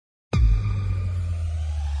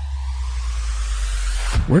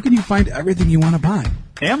Where can you find everything you want to buy?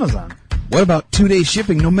 Amazon. What about 2-day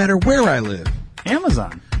shipping no matter where I live?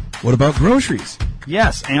 Amazon. What about groceries?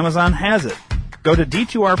 Yes, Amazon has it. Go to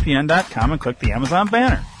d2rpn.com and click the Amazon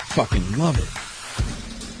banner. Fucking love it.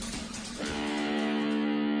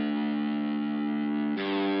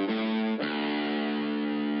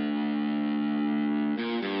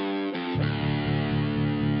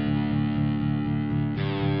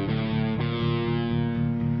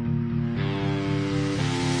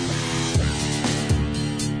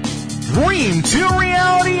 Dream 2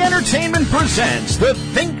 Reality Entertainment presents the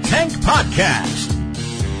Think Tank Podcast.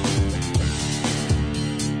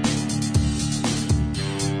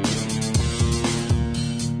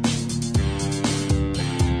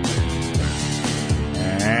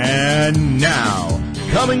 And now,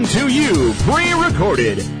 coming to you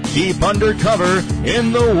pre-recorded, deep undercover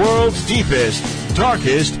in the world's deepest,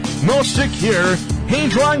 darkest, most secure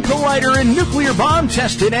Hadron Collider and nuclear bomb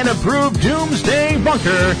tested and approved doomsday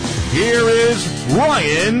bunker, here is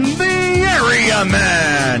Ryan the Area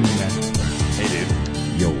Man. Hey,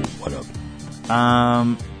 dude. Yo, what up?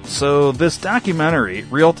 So this documentary,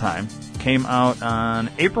 Real Time, came out on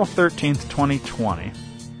April 13th, 2020.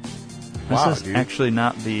 This is actually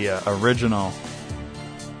not the original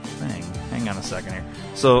thing. Hang on a second here.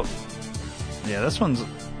 So, yeah, this one's...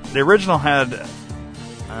 The original had... is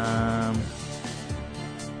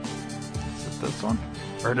it this one?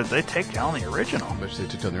 Or did they take down the original? I bet they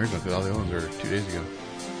took down the original because all the other ones are 2 days ago.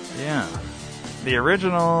 Yeah. The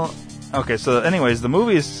original... Okay, so anyways, the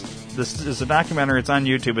movie's... This is a documentary. It's on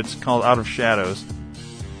YouTube. It's called Out of Shadows.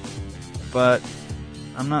 But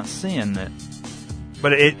I'm not seeing it.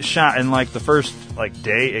 But it shot in, like, the first, like,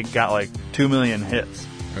 day, it got, like, 2 million hits.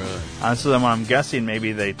 Really? So then I'm guessing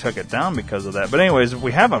maybe they took it down because of that. But anyways,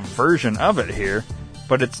 we have a version of it here,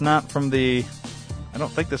 but it's not from the... I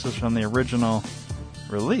don't think this is from the original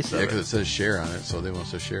release of it. Yeah, because it says share on it, so they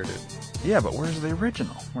must have shared it. Yeah, but where's the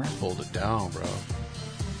original? Where Pulled it down, bro.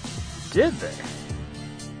 did they?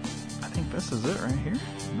 I think this is it right here.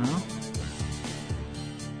 No?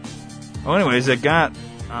 Well, anyways, it got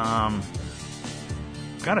a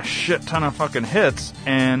shit ton of fucking hits,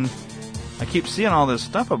 and I keep seeing all this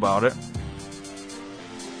stuff about it.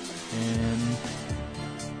 And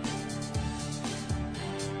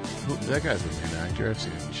That guy's a main actor. I've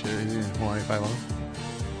seen him. Shit, he's in Hawaii Five-0.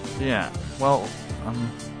 yeah, well,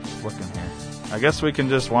 I'm just looking here. I guess we can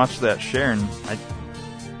just watch that share, and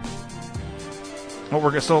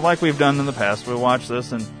so like we've done in the past, we'll watch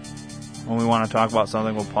this, and when we want to talk about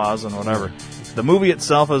something, we'll pause and whatever. The movie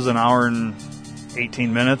itself is an hour and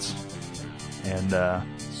 18 minutes, and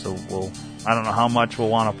so I don't know how much we'll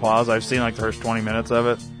want to pause. I've seen like the first 20 minutes of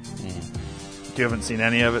it. You haven't seen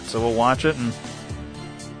any of it, so we'll watch it and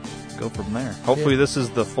go from there. Hopefully this is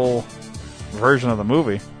the full version of the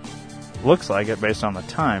movie. Looks like it based on the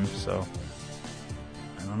time, so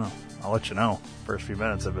I don't know. I'll let you know first few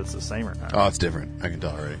minutes if it's the same or not. Oh, it's different. I can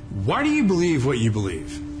tell already. Why do you believe what you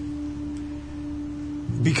believe?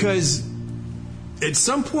 Because at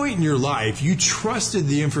some point in your life, you trusted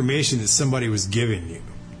the information that somebody was giving you.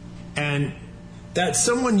 And that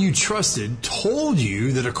someone you trusted told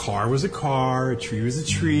you that a car was a car, a tree was a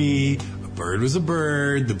tree, a bird was a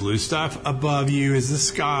bird, the blue stuff above you is the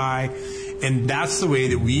sky. And that's the way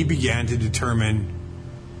that we began to determine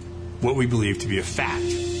what we believe to be a fact.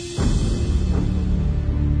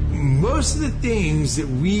 Most of the things that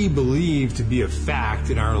we believe to be a fact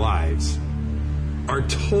in our lives are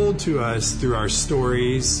told to us through our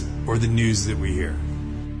stories or the news that we hear.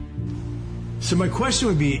 So my question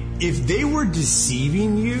would be, if they were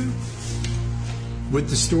deceiving you with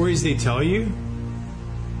the stories they tell you,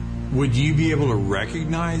 would you be able to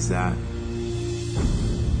recognize that?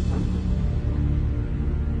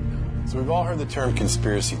 So we've all heard the term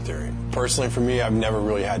conspiracy theory. Personally, for me, I've never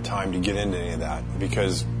really had time to get into any of that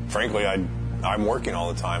because, frankly, I'm working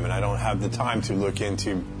all the time and I don't have the time to look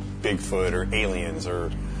into Bigfoot or aliens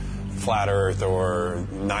or flat Earth or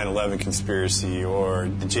 9/11 conspiracy or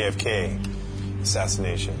the JFK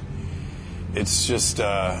assassination. It's just,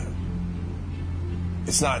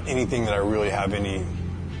 it's not anything that I really have any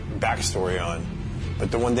backstory on.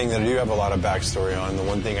 But the one thing that I do have a lot of backstory on, the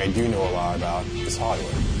one thing I do know a lot about is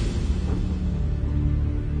Hollywood.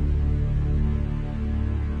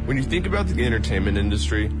 When you think about the entertainment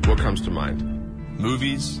industry, what comes to mind?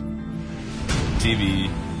 Movies, TV,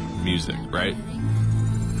 music, right?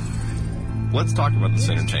 Let's talk about this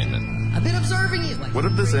entertainment. I've been observing you. What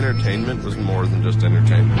if this entertainment was more than just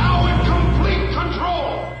entertainment? Now in complete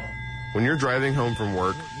control! When you're driving home from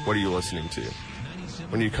work, what are you listening to?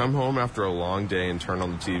 When you come home after a long day and turn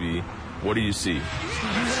on the TV, what do you see?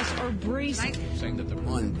 U.S. are bracing. Saying that they're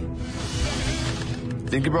one.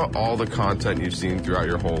 Think about all the content you've seen throughout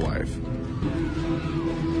your whole life.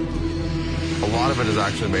 A lot of it has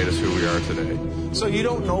actually made us who we are today. So you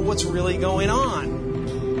don't know what's really going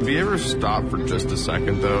on. Have you ever stopped for just a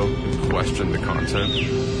second, though, and questioned the content?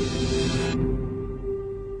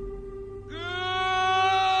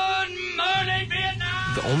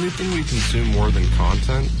 The only thing we consume more than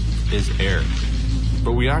content is air.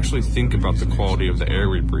 But we actually think about the quality of the air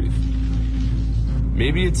we breathe.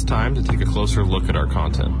 Maybe it's time to take a closer look at our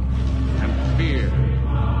content. And fear.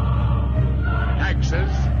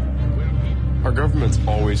 Taxes. Our government's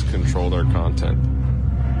always controlled our content.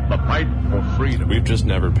 The fight for freedom. We've just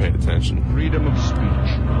never paid attention. Freedom of speech.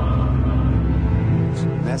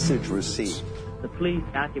 Message received. The police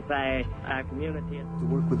occupy our community. To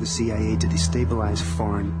work with the CIA to destabilize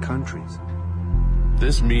foreign countries.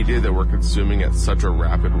 This media that we're consuming at such a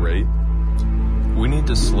rapid rate, we need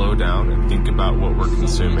to slow down and think about what we're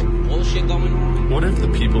consuming. Bullshit going on. What if the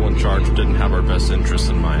people in charge didn't have our best interests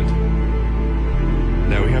in mind?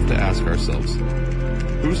 Now we have to ask ourselves,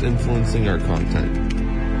 who's influencing our content?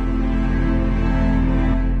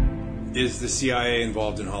 Is the CIA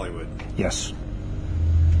involved in Hollywood? Yes.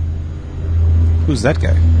 Who's that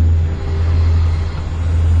guy?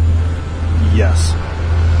 Yes.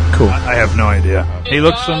 Cool. I have no idea. He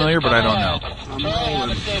looks familiar, but I don't know. I'm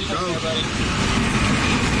rolling. Go.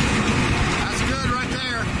 That's good right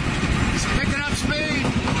there. It's picking up speed.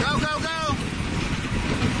 Go, go, go.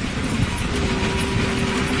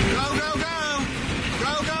 Go, go, go.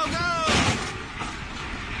 Go, go, go.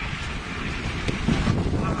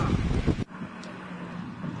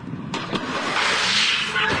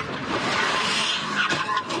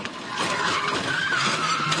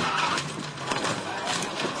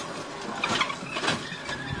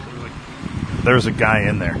 There's a guy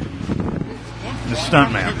in there. The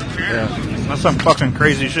stuntman. Yeah. That's some fucking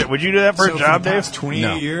crazy shit. Would you do that for a job, for the Dave? past 28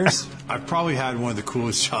 No. years, I've probably had one of the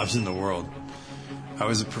coolest jobs in the world. I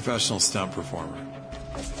was a professional stunt performer.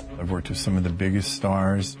 I've worked with some of the biggest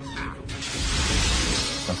stars.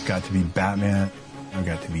 I've got to be Batman. I've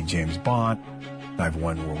got to be James Bond. I've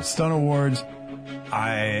won World Stunt Awards.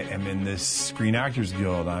 I am in the Screen Actors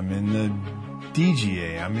Guild. I'm in the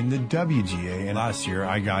DGA. I'm in the WGA. And last year,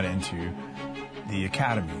 I got into the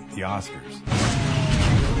Academy, the Oscars.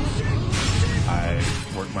 I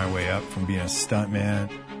worked my way up from being a stuntman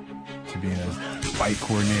to being a fight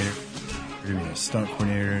coordinator, to being a stunt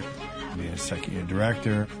coordinator, to being a second year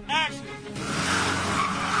director.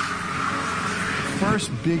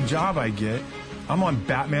 First big job I get, I'm on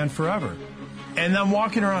Batman Forever. And I'm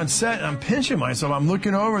walking around set and I'm pinching myself. I'm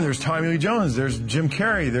looking over and there's Tommy Lee Jones, there's Jim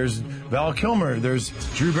Carrey, there's Val Kilmer, there's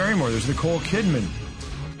Drew Barrymore, there's Nicole Kidman.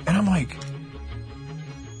 And I'm like,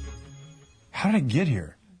 how did I get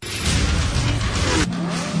here?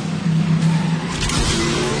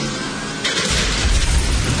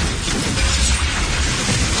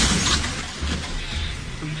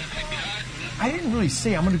 I didn't really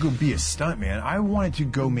say I'm going to go be a stuntman. I wanted to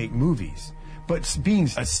go make movies. But being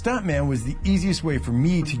a stuntman was the easiest way for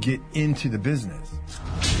me to get into the business.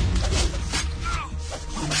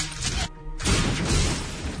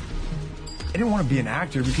 I didn't want to be an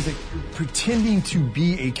actor because pretending to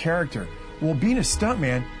be a character. Well, being a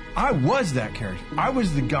stuntman, I was that character. I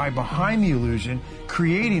was the guy behind the illusion,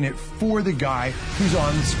 creating it for the guy who's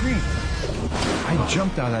on the screen. I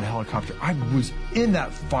jumped out of that helicopter. I was in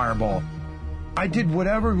that fireball. I did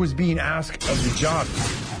whatever was being asked of the job.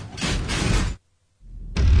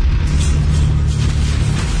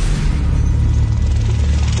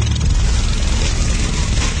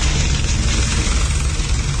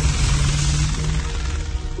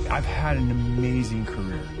 I've had an amazing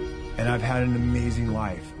career, and I've had an amazing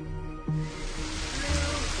life.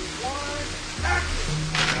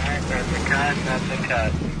 That's a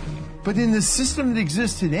cut. But in the system that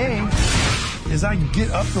exists today, as I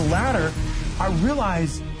get up the ladder, I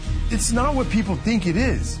realize it's not what people think it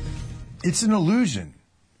is. It's an illusion.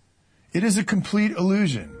 It is a complete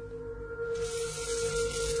illusion.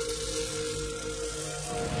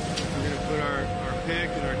 We're going to put our pick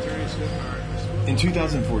and our turning switch. In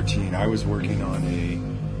 2014, I was working on a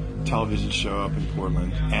television show up in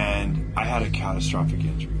Portland, and I had a catastrophic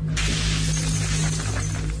injury.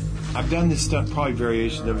 I've done this stunt probably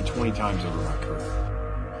variations of it 20 times over my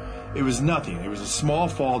career. It was nothing. It was a small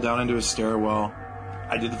fall down into a stairwell.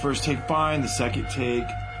 I did the first take fine, the second take,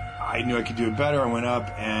 I knew I could do it better. I went up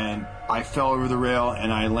and I fell over the rail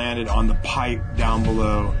and I landed on the pipe down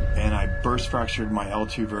below and I burst fractured my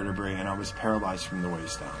L2 vertebrae and I was paralyzed from the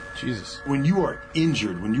waist down. Jesus. When you are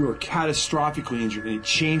injured, when you are catastrophically injured and it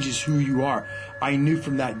changes who you are, I knew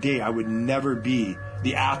from that day I would never be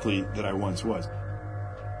the athlete that I once was.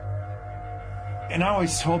 And I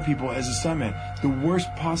always told people as a stuntman, the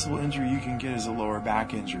worst possible injury you can get is a lower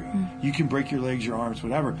back injury. You can break your legs, your arms,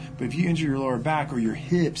 whatever, but if you injure your lower back or your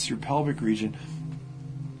hips, your pelvic region,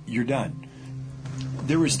 you're done.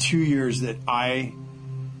 There was 2 years that I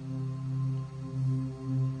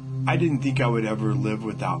didn't think I would ever live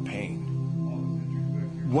without pain.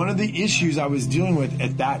 One of the issues I was dealing with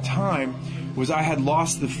at that time was I had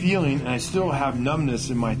lost the feeling, and I still have numbness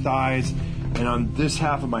in my thighs and on this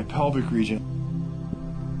half of my pelvic region.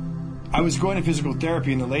 I was going to physical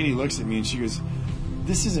therapy, and the lady looks at me and she goes,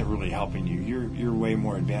 "This isn't really helping you. You're way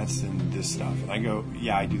more advanced than this stuff." And I go,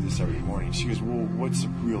 "Yeah, I do this every morning." She goes, "Well, what's the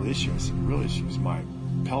real issue?" I said, "The real issue is my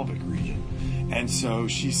pelvic region." And so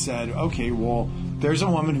she said, "Okay, well, there's a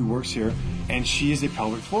woman who works here, and she is a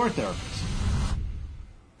pelvic floor therapist."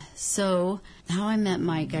 So how I met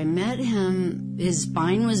Mike, I met him, his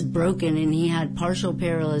spine was broken and he had partial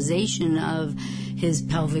paralyzation of his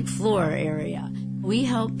pelvic floor area. We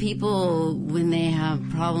help people when they have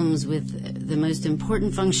problems with the most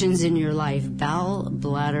important functions in your life, bowel,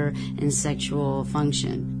 bladder, and sexual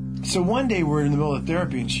function. So one day we're in the middle of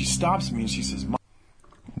therapy and she stops me and she says,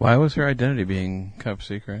 "Why was her identity being kept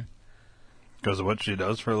secret?" Because of what she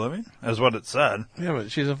does for a living? That's what it said. Yeah,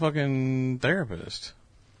 but she's a fucking therapist.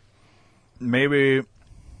 Maybe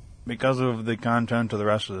because of the content of the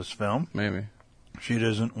rest of this film. Maybe. She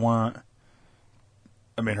doesn't want...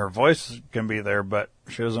 I mean, her voice can be there, but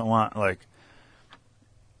she doesn't want, like...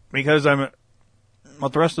 Because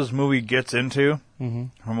what the rest of this movie gets into,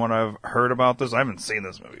 from what I've heard about this, I haven't seen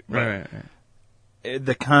this movie. But Right.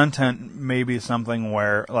 The content may be something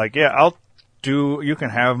where, like, yeah, you can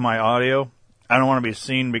have my audio. I don't want to be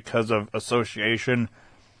seen because of association.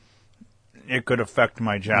 It could affect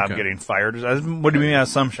my job getting fired. That would be an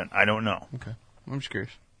assumption. I don't know. Okay. I'm just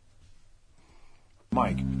curious.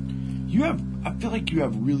 "Mike, I feel like you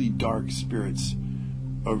have really dark spirits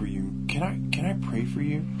over you. Can I pray for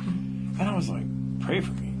you?" And I was like, "Pray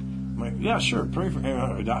for me?" I'm like, "Yeah, sure, pray for me.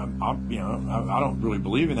 I don't really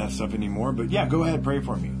believe in that stuff anymore, but yeah, go ahead, pray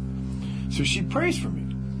for me." So she prays for me.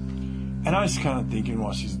 And I was kind of thinking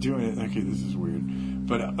while she's doing it, okay, this is weird.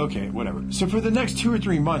 But okay, whatever. So for the next 2 or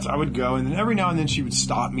 3 months, I would go, and then every now and then she would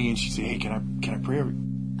stop me and she'd say, "Hey, can I pray over you?"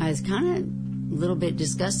 I was kind of a little bit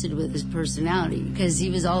disgusted with his personality because he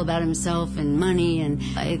was all about himself and money, and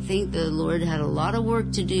I think the Lord had a lot of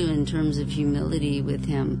work to do in terms of humility with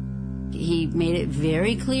him. He made it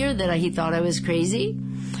very clear that he thought I was crazy,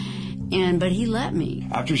 but he let me.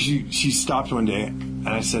 After she stopped one day, and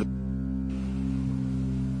I said,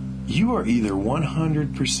 "You are either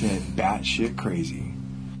 100% batshit crazy,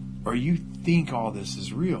 or you think all this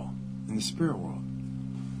is real in the spirit world."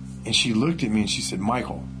 And she looked at me and she said,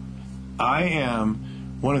 "Michael, I am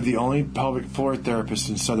one of the only pelvic floor therapists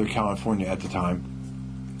in Southern California at the time.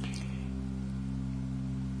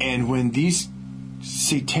 And when these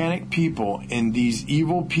satanic people and these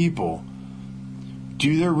evil people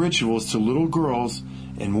do their rituals to little girls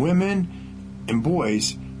and women and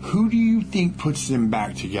boys, who do you think puts them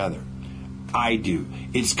back together? I do.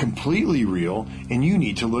 It's completely real, and you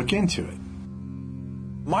need to look into it."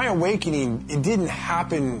 My awakening, it didn't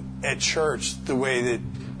happen at church the way that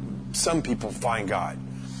some people find God.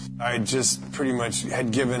 I just pretty much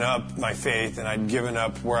had given up my faith, and I'd given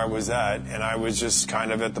up where I was at, and I was just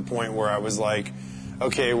kind of at the point where I was like,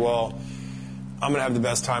 okay, well, I'm going to have the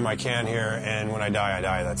best time I can here, and when I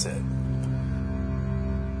die, that's it.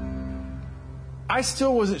 I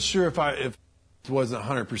still wasn't sure if it wasn't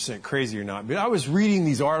 100% crazy or not, but I was reading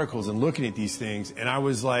these articles and looking at these things, and I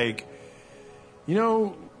was like,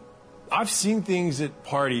 I've seen things at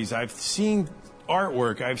parties, I've seen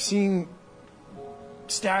artwork, I've seen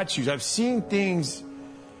statues, I've seen things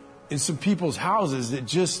in some people's houses that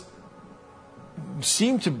just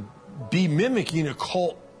seem to be mimicking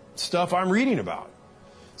occult stuff I'm reading about.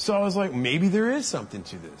 So I was like, maybe there is something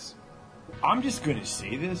to this. I'm just going to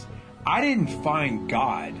say this. I didn't find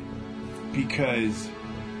God because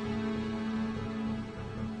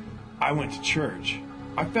I went to church.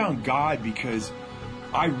 I found God because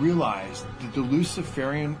I realized that the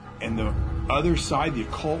Luciferian and the other side, the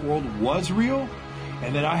occult world, was real,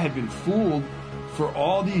 and that I had been fooled for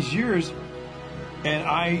all these years, and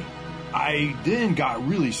I then got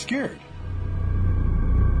really scared.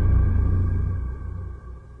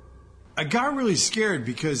 I got really scared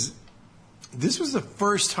because this was the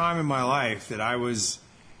first time in my life that I was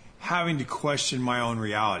having to question my own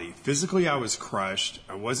reality. Physically, I was crushed.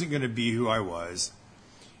 I wasn't going to be who I was.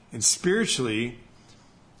 And spiritually,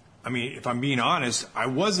 I mean, if I'm being honest, I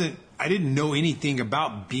didn't know anything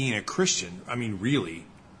about being a Christian. I mean, really.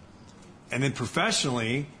 And then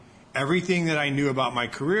professionally, everything that I knew about my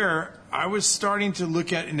career, I was starting to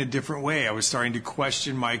look at in a different way. I was starting to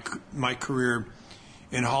question my career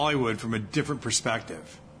in Hollywood from a different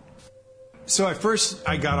perspective. So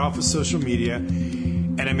I got off of social media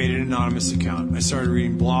and I made an anonymous account. I started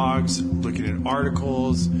reading blogs, looking at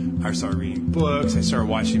articles. I started reading books. I started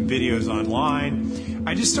watching videos online.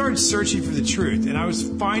 I just started searching for the truth, and I was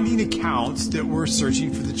finding accounts that were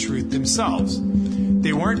searching for the truth themselves.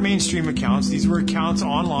 They weren't mainstream accounts. These were accounts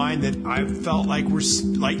online that I felt like were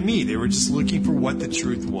like me. They were just looking for what the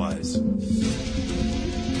truth was.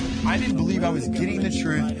 I didn't believe I was getting the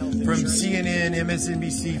truth from CNN,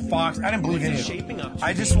 MSNBC, Fox. I didn't believe any of it.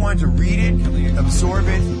 I just wanted to read it, absorb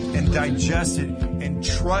it, and digest it, and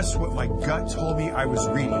trust what my gut told me I was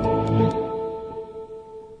reading.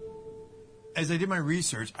 As I did my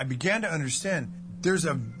research, I began to understand there's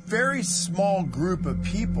a very small group of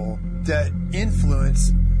people that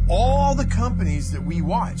influence all the companies that we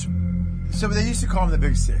watch. So they used to call them the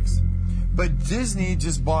Big Six. But Disney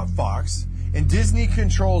just bought Fox, and Disney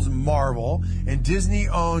controls Marvel, and Disney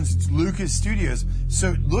owns Lucas Studios.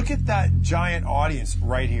 So look at that giant audience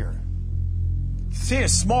right here. Say a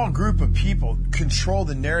small group of people control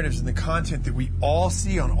the narratives and the content that we all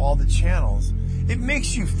see on all the channels. It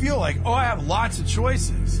makes you feel like, oh, I have lots of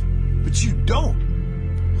choices. But you don't.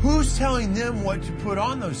 Who's telling them what to put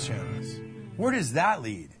on those channels? Where does that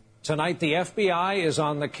lead? Tonight, the FBI is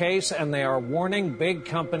on the case, and they are warning big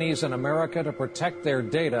companies in America to protect their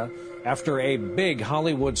data after a big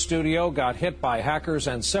Hollywood studio got hit by hackers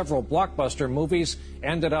and several blockbuster movies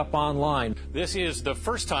ended up online. This is the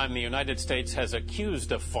first time the United States has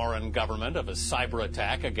accused a foreign government of a cyber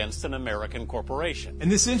attack against an American corporation.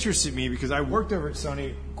 And this interested me because I worked over at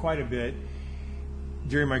Sony quite a bit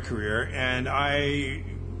during my career, and I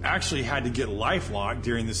actually had to get LifeLock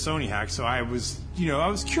during the Sony hack, so I was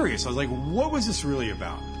curious. I was like, what was this really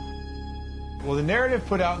about? Well, the narrative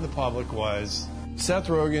put out in the public was Seth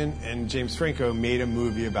Rogen and James Franco made a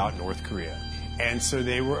movie about North Korea. And so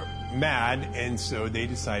they were mad, and so they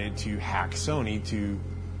decided to hack Sony to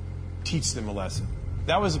teach them a lesson.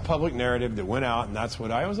 That was a public narrative that went out, and that's what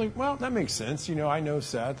I was like, well, that makes sense. You know, I know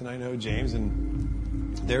Seth and I know James,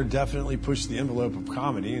 and they're definitely pushed the envelope of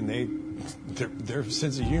comedy, and their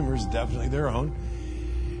sense of humor is definitely their own.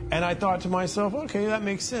 And I thought to myself, okay, that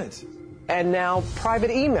makes sense. And now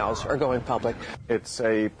private emails are going public. It's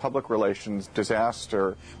a public relations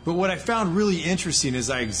disaster. But what I found really interesting as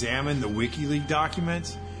I examined the WikiLeaks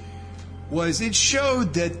documents was it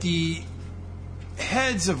showed that the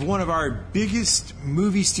heads of one of our biggest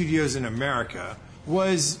movie studios in America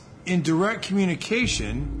was in direct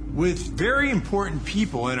communication with very important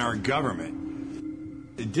people in our government.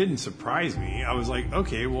 It didn't surprise me. I was like,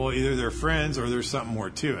 okay, well, either they're friends or there's something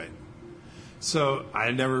more to it. So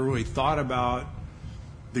I never really thought about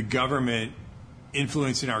the government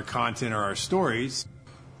influencing our content or our stories.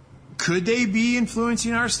 Could they be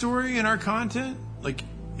influencing our story and our content?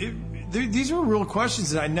 These were real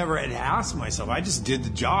questions that I never had asked myself. I just did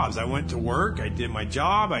the jobs. I went to work. I did my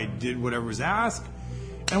job. I did whatever was asked.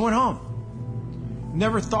 And I went home.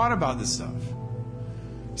 Never thought about this stuff.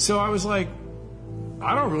 So I was like,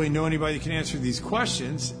 I don't really know anybody that can answer these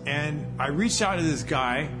questions. And I reached out to this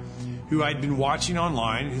guy who I'd been watching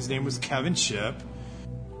online. His name was Kevin Shipp.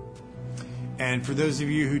 And for those of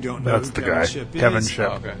you who don't know who Kevin Shipp is, Kevin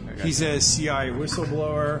Shipp. He's a CIA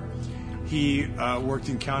whistleblower. He worked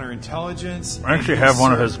in counterintelligence. I actually have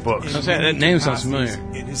one of his books. That name sounds familiar.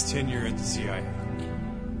 In his tenure at the CIA.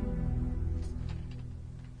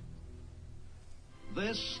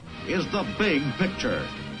 This is The Big Picture,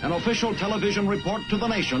 an official television report to the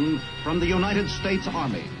nation from the United States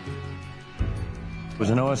Army. It was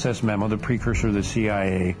an OSS memo, the precursor to the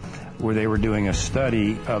CIA, where they were doing a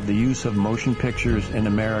study of the use of motion pictures in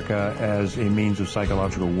America as a means of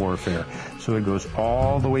psychological warfare. So it goes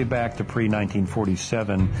all the way back to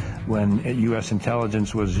pre-1947 when U.S.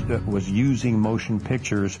 intelligence was using motion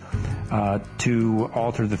pictures to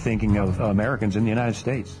alter the thinking of Americans in the United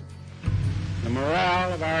States. The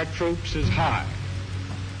morale of our troops is high.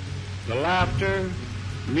 The laughter,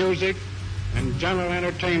 music, and general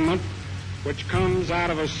entertainment which comes out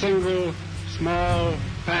of a single small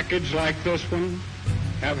package like this one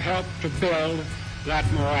have helped to build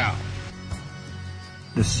that morale.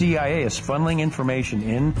 The CIA is funneling information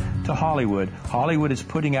into Hollywood. Hollywood is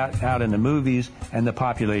putting out in the movies, and the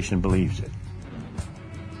population believes it.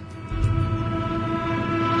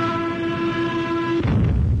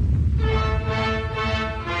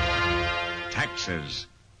 Axis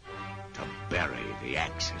to bury the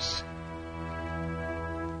Axis.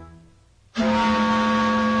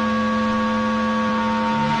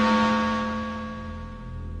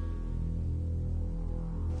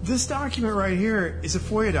 This document right here is a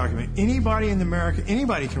FOIA document. Anybody in America,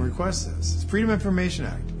 anybody can request this. It's Freedom of Information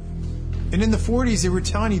Act. And in the 40s, they were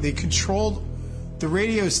telling you they controlled the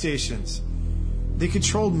radio stations. They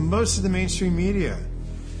controlled most of the mainstream media.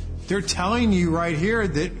 They're telling you right here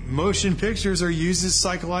that motion pictures are used as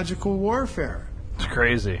psychological warfare. It's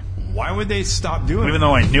crazy. Why would they stop doing it? Even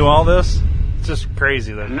though I knew all this, it's just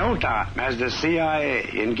crazy. That No time has the CIA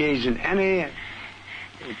engaged in any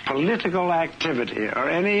political activity or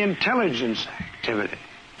any intelligence activity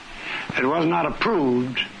that was not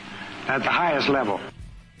approved at the highest level.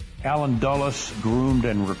 Alan Dulles groomed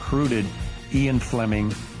and recruited Ian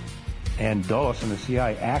Fleming, and Dulles and the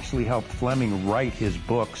CIA actually helped Fleming write his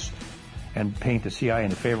books and paint the CIA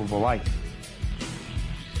in a favorable light.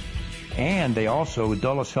 And they also,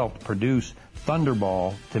 Dulles helped produce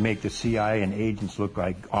Thunderball to make the CIA and agents look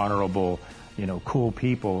like honorable, cool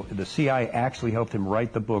people. The CIA actually helped him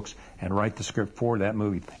write the books and write the script for that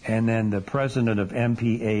movie. And then the president of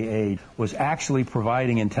MPAA was actually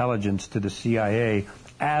providing intelligence to the CIA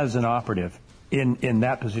as an operative in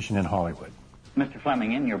that position in Hollywood. Mr.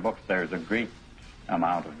 Fleming, in your books there's a great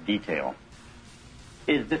amount of detail.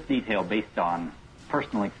 Is this detail based on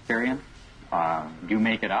personal experience? Do you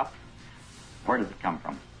make it up? Where does it come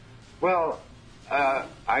from? Well,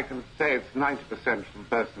 I can say it's 90% from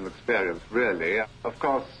personal experience, really. Of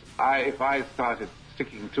course, if I started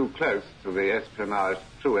sticking too close to the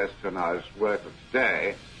true espionage work of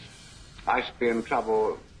today, I should be in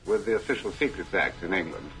trouble with the Official Secrets Act in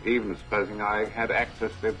England, even supposing I had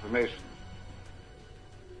access to information.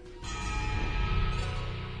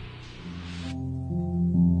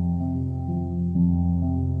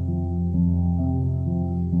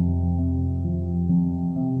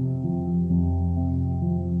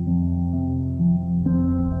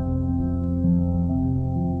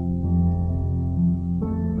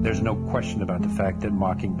 There's no question about the fact that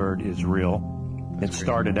Mockingbird is real. It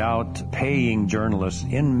started out paying journalists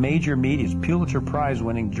in major media, Pulitzer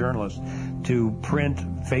Prize-winning journalists, to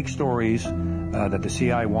print fake stories that the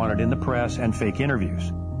CIA wanted in the press and fake interviews.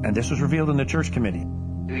 And this was revealed in the Church Committee.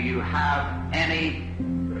 Do you have any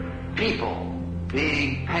people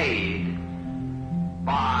being paid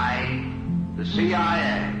by the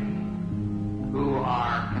CIA who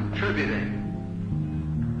are contributing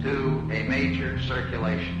to a major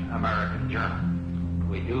circulation American journal?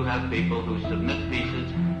 We do have people who submit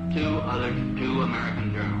pieces to American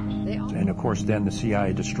journals. And of course, then the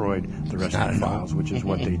CIA destroyed the rest of the files, which is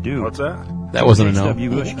what they do. What's that? That wasn't a no. H.W.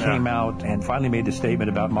 Bush came out and finally made the statement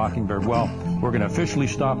about Mockingbird. Well, we're going to officially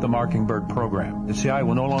stop the Mockingbird program. The CIA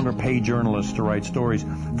will no longer pay journalists to write stories.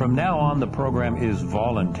 From now on, the program is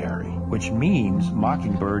voluntary, which means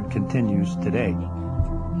Mockingbird continues today.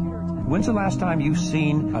 When's the last time you've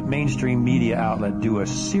seen a mainstream media outlet do a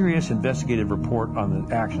serious investigative report on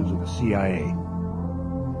the actions of the CIA?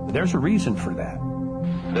 There's a reason for that.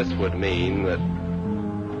 This would mean that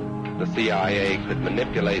the CIA could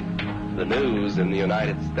manipulate the news in the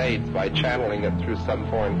United States by channeling it through some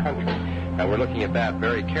foreign country. And we're looking at that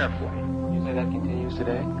very carefully. You say that continues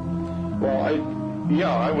today? Well,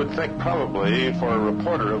 I would think probably for a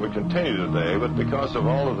reporter it would continue today, but because of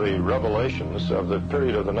all of the revelations of the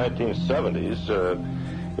period of the 1970s,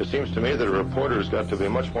 it seems to me that a reporter's got to be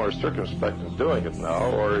much more circumspect in doing it now,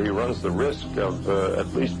 or he runs the risk of at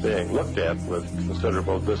least being looked at with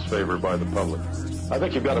considerable disfavor by the public. I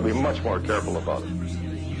think you've got to be much more careful about it.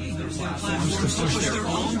 Platforms to push their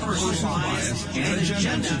own personal bias and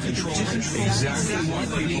agenda to control exactly what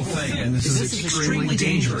people think. And this is extremely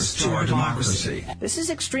dangerous to our democracy. This is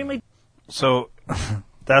extremely... So,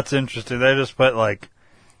 that's interesting. They just put what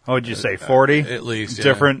would you say, 40? At least,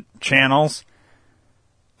 different channels.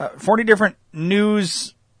 40 different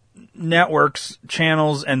news networks,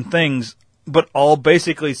 channels, and things, but all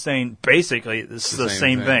basically saying, it's the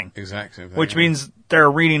same thing. Exact same thing. Which means they're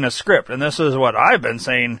reading a script. And this is what I've been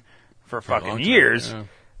saying for fucking years,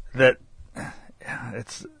 that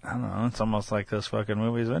it's, I don't know, it's almost like this fucking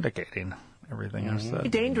movie's vindicating everything I've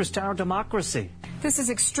said. Dangerous to our democracy. This is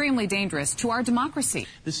extremely dangerous to our democracy.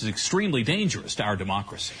 This is extremely dangerous to our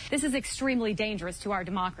democracy. This is extremely dangerous to our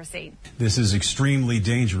democracy. This is extremely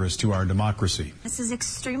dangerous to our democracy. This is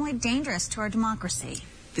extremely dangerous to our democracy.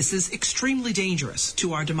 This is extremely dangerous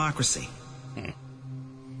to our democracy.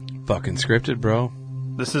 Fucking scripted, bro.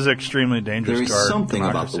 This is extremely dangerous to our democracy. There is something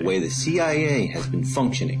about the way the CIA has been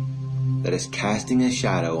functioning that is casting a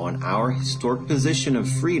shadow on our historic position of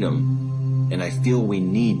freedom, and I feel we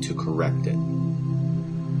need to correct it.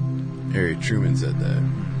 Harry Truman said that.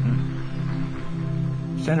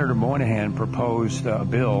 Senator Moynihan proposed a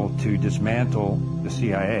bill to dismantle the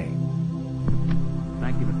CIA.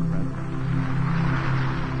 Thank you, Mr.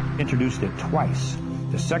 President. Introduced it twice.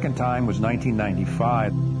 The second time was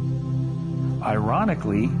 1995.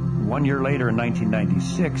 Ironically, 1 year later in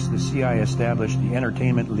 1996, the CIA established the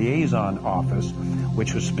Entertainment Liaison Office,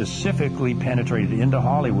 which was specifically penetrated into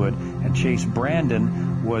Hollywood, and Chase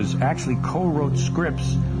Brandon was actually co-wrote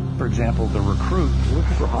scripts. For example, The Recruit. We're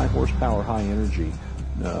looking for high horsepower, high energy,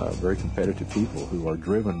 very competitive people who are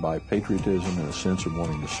driven by patriotism and a sense of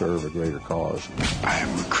wanting to serve a greater cause. I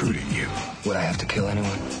am recruiting you. Would I have to kill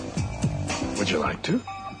anyone? Would you like to?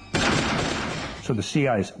 So the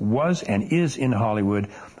CIA was and is in Hollywood,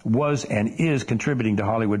 was and is contributing to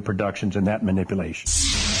Hollywood productions and that manipulation.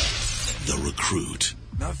 The Recruit.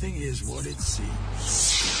 Nothing is what it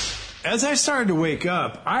seems. As I started to wake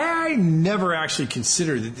up, I never actually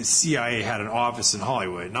considered that the CIA had an office in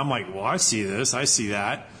Hollywood. And I'm like, well, I see this, I see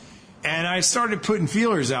that. And I started putting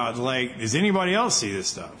feelers out, like, does anybody else see this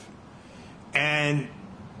stuff? And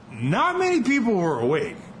not many people were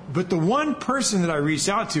awake. But the one person that I reached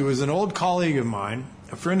out to was an old colleague of mine,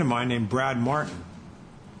 a friend of mine named Brad Martin.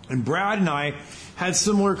 And Brad and I had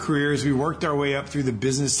similar careers. We worked our way up through the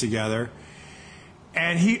business together.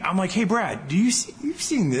 And I'm like, hey, Brad, you've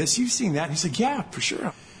seen this, you've seen that? And he's like, yeah, for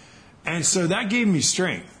sure. And so that gave me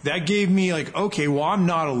strength. That gave me like, okay, well, I'm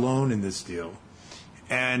not alone in this deal.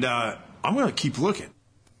 And I'm going to keep looking.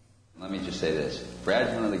 Let me just say this.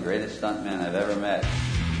 Brad's one of the greatest stuntmen I've ever met.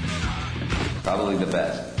 Probably the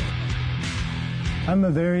best. I'm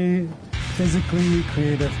a very physically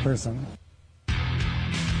creative person.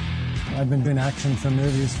 I've been doing action for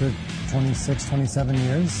movies for 26, 27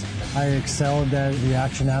 years. I excelled at the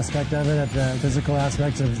action aspect of it, at the physical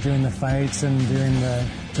aspects of doing the fights and doing the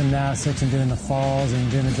gymnastics and doing the falls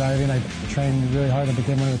and doing the driving. I trained really hard. I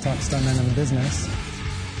became one of the top stuntmen in the business.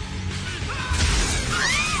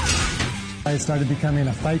 I started becoming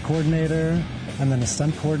a fight coordinator, and then a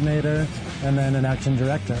stunt coordinator, and then an action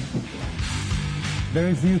director.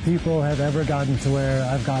 Very few people have ever gotten to where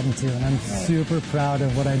I've gotten to, and I'm super proud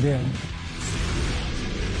of what I did.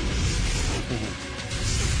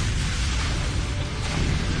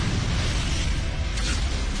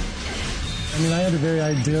 I mean, I had a very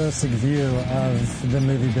idealistic view of the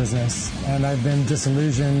movie business, and I've been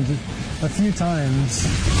disillusioned a few times.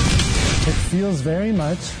 It feels very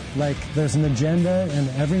much like there's an agenda in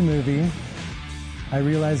every movie. I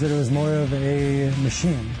realized that it was more of a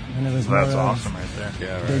machine, and it was more That's of, awesome right there.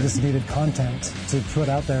 Yeah, right. They just needed content to put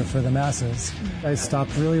out there for the masses. I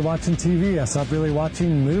stopped really watching TV. I stopped really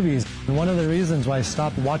watching movies. And one of the reasons why I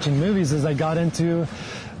stopped watching movies is I got into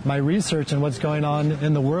my research and what's going on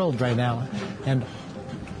in the world right now, and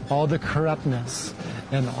all the corruptness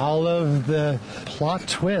and all of the plot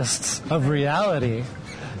twists of reality.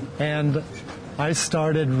 And I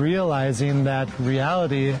started realizing that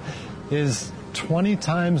reality is 20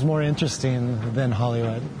 times more interesting than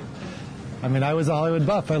Hollywood. I mean, I was a Hollywood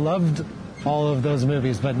buff. I loved all of those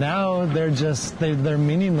movies, but now they're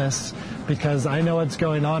meaningless because I know what's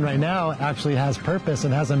going on right now actually has purpose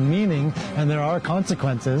and has a meaning, and there are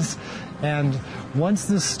consequences. And once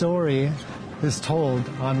this story is told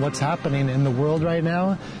on what's happening in the world right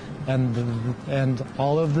now, and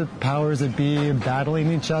all of the powers that be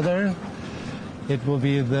battling each other, it will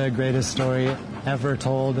be the greatest story ever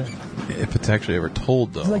told. If it's actually ever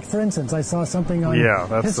told, though. Like, for instance, I saw something on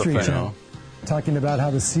that's History Channel talking about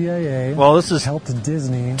how the CIA helped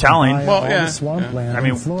Disney buy all the swampland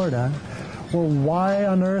in Florida. Well, why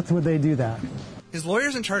on earth would they do that? His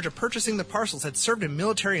lawyers in charge of purchasing the parcels had served in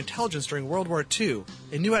military intelligence during World War II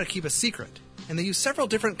and knew how to keep a secret. And they used several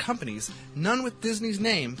different companies, none with Disney's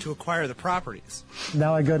name, to acquire the properties.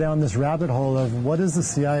 Now I go down this rabbit hole of what does the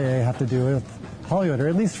CIA have to do with Hollywood, or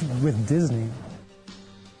at least with Disney?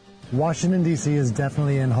 Washington, D.C. is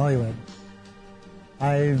definitely in Hollywood.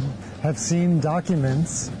 I have seen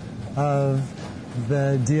documents of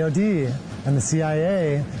the DOD and the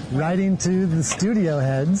CIA writing to the studio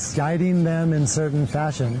heads, guiding them in certain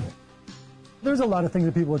fashion. There's a lot of things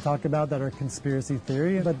that people would talk about that are conspiracy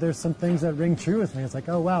theory, but there's some things that ring true with me. It's like,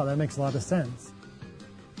 oh, wow, that makes a lot of sense.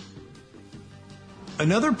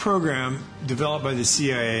 Another program developed by the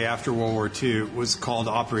CIA after World War II was called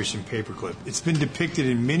Operation Paperclip. It's been depicted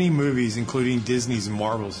in many movies, including Disney's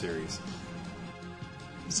Marvel series.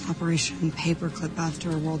 It's Operation Paperclip.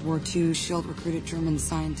 After World War II, SHIELD recruited German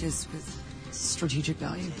scientists with strategic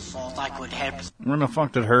value. When the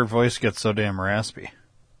fuck did her voice get so damn raspy?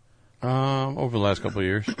 Over the last couple of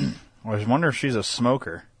years. I wonder if she's a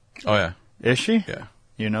smoker. Oh, yeah. Is she? Yeah.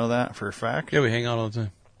 You know that for a fact? Yeah, we hang out all the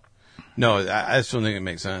time. No, I still think it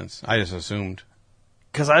makes sense. I just assumed.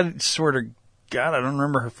 Because I swear to God, I don't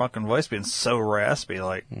remember her fucking voice being so raspy.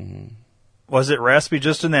 Like, was it raspy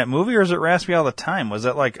just in that movie, or is it raspy all the time? Was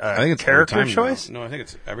that like a I think it's character every time choice? now. No, I think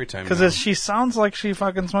it's every time. Because she sounds like she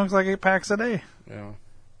fucking smokes like 8 packs a day. Yeah.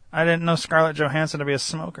 I didn't know Scarlett Johansson to be a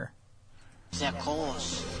smoker. Of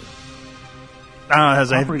course. I don't know, it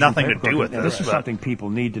has Operation nothing to Paperclip, do with this this. is but something people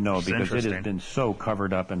need to know it's because it has interesting. been so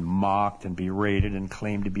covered up and mocked and berated and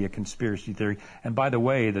claimed to be a conspiracy theory. And by the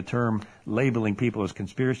way, the term labeling people as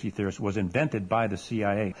conspiracy theorists was invented by the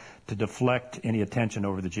CIA to deflect any attention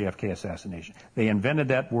over the JFK assassination. They invented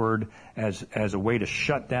that word as a way to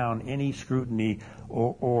shut down any scrutiny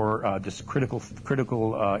or just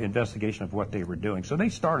critical investigation of what they were doing. So they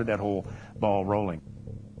started that whole ball rolling.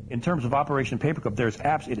 In terms of Operation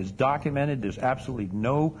Paperclip, it is documented. There's absolutely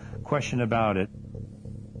no question about it.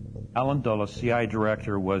 Alan Dulles, CIA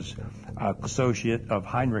director, was associate of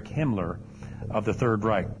Heinrich Himmler of the Third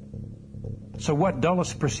Reich. So what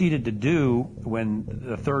Dulles proceeded to do when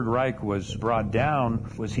the Third Reich was brought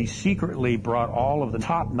down was he secretly brought all of the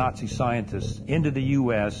top Nazi scientists into the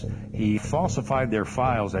U.S. He falsified their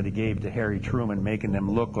files that he gave to Harry Truman, making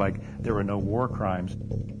them look like there were no war crimes.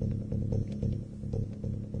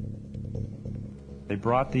 They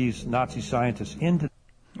brought these Nazi scientists into...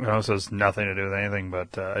 Well, this has nothing to do with anything,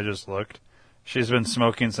 but I just looked. She's been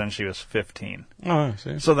smoking since she was 15. Oh, I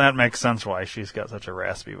see. So that makes sense why she's got such a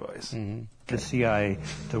raspy voice. The CIA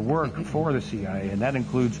to work for the CIA, and that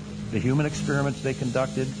includes the human experiments they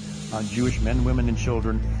conducted on Jewish men, women, and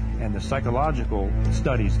children, and the psychological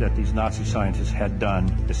studies that these Nazi scientists had done.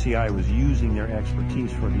 The CIA was using their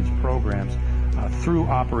expertise for these programs through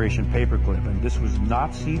Operation Paperclip, and this was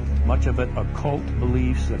Nazi, much of it occult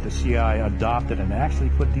beliefs that the CIA adopted and actually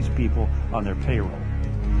put these people on their payroll.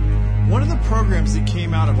 One of the programs that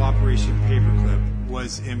came out of Operation Paperclip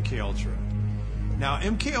was MKUltra. Now,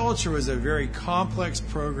 MKUltra was a very complex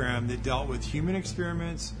program that dealt with human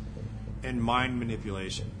experiments and mind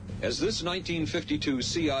manipulation. As this 1952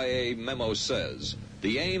 CIA memo says,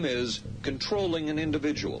 the aim is controlling an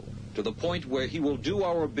individual to the point where he will do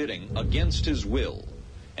our bidding against his will,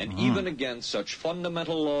 and even against such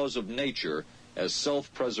fundamental laws of nature as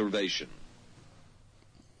self-preservation.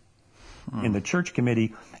 In the Church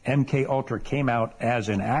Committee, MKUltra came out as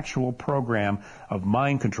an actual program of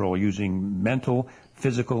mind control using mental,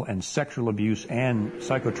 physical, and sexual abuse and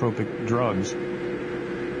psychotropic drugs.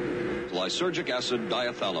 Lysergic acid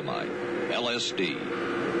diethylamide,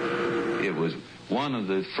 LSD. It was one of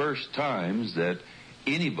the first times that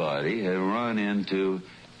anybody had run into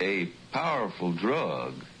a powerful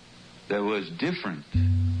drug that was different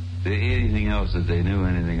than anything else that they knew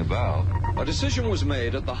anything about. A decision was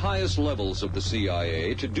made at the highest levels of the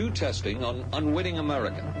CIA to do testing on unwitting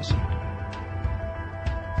Americans.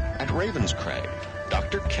 At Ravenscraig,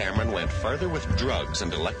 Dr. Cameron went further with drugs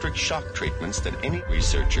and electric shock treatments than any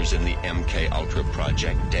researchers in the MKUltra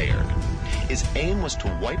project dared. His aim was to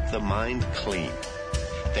wipe the mind clean.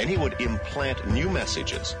 Then he would implant new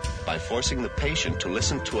messages by forcing the patient to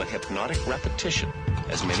listen to a hypnotic repetition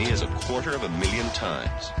as many as 250,000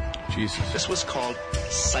 times. Jesus. This was called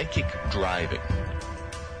psychic driving.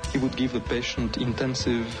 He would give the patient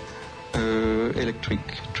intensive electric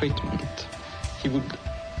treatment. He would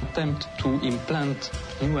attempt to implant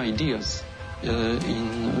new ideas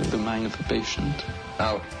in the mind of the patient.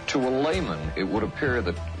 Now, to a layman, it would appear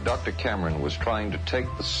that Dr. Cameron was trying to take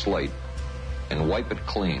the slate and wipe it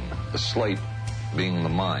clean, the slate being the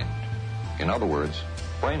mind. In other words,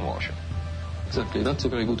 brainwashing. Exactly, that's a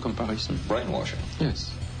very good comparison. Brainwashing.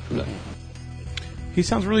 Yes. He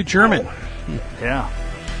sounds really German. Yeah.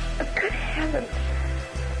 Good heavens.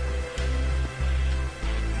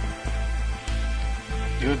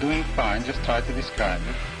 You're doing fine. Just try to describe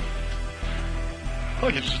it. Oh,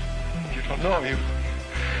 you don't know.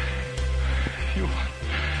 You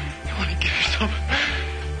want to give yourself.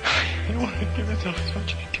 You want to give yourself as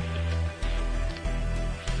much as you can.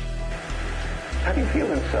 How do you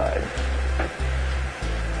feel inside?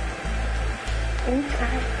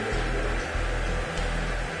 Inside.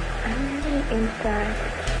 I'm really inside.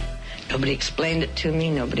 Nobody explained it to me.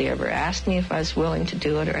 Nobody ever asked me if I was willing to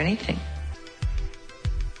do it or anything.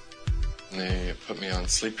 They put me on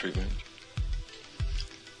sleep treatment.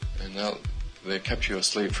 And now they kept you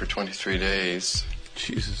asleep for 23 days.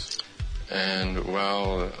 Jesus. And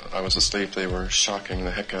while I was asleep, they were shocking the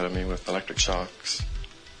heck out of me with electric shocks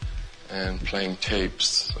and playing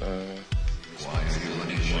tapes.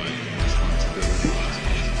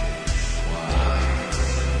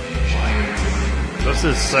 This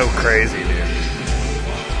is so crazy, dude.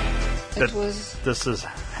 It was... This has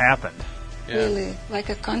happened. really, like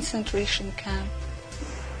a concentration camp.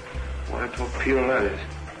 What a torpedo that is.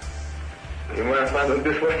 You mind if I look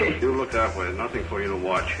this way? You look that way. There's nothing for you to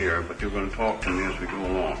watch here, but you're going to talk to me as we go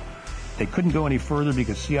along. They couldn't go any further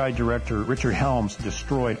because CIA Director Richard Helms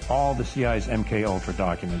destroyed all the CIA's MK-Ultra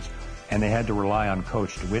documents, and they had to rely on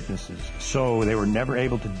coached witnesses. So they were never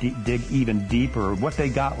able to dig even deeper. What they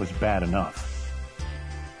got was bad enough.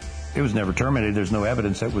 It was never terminated. There's no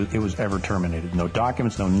evidence that it was ever terminated. No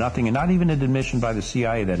documents, no nothing, and not even an admission by the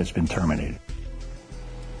CIA that it's been terminated.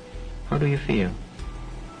 How do you feel?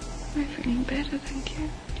 I'm feeling better, thank you.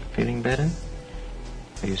 Feeling better?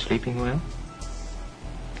 Are you sleeping well?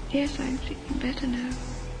 Yes, I'm sleeping better now.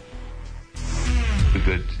 We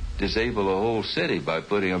could disable a whole city by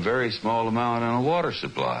putting a very small amount on a water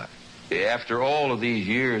supply. After all of these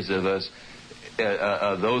years of us,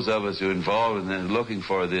 those of us who are involved in looking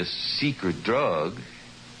for this secret drug,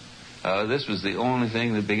 this was the only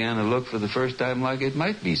thing that began to look for the first time like it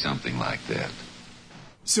might be something like that.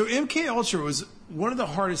 So MK-Ultra was one of the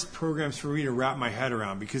hardest programs for me to wrap my head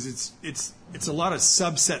around because it's a lot of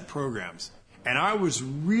subset programs. And I was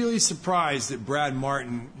really surprised that Brad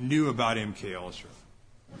Martin knew about MK-Ultra.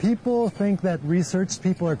 People think that research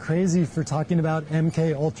people are crazy for talking about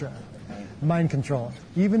MK-Ultra, mind control.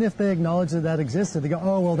 Even if they acknowledge that existed, they go,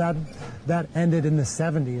 oh, well, that ended in the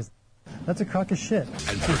 70s. That's a crock of shit.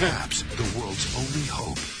 And perhaps the world's only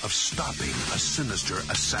hope of stopping a sinister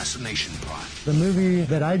assassination plot. The movie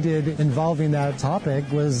that I did involving that topic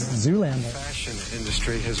was Zoolander. The fashion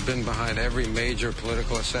industry has been behind every major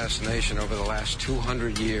political assassination over the last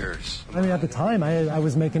 200 years. I mean, at the time, I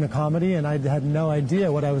was making a comedy and I had no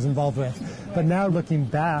idea what I was involved with. But now looking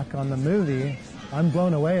back on the movie, I'm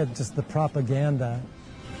blown away at just the propaganda.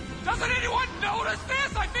 Doesn't anyone notice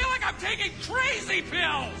this? I feel like I'm taking crazy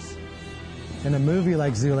pills! In a movie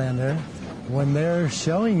like Zoolander, when they're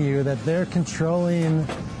showing you that they're controlling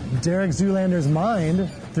Derek Zoolander's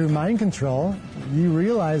mind through mind control, you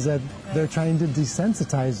realize that they're trying to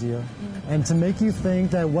desensitize you and to make you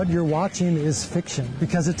think that what you're watching is fiction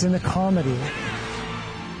because it's in a comedy.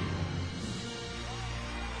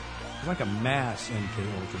 It's like a mass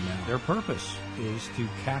MK-Ultra now. Their purpose is to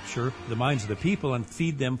capture the minds of the people and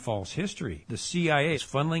feed them false history. The CIA is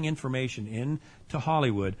funneling information into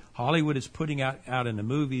Hollywood. Hollywood is putting out in the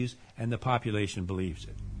movies, and the population believes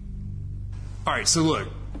it. All right, so look,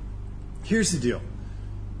 here's the deal.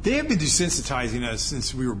 They have been desensitizing us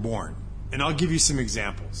since we were born, and I'll give you some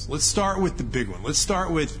examples. Let's start with the big one. Let's start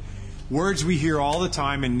with words we hear all the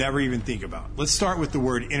time and never even think about. Let's start with the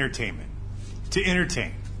word entertainment. To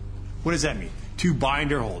entertain. What does that mean? To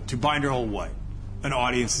bind or hold. To bind or hold what? An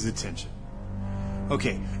audience's attention.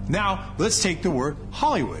 Okay, now let's take the word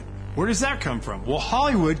Hollywood. Where does that come from? Well,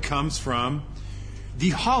 Hollywood comes from the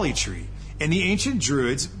holly tree. And the ancient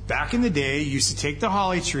Druids, back in the day, used to take the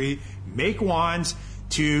holly tree, make wands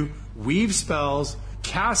to weave spells,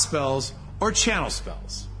 cast spells, or channel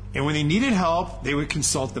spells. And when they needed help, they would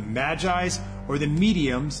consult the Magi's or the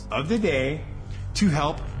mediums of the day to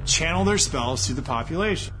help channel their spells to the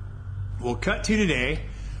population. We'll cut to today.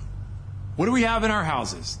 What do we have in our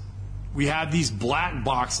houses? We have these black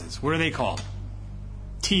boxes. What are they called?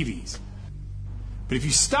 TVs. But if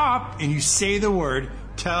you stop and you say the word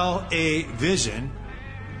television,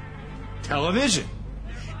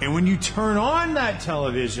 and when you turn on that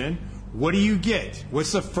television, what do you get?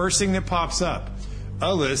 What's the first thing that pops up?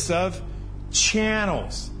 A list of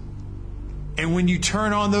channels. And when you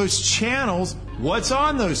turn on those channels, what's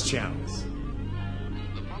on those channels?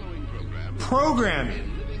 Programming.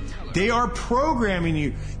 They are programming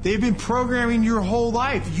you. They've been programming your whole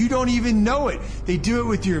life. You don't even know it. They do it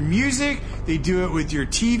with your music. They do it with your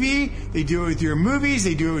TV. They do it with your movies.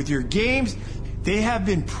 They do it with your games. They have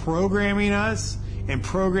been programming us and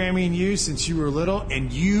programming you since you were little,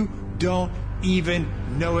 and you don't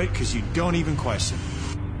even know it because you don't even question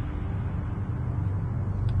it.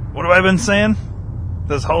 What have I been saying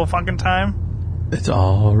this whole fucking time? It's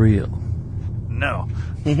all real. No.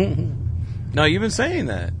 No, you've been saying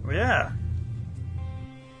that. Yeah.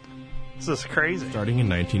 This is crazy. Starting in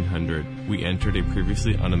 1900, we entered a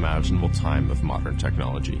previously unimaginable time of modern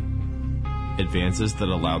technology. Advances that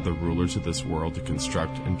allowed the rulers of this world to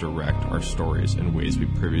construct and direct our stories in ways we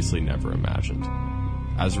previously never imagined.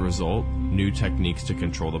 As a result, new techniques to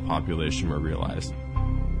control the population were realized.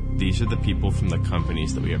 These are the people from the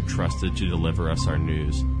companies that we have trusted to deliver us our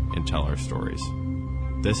news and tell our stories.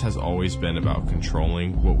 This has always been about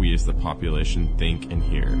controlling what we as the population think and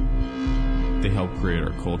hear. They help create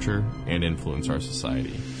our culture and influence our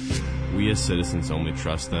society. We as citizens only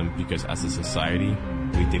trust them because as a society,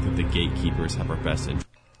 we think that the gatekeepers have our best interest.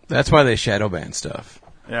 That's why they shadow ban stuff.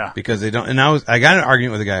 Yeah. Because they don't. And I got in an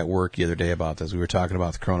argument with a guy at work the other day about this. We were talking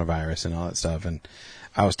about the coronavirus and all that stuff, and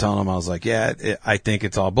I was telling him, I was like, I think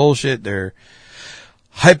it's all bullshit. They're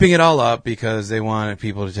hyping it all up because they wanted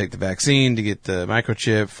people to take the vaccine, to get the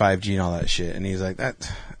microchip, 5G, and all that shit. And he's like,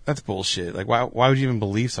 that's bullshit. Like, why would you even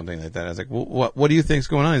believe something like that? I was like, well, what do you think's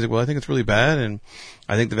going on? He's like, well, I think it's really bad, and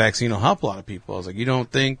I think the vaccine will help a lot of people. I was like, you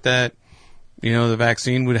don't think that, the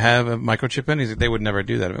vaccine would have a microchip in it? He's like, they would never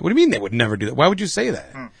do that. What do you mean they would never do that? Why would you say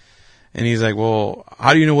that? And he's like, well,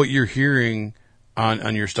 how do you know what you're hearing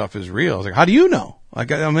on your stuff is real? I was like, how do you know?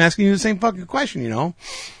 Like, I'm asking you the same fucking question,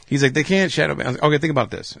 He's like, they can't shadow ban. I was like, okay, think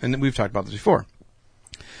about this. And we've talked about this before.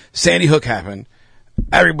 Sandy Hook happened.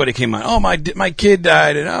 Everybody came on. Oh, my kid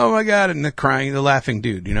died. And oh my God. And the crying, the laughing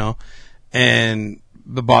dude, and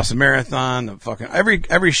the Boston Marathon, the fucking,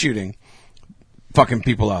 every shooting, fucking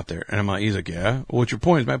people out there. And I'm like, he's like, yeah. What's your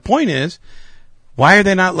point? My point is, why are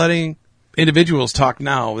they not letting individuals talk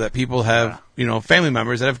now that people have, family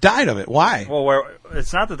members that have died of it? Why? Well,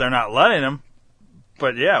 it's not that they're not letting them.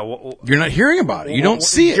 But yeah, you're not hearing about it. You don't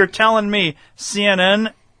see it. You're telling me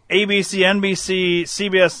CNN, ABC, NBC,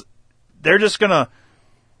 CBS, they're just gonna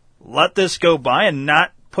let this go by and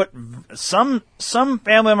not put some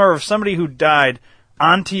family member of somebody who died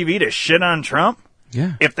on TV to shit on Trump?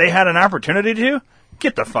 Yeah. If they had an opportunity to,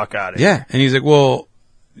 get the fuck out of here. Yeah. And he's like, well,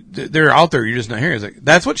 they're out there. You're just not hearing. He's like,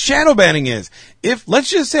 that's what shadow banning is. If, let's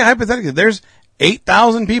just say hypothetically, there's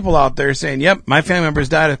 8,000 people out there saying, yep, my family members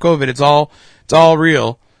died of COVID. It's all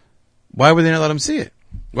real. Why would they not let them see it?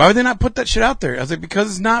 Why would they not put that shit out there? I was like, because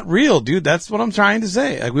it's not real, dude. That's what I'm trying to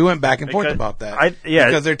say. Like, we went back and forth about that.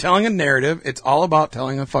 Because they're telling a narrative. It's all about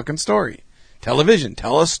telling a fucking story. Television.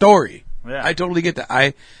 Tell a story. Yeah. I totally get that.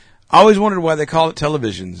 I always wondered why they call it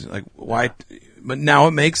televisions. Like, why? But now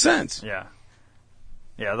it makes sense. Yeah.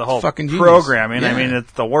 Yeah, the whole fucking programming. Yeah. I mean,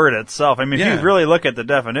 it's the word itself. I mean, if you really look at the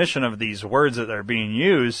definition of these words that are being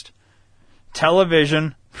used,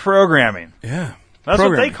 television programming. Yeah. That's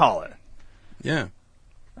what they call it. Yeah.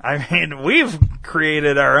 I mean, we've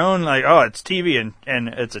created our own, like, oh, it's TV and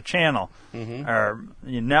it's a channel or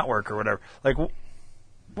network or whatever. Like,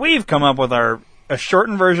 we've come up with a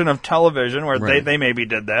shortened version of television where they maybe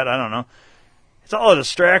did that. I don't know. It's all a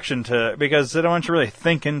distraction because they don't want you to really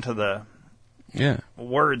think into the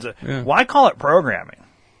words. Yeah. Why call it programming?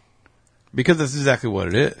 Because that's exactly what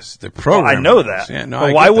it is. They're programming. Well, I know that. Yeah, no,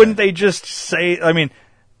 but why wouldn't they just say, I mean,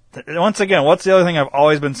 once again, what's the other thing I've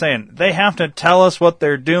always been saying? They have to tell us what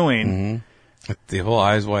they're doing. The whole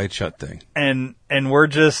eyes wide shut thing. And we're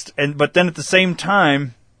just, but then at the same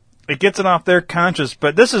time, it gets it off their conscience.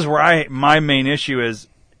 But this is where my main issue is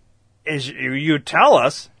you tell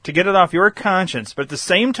us to get it off your conscience, but at the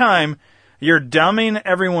same time, you're dumbing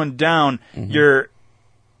everyone down. You're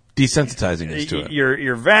desensitizing us to it.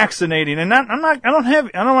 You're vaccinating, and I don't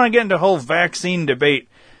want to get into a whole vaccine debate,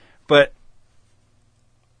 but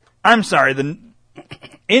I'm sorry.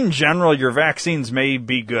 In general, your vaccines may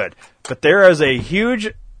be good, but there is a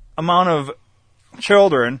huge amount of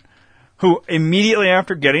children who immediately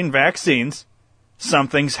after getting vaccines,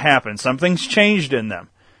 something's happened. Something's changed in them.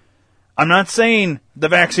 I'm not saying the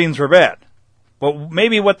vaccines were bad, but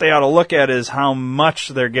maybe what they ought to look at is how much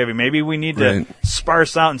they're giving. Maybe we need to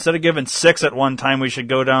sparse out. Instead of giving 6 at one time, we should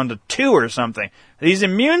go down to 2 or something. These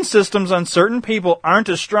immune systems on certain people aren't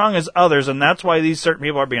as strong as others, and that's why these certain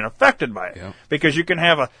people are being affected by it. Yep. Because you can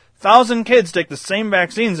have 1,000 kids take the same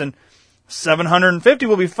vaccines, and 750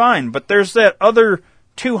 will be fine. But there's that other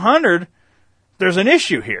 200, there's an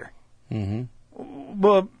issue here.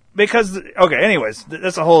 Well, because, okay, anyways,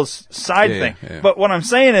 that's a whole side thing. Yeah. But what I'm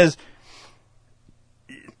saying is,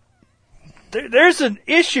 there's an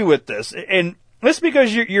issue with this, and just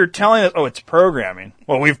because you're telling us, oh, it's programming.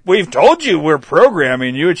 Well, we've told you we're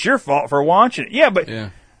programming you. It's your fault for watching it. Yeah, but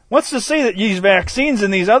what's to say that these vaccines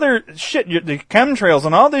and these other shit, the chemtrails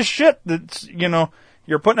and all this shit that's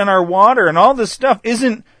you're putting in our water and all this stuff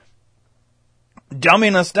isn't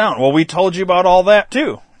dumbing us down? Well, we told you about all that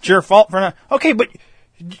too. It's your fault for not. Okay, but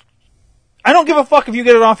I don't give a fuck if you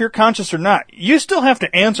get it off your conscience or not. You still have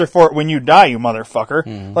to answer for it when you die, you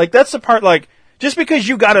motherfucker. Like, that's the part, like, just because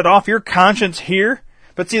you got it off your conscience here,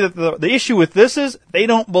 but see, the issue with this is they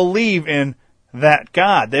don't believe in that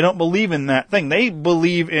God. They don't believe in that thing. They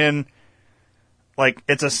believe in, like,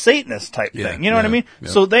 it's a Satanist type thing. You know what I mean? Yeah.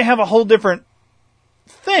 So they have a whole different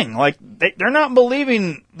thing. Like, they're not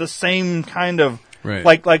believing the same kind of,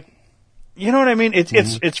 like, you know what I mean?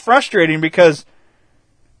 It's frustrating because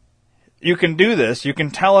you can do this, you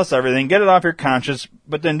can tell us everything, get it off your conscience,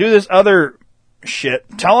 but then do this other shit,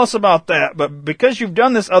 tell us about that. But because you've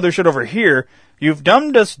done this other shit over here, you've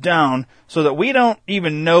dumbed us down so that we don't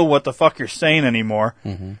even know what the fuck you're saying anymore.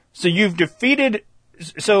 Mm-hmm. So you've defeated...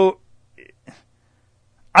 So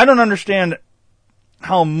I don't understand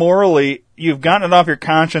how morally you've gotten it off your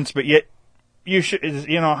conscience, but yet you should,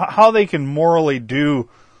 how they can morally do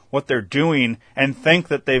what they're doing and think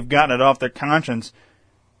that they've gotten it off their conscience.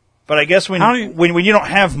 But I guess when you don't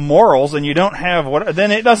have morals and you don't have then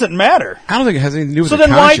it doesn't matter. I don't think it has anything to do with so the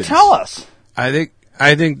then conscience. Why tell us? I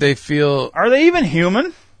think they feel... Are they even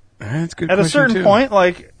human? That's a good At question, a certain too. point,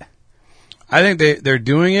 like... I think they're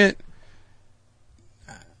doing it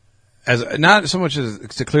as not so much as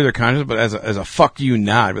to clear their conscience, but as a fuck you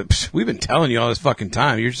nod. But psh, we've been telling you all this fucking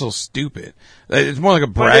time. You're so stupid. It's more like a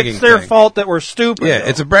bragging thing. But it's their fault that we're stupid. Yeah, though.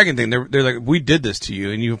 it's a bragging thing. They're like, we did this to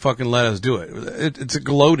you, and you fucking let us do it. It's a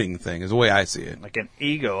gloating thing, is the way I see it. Like an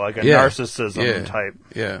ego, like a narcissism type.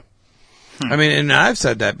 Yeah. I mean, and I've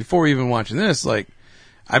said that before even watching this. Like,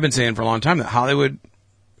 I've been saying for a long time that Hollywood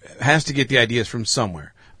has to get the ideas from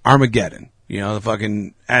somewhere. Armageddon, the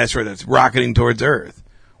fucking asteroid that's rocketing towards Earth.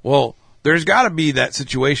 Well, there's got to be that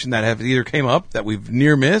situation that have either came up that we've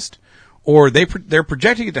near missed, or they're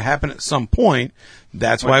projecting it to happen at some point.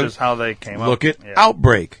 That's why is how they came up. Look at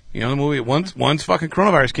Outbreak. The movie once fucking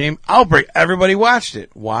coronavirus came, Outbreak. Everybody watched it.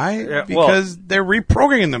 Why? Yeah, because they're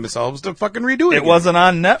reprogramming themselves to fucking redo it. It wasn't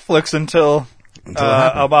on Netflix until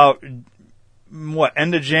about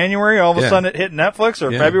end of January. All of a sudden, it hit Netflix,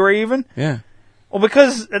 or February even. Yeah. Well,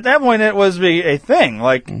 because at that point it was a thing.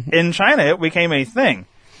 Like in China, it became a thing.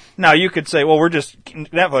 Now you could say, well, we're just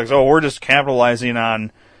Netflix. Oh, we're just capitalizing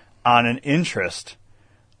on an interest,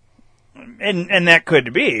 and that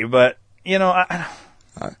could be. But you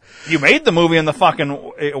made the movie in the fucking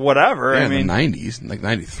whatever. Yeah, I mean, in the 90s, like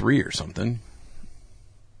 93 or something.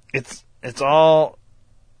 It's all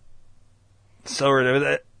so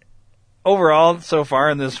ridiculous. Overall, so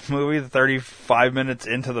far in this movie, the 35 minutes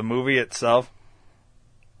into the movie itself,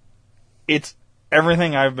 it's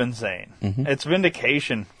everything I've been saying. Mm-hmm. It's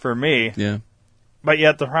vindication for me. Yeah. But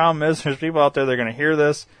yet the problem is there's people out there that are going to hear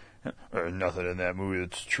this. There's nothing in that movie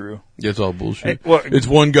that's true. It's all bullshit. Well, it's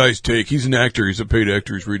one guy's take. He's an actor. He's a paid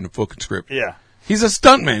actor. He's reading a fucking script. Yeah. He's a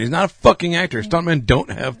stuntman. He's not a fucking actor. Stuntmen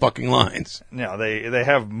don't have fucking lines. No, they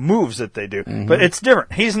have moves that they do. Mm-hmm. But it's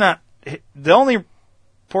different. He's not... The only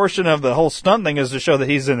portion of the whole stunt thing is to show that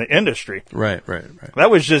he's in the industry. Right. That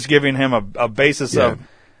was just giving him a basis of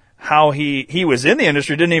how he was in the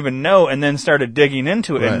industry, didn't even know, and then started digging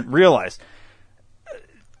into it and realized.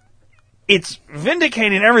 It's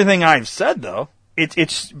vindicating everything I've said, though.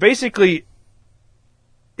 It's basically...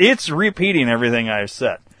 It's repeating everything I've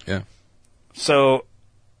said. Yeah. So...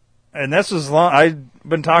 And this is long... I've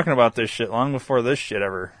been talking about this shit long before this shit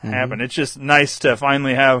ever happened. It's just nice to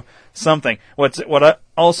finally have something. What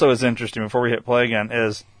also is interesting, before we hit play again,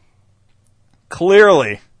 is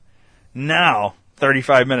clearly now,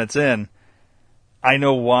 35 minutes in, I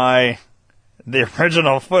know why the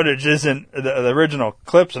original footage isn't... The original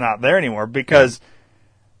clip's not there anymore, because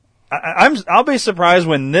I'll be surprised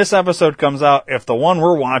when this episode comes out if the one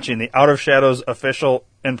we're watching, the Out of Shadows official,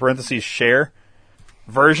 in parentheses, share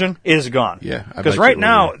version, is gone. Yeah. Because right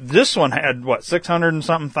now, this one had, 600 and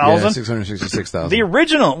something thousand? Yeah, 666,000. The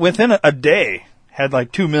original, within a day,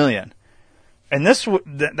 had 2 million. And this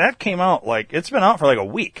that came out, it's been out for a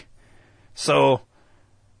week. So,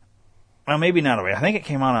 well, maybe not a week. I think it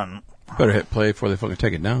came out on... Better hit play before they fucking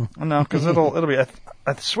take it down. No, because it'll be...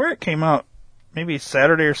 I swear it came out maybe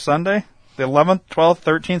Saturday or Sunday. The 11th, 12th,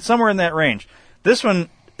 13th, somewhere in that range. This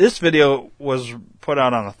video was put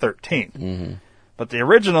out on the 13th. Mm-hmm. But the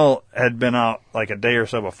original had been out a day or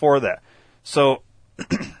so before that. So,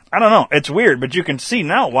 I don't know. It's weird, but you can see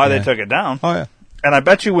now why they took it down. Oh, yeah. And I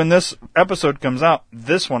bet you when this episode comes out,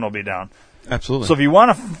 this one will be down. Absolutely. So if you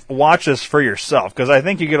want to watch this for yourself, because I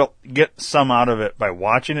think you get some out of it by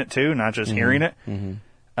watching it too, not just hearing it. Mm-hmm.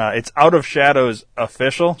 It's Out of Shadows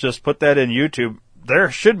official. Just put that in YouTube.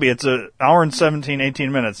 There should be. It's an hour and 17,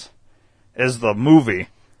 18 minutes is the movie.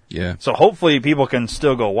 Yeah. So hopefully people can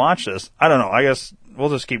still go watch this. I don't know. I guess we'll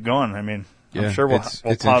just keep going. I mean, I'm sure we'll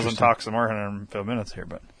pause and talk some more in a few minutes here,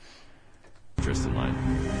 but. Interest in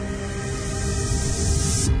line.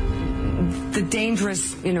 The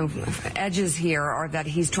dangerous, edges here are that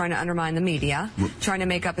he's trying to undermine the media, trying to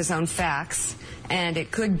make up his own facts, and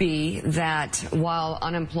it could be that while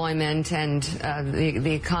unemployment and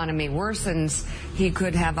the economy worsens, he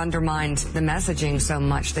could have undermined the messaging so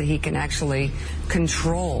much that he can actually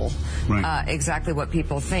control exactly what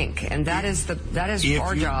people think, and that is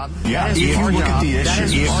our job. Yeah, that is our job. That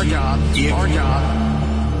is our job. Our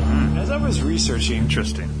job. As I was researching,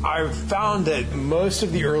 I found that most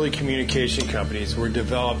of the early communication companies were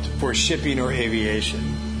developed for shipping or aviation.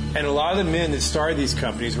 And a lot of the men that started these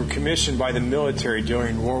companies were commissioned by the military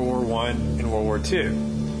during World War I and World War II.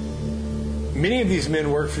 Many of these men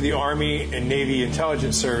worked for the Army and Navy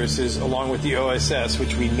intelligence services along with the OSS,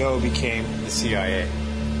 which we know became the CIA.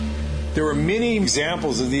 There were many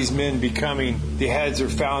examples of these men becoming the heads or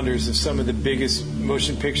founders of some of the biggest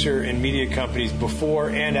motion picture and media companies before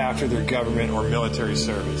and after their government or military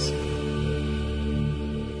service.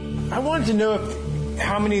 I wanted to know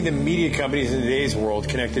how many of the media companies in today's world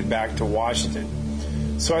connected back to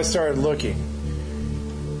Washington. So I started looking.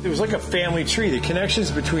 It was like a family tree. The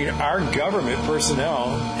connections between our government personnel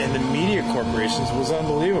and the media corporations was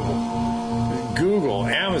unbelievable. Google,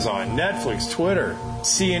 Amazon, Netflix, Twitter,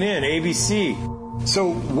 CNN, ABC.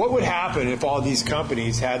 So what would happen if all these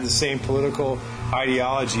companies had the same political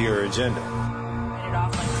ideology or agenda?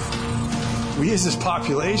 We as this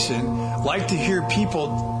population like to hear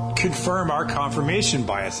people confirm our confirmation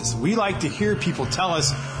biases. We like to hear people tell us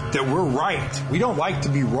that we're right. We don't like to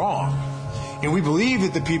be wrong. And we believe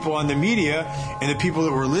that the people on the media and the people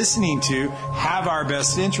that we're listening to have our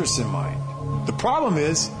best interests in mind. The problem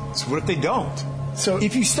is what if they don't? So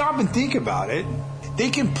if you stop and think about it, they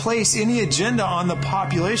can place any agenda on the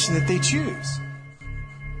population that they choose.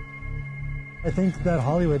 I think that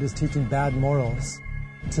Hollywood is teaching bad morals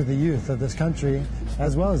to the youth of this country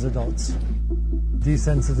as well as adults.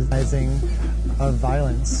 Desensitizing of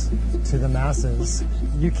violence to the masses.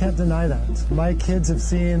 You can't deny that. My kids have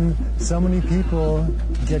seen so many people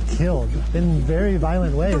get killed in very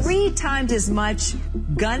violent ways. 3 times as much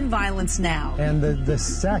gun violence now. And the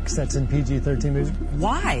sex that's in PG-13 movies.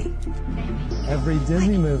 Why? Every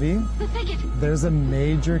Disney movie, there's a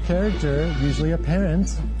major character, usually a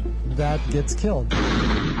parent, that gets killed.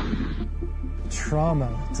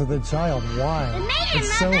 Trauma to the child. Why?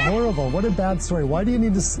 It's so horrible. What a bad story. Why do you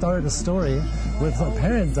need to start a story with a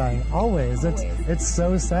parent dying? Always. It's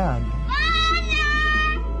so sad.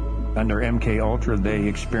 Under MK Ultra, they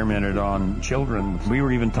experimented on children. We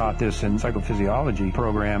were even taught this in psychophysiology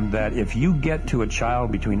program that if you get to a child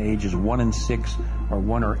between ages 1 and 6 or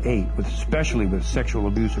 1 or 8, especially with sexual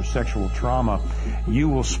abuse or sexual trauma, you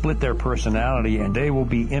will split their personality and they will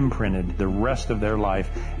be imprinted the rest of their life.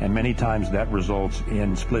 And many times that results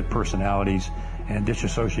in split personalities and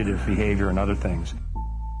dissociative behavior and other things.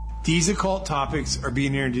 These occult topics are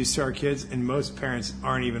being introduced to our kids, and most parents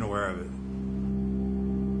aren't even aware of it.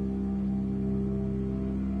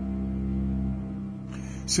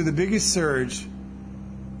 So the biggest surge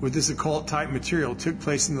with this occult type material took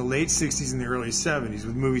place in the late 60s and the early 70s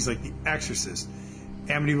with movies like The Exorcist,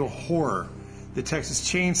 Amityville Horror, The Texas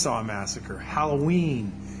Chainsaw Massacre,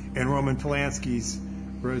 Halloween, and Roman Polanski's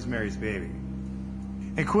Rosemary's Baby.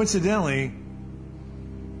 And coincidentally,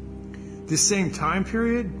 this same time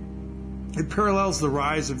period, it parallels the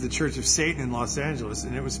rise of the Church of Satan in Los Angeles,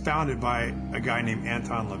 and it was founded by a guy named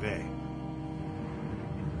Anton LaVey.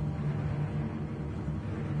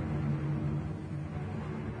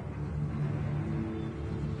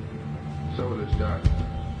 So it is done.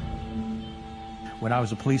 When I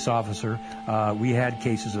was a police officer, we had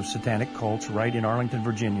cases of satanic cults right in Arlington,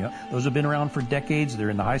 Virginia. Those have been around for decades. They're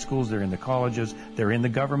in the high schools, they're in the colleges, they're in the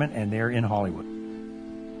government, and they're in Hollywood.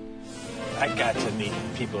 I got to meet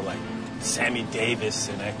people like Sammy Davis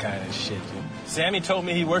and that kind of shit. Sammy told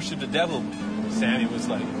me he worshipped the devil. Sammy was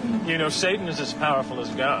like, you know, Satan is as powerful as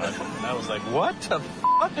God. And I was like, what the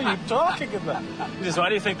fuck are you talking about? He says, why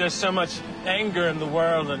do you think there's so much anger in the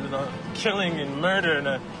world and killing and murder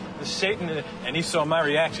and Satan? And he saw my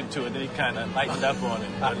reaction to it, and he kind of lightened up on it.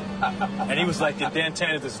 And he was like, the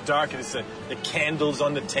Dantan is dark, and it's the candles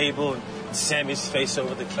on the table, and Sammy's face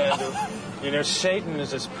over the candle. You know, Satan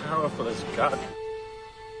is as powerful as God.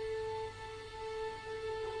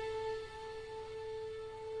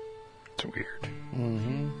 It's weird.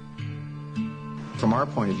 Mm-hmm. From our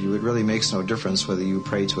point of view, it really makes no difference whether you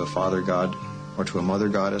pray to a father god or to a mother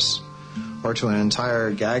goddess or to an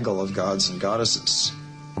entire gaggle of gods and goddesses.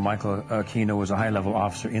 Michael Aquino was a high-level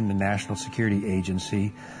officer in the National Security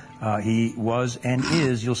Agency. He was and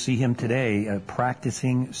is, you'll see him today, a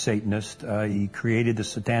practicing Satanist. He created the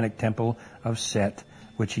Satanic Temple of Set,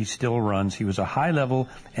 which he still runs. He was a high-level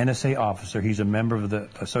NSA officer. He's a member of the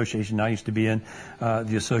association. Now used to be in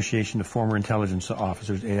the Association of Former Intelligence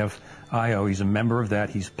Officers, AFIO. He's a member of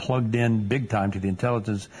that. He's plugged in big time to the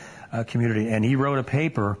intelligence community. And he wrote a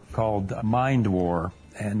paper called Mind War.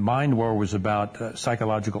 And Mind War was about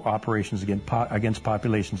psychological operations against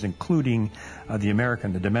populations, including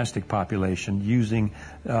the domestic population, using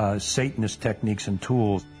Satanist techniques and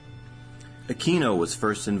tools. Aquino was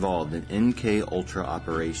first involved in MK-Ultra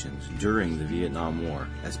operations during the Vietnam War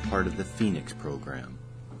as part of the Phoenix program.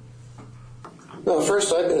 Well,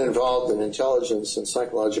 first, I've been involved in intelligence and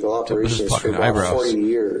psychological operations for about 40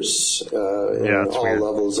 years in all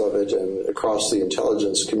levels of it and across the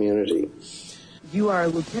intelligence community. You are a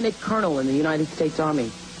lieutenant colonel in the United States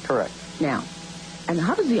Army. Correct. Now, and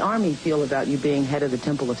how does the Army feel about you being head of the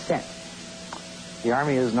Temple of Set? The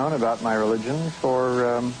Army has known about my religion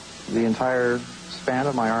for the entire span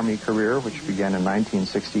of my Army career, which began in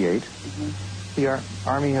 1968. The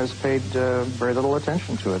Army has paid very little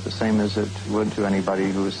attention to it, the same as it would to anybody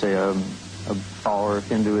who is, say, a follower of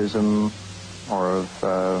Hinduism or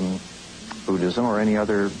of Buddhism or any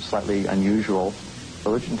other slightly unusual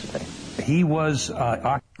religion today. He was...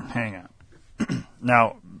 Hang on.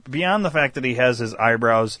 Now, beyond the fact that he has his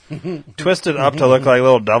eyebrows twisted up to look like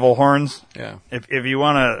little devil horns, if you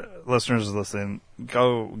want to, listeners listen,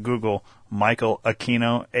 go Google Michael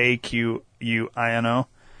Aquino, Aquino.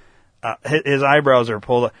 His eyebrows are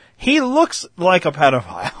pulled up. He looks like a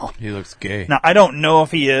pedophile. He looks gay. Now, I don't know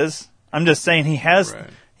if he is. I'm just saying he has,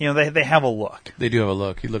 they have a look. They do have a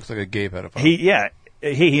look. He looks like a gay pedophile.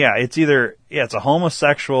 It's a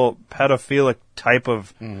homosexual, pedophilic type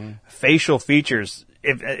of facial features.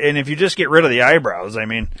 If you just get rid of the eyebrows, I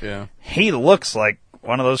mean, he looks like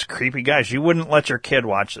one of those creepy guys. You wouldn't let your kid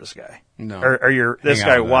watch this guy. No. Or this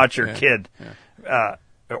guy watch your kid.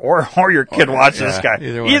 Or your kid watch this guy.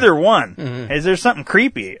 Either one. Mm-hmm. Is there something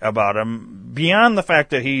creepy about him beyond the fact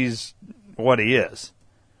that he's what he is?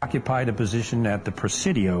 Occupied a position at the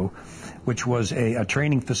Presidio, which was a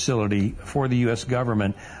training facility for the U.S.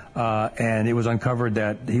 government, and it was uncovered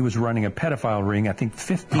that he was running a pedophile ring. I think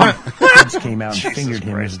 15 kids came out and fingered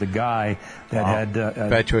him as the guy that had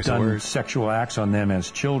done sexual acts on them as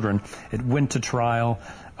children. It went to trial.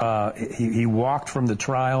 He walked from the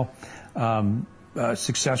trial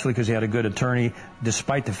successfully because he had a good attorney,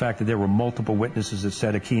 despite the fact that there were multiple witnesses that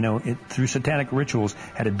said Aquino, through satanic rituals,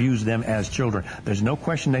 had abused them as children. There's no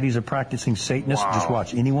question that he's a practicing Satanist. Just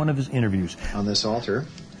watch any one of his interviews. On this altar.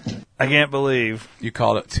 I can't believe. You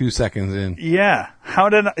called it 2 seconds in. Yeah. How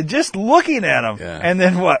did I, just looking at him. Yeah. And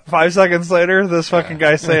then 5 seconds later, this fucking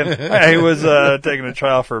guy saying, he was taking a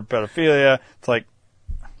trial for pedophilia. It's like,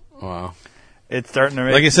 wow. It's starting to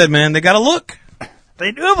make... Like I said, man, they got a look.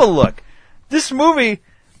 They do have a look. This movie,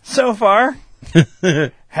 so far,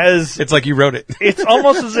 has... It's like you wrote it. It's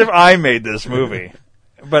almost as if I made this movie.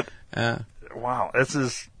 But, wow, this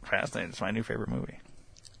is fascinating. It's my new favorite movie.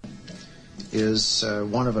 Is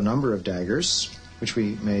one of a number of daggers, which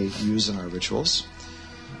we may use in our rituals.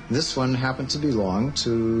 This one happened to belong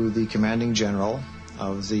to the commanding general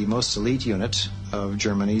of the most elite unit of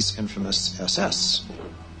Germany's infamous SS,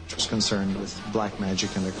 which was concerned with black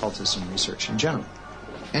magic and occultism research in general.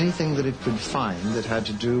 Anything that it could find that had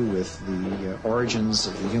to do with the origins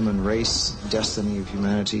of the human race, destiny of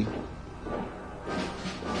humanity.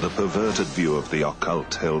 The perverted view of the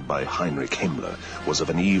occult held by Heinrich Himmler was of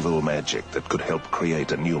an evil magic that could help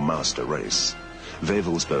create a new master race.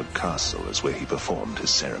 Wewelsburg Castle is where he performed his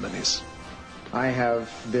ceremonies. I have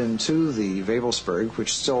been to the Wewelsburg,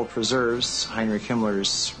 which still preserves Heinrich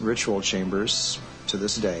Himmler's ritual chambers to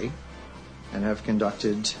this day, and have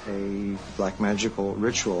conducted a black magical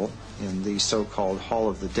ritual in the so-called Hall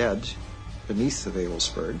of the Dead beneath the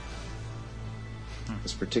Wewelsburg.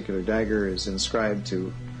 This particular dagger is inscribed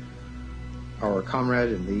to our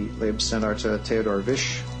comrade in the Leibstandarte Theodor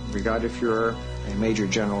Wisch, Brigadeführer, a Major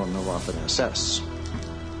General in the Waffen-SS.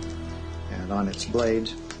 And on its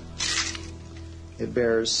blade, it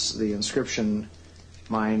bears the inscription,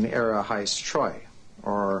 Mein Ehre heißt Treu,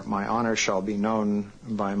 or my honor shall be known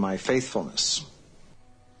by my faithfulness.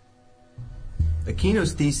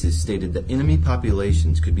 Aquino's thesis stated that enemy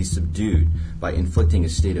populations could be subdued by inflicting a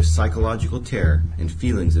state of psychological terror and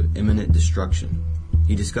feelings of imminent destruction.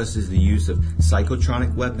 He discusses the use of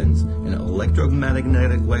psychotronic weapons and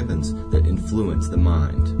electromagnetic weapons that influence the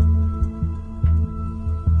mind.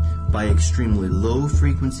 By extremely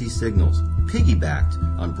low-frequency signals, piggybacked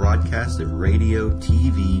on broadcasts of radio,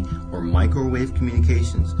 TV, or microwave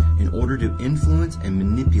communications in order to influence and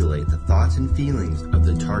manipulate the thoughts and feelings of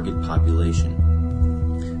the target population.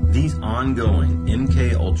 These ongoing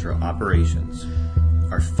MK-Ultra operations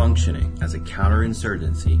are functioning as a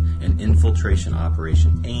counterinsurgency and infiltration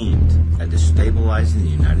operation aimed at destabilizing the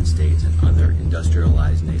United States and other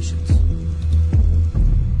industrialized nations.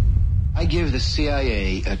 I give the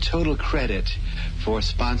CIA a total credit for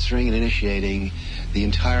sponsoring and initiating the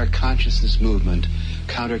entire consciousness movement,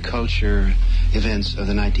 counterculture events of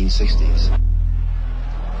the 1960s.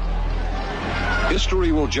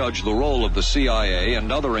 History will judge the role of the CIA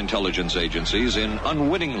and other intelligence agencies in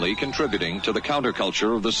unwittingly contributing to the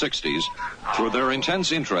counterculture of the 60s through their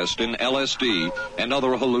intense interest in LSD and other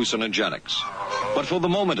hallucinogenics. But for the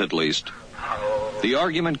moment at least, the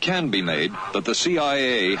argument can be made that the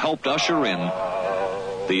CIA helped usher in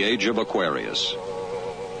the age of Aquarius.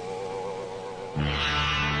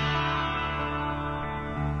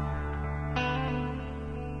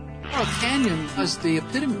 Laurel Canyon was the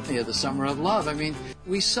epitome of the summer of love. I mean,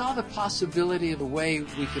 we saw the possibility of the way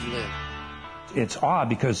we could live. It's odd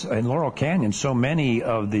because in Laurel Canyon, so many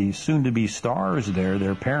of the soon-to-be stars there,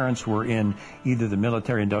 their parents were in either the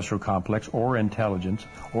military-industrial complex or intelligence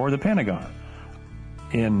or the Pentagon.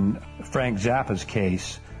 In Frank Zappa's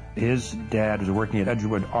case, his dad was working at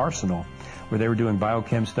Edgewood Arsenal, where they were doing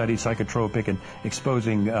biochem studies, psychotropic, and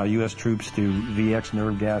exposing U.S. troops to VX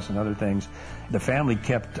nerve gas and other things. The family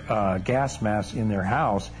kept gas masks in their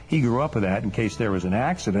house. He grew up with that in case there was an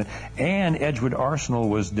accident. And Edgewood Arsenal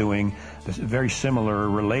was doing this very similar,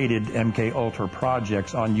 related MK Ultra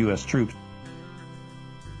projects on U.S. troops.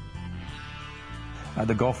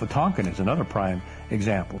 The Gulf of Tonkin is another prime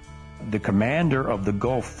example. The commander of the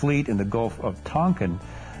Gulf Fleet in the Gulf of Tonkin,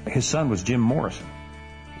 his son was Jim Morrison.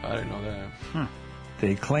 I didn't know that.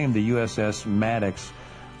 They claimed the USS Maddox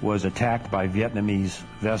was attacked by Vietnamese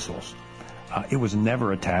vessels. It was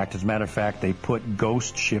never attacked. As a matter of fact, they put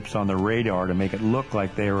ghost ships on the radar to make it look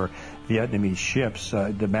like they were Vietnamese ships.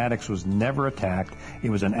 The Maddox was never attacked. It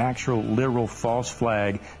was an actual, literal false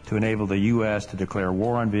flag to enable the U.S. to declare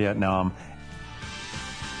war on Vietnam.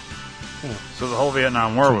 So the whole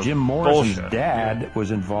Vietnam War was Jim Morrison's bullshit. dad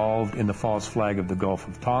was involved in the false flag of the Gulf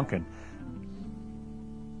of Tonkin.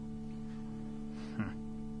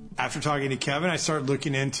 After talking to Kevin, I started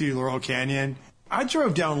looking into Laurel Canyon. I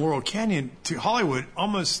drove down Laurel Canyon to Hollywood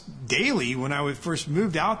almost daily when I first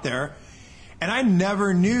moved out there, and I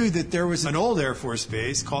never knew that there was an old Air Force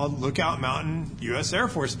base called Lookout Mountain U.S. Air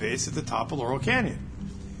Force Base at the top of Laurel Canyon.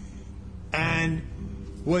 And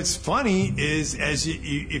what's funny is,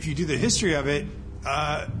 if you do the history of it,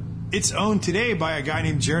 it's owned today by a guy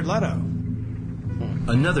named Jared Leto.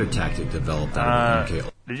 Another tactic developed out of the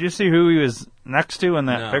MK. Did you see who he was next to in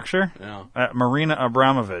that picture? No. Marina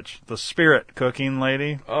Abramovich, the spirit cooking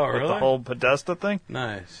lady. Oh, with really? the whole Podesta thing.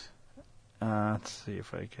 Nice. Let's see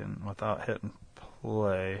if I can, without hitting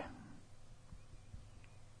play.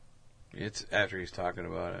 It's after he's talking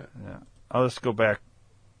about it. Yeah. I'll just go back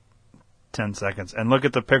 10 seconds and look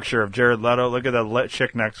at the picture of Jared Leto. Look at that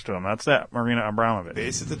chick next to him. That's that Marina Abramovich.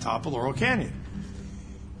 Base at the top of Laurel Canyon.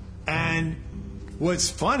 And what's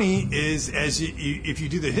funny is, if you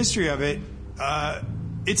do the history of it,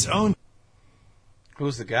 it's owned.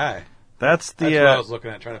 Who's the guy? That's what I was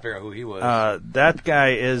looking at, trying to figure out who he was. That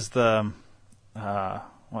guy is the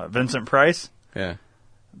Vincent Price? Yeah.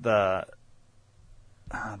 The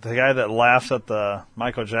guy that laughs at the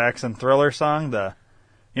Michael Jackson Thriller song. At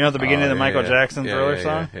the beginning of the Michael Jackson Thriller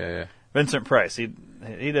song. Yeah. Vincent Price.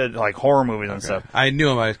 He did like horror movies and stuff. I knew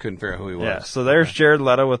him. I just couldn't figure out who he was. Yeah. So there's Jared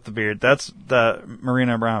Leto with the beard. That's the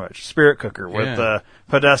Marina Abramovich, spirit cooker with the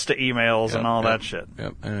Podesta emails and all that shit.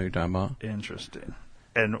 Yep. I know what you're talking about. Interesting.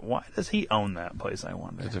 And why does he own that place, I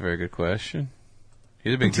wonder? That's a very good question.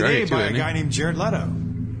 He's a big today druggie, too, by a isn't he? guy named Jared Leto.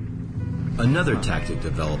 Another tactic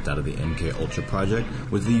developed out of the MK Ultra project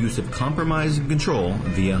was the use of compromise and control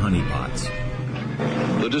via honeypots.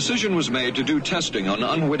 The decision was made to do testing on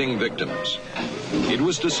unwitting victims. It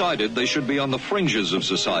was decided they should be on the fringes of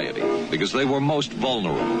society because they were most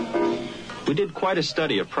vulnerable. We did quite a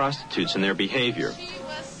study of prostitutes and their behavior.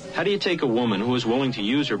 How do you take a woman who is willing to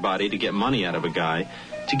use her body to get money out of a guy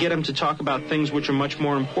to get him to talk about things which are much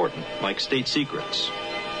more important, like state secrets?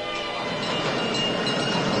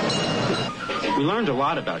 We learned a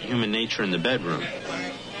lot about human nature in the bedroom.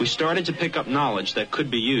 We started to pick up knowledge that could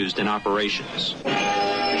be used in operations.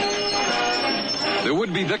 There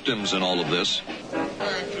would be victims in all of this.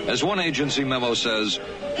 As one agency memo says,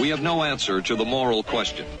 we have no answer to the moral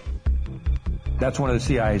question. That's one of the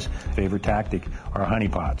CIA's favorite tactic, are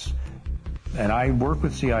honeypots. And I work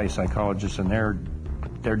with CIA psychologists, and they're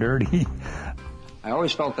dirty. I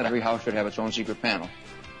always felt that every house should have its own secret panel.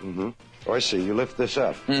 Mm-hmm. Oh, I see. You lift this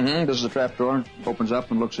up. Mm-hmm. This is a trap door. Opens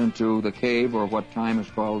up and looks into the cave, or what time is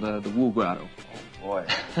called the Wu Grotto. Oh, boy.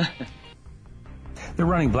 They're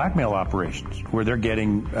running blackmail operations where they're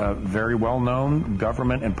getting very well-known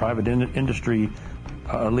government and private industry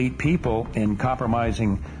elite people in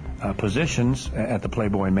compromising positions at the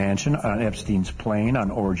Playboy Mansion, on Epstein's plane,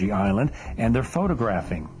 on Orgy Island, and they're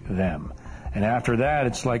photographing them. And after that,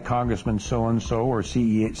 it's like Congressman so-and-so or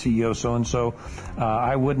CEO so-and-so.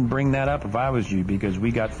 I wouldn't bring that up if I was you, because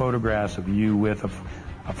we got photographs of you with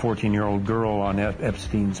a 14-year-old girl on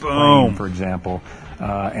Epstein's plane, for example.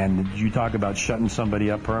 And you talk about shutting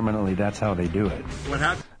somebody up permanently, that's how they do it. What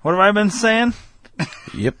happened? What have I been saying?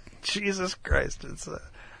 Yep. Jesus Christ, it's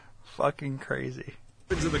fucking crazy.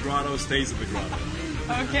 Into the grotto, stays at the grotto.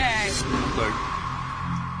 Okay. Look,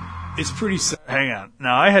 it's pretty sad. Hang on.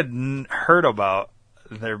 Now, I had heard about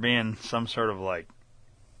there being some sort of like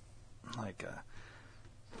a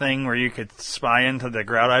thing where you could spy into the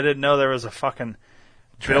grotto. I didn't know there was a fucking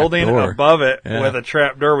building above it with a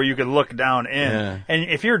trap door where you could look down in. Yeah. And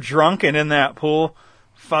if you're drunk and in that pool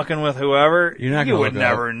fucking with whoever, you would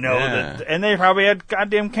never know that. And they probably had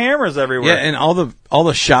goddamn cameras everywhere. Yeah, and all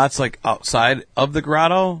the shots like outside of the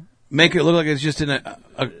grotto make it look like it's just in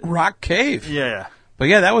a rock cave. Yeah. But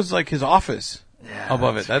yeah, that was like his office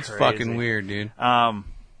above it. That's crazy. fucking weird, dude.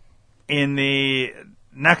 In the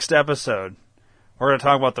next episode, we're going to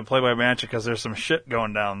talk about the Playboy Mansion because there's some shit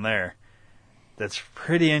going down there that's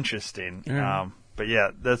pretty interesting. But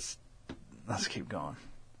yeah, let's keep going.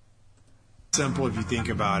 Simple if you think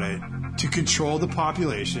about it. To control the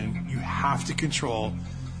population, you have to control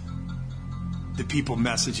the people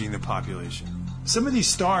messaging the population. Some of these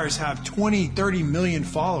stars have 20, 30 million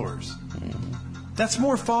followers. That's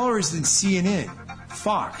more followers than CNN,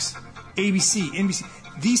 Fox, ABC,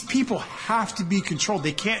 NBC. These people have to be controlled.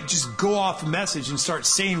 They can't just go off a message and start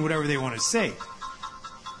saying whatever they want to say.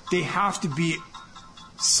 They have to be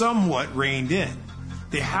somewhat reined in.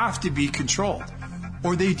 They have to be controlled,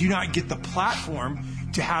 or they do not get the platform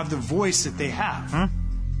to have the voice that they have.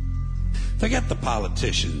 Forget the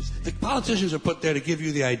politicians. The politicians are put there to give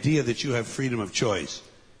you the idea that you have freedom of choice.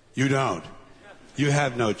 You don't. You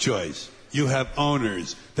have no choice. You have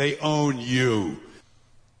owners. They own you.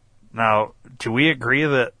 Now, do we agree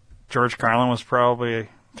that George Carlin was probably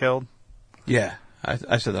killed? Yeah,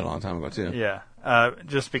 I said that a long time ago too. Yeah,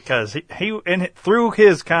 just because he through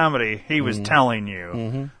his comedy, he was telling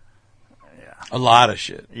you a lot of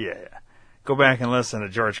shit. Yeah. Go back and listen to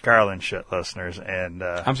George Carlin shit, listeners. And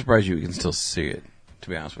I'm surprised you can still see it, to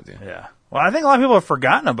be honest with you. Yeah. Well, I think a lot of people have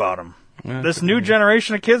forgotten about him. Yeah, this new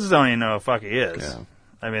generation of kids don't even know who the fuck he is. Yeah.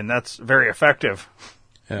 I mean, that's very effective.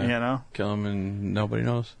 Yeah. You know? Kill him and nobody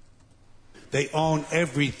knows. They own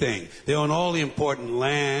everything. They own all the important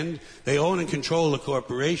land. They own and control the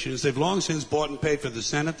corporations. They've long since bought and paid for the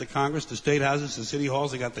Senate, the Congress, the state houses, the city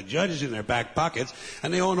halls. They got the judges in their back pockets.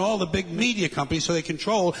 And they own all the big media companies, so they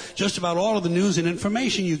control just about all of the news and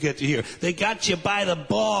information you get to hear. They got you by the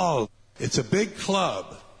ball. It's a big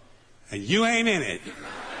club, and you ain't in it.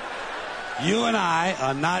 You and I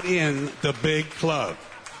are not in the big club.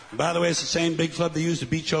 By the way, it's the same big club they used to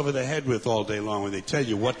beat you over the head with all day long when they tell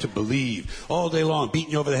you what to believe. All day long,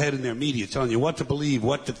 beating you over the head in their media, telling you what to believe,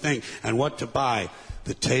 what to think, and what to buy.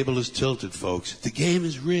 The table is tilted, folks. The game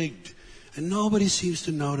is rigged. And nobody seems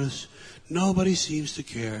to notice. Nobody seems to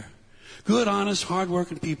care. Good, honest,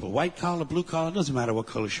 hard-working people. White collar, blue collar, doesn't matter what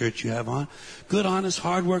color shirt you have on. Good, honest,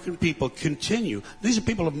 hard-working people continue. These are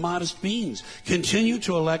people of modest means. Continue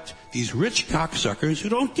to elect these rich cocksuckers who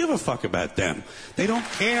don't give a fuck about them. They don't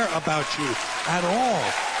care about you at all.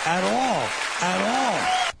 At all.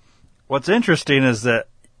 At all. What's interesting is that,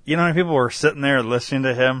 you know, people were sitting there listening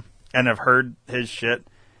to him and have heard his shit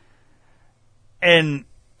and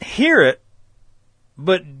hear it,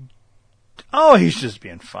 but he's just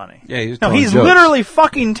being funny. Yeah, he's he's jokes. literally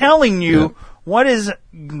fucking telling you what is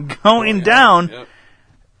going down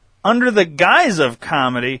under the guise of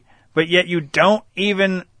comedy, but yet you don't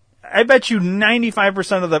even. I bet you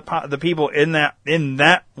 95% of the people in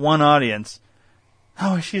that one audience.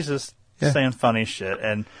 She's just saying funny shit,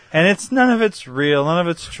 and it's none of it's real, none of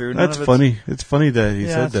it's true. That's funny. It's funny that he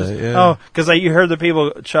said that. Because you heard the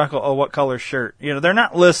people chuckle. Oh, what color shirt? You know, they're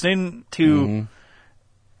not listening to.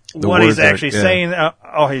 What he's actually saying,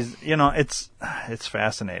 it's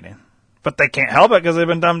fascinating. But they can't help it because they've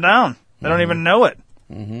been dumbed down. They don't even know it.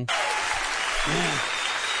 Yeah.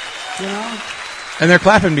 You know? And they're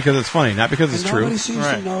clapping because it's funny, not because it's true. Nobody seems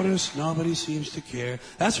to notice. Nobody seems to care.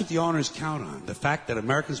 That's what the owners count on. The fact that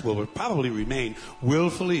Americans will probably remain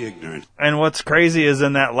willfully ignorant. And what's crazy is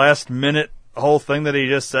in that last minute whole thing that he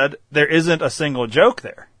just said, there isn't a single joke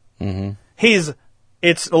there. It's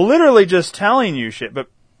literally just telling you shit, but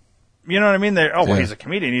you know what I mean? He's a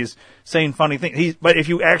comedian. He's saying funny things. But if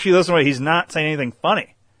you actually listen to it, he's not saying anything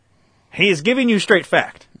funny. He's giving you straight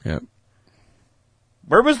fact. Yep.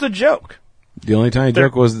 Where was the joke? The only tiny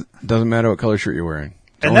joke was, doesn't matter what color shirt you're wearing.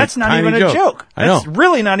 And that's not even a joke. I know. That's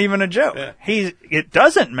really not even a joke. Yeah. It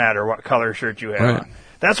doesn't matter what color shirt you have on.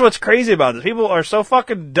 That's what's crazy about this. People are so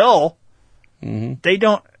fucking dull. Mm-hmm. They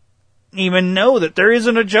don't even know that there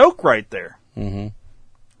isn't a joke right there. Mm-hmm.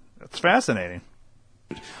 That's fascinating.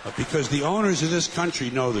 Because the owners of this country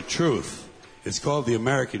know the truth. It's called the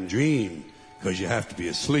American dream because you have to be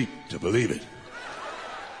asleep to believe it.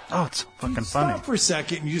 Oh, it's fucking funny. Stop for a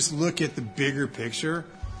second and you just look at the bigger picture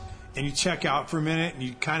and you check out for a minute and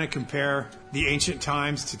you kind of compare the ancient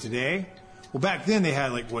times to today. Well, back then they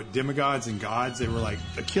had demigods and gods. They were like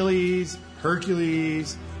Achilles,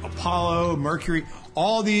 Hercules, Apollo, Mercury.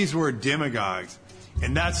 All these were demigods.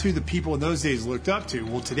 And that's who the people in those days looked up to.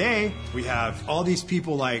 Well, today we have all these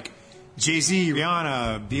people like Jay-Z,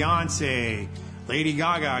 Rihanna, Beyonce, Lady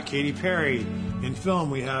Gaga, Katy Perry. In film,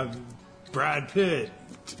 we have Brad Pitt,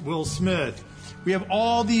 Will Smith. We have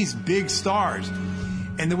all these big stars.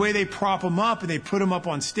 And the way they prop them up and they put them up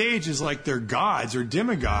on stage is like they're gods or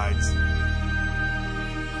demigods.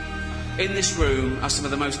 In this room are some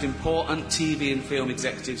of the most important TV and film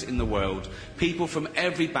executives in the world. People from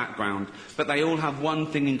every background, but they all have one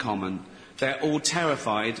thing in common. They're all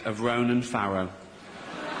terrified of Ronan Farrow.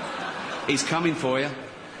 He's coming for you.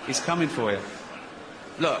 He's coming for you.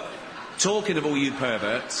 Look, talking of all you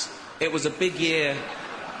perverts, it was a big year.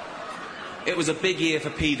 It was a big year for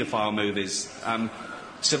paedophile movies.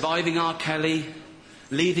 Surviving R. Kelly,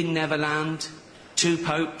 Leaving Neverland, Two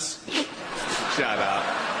Popes. Shut up.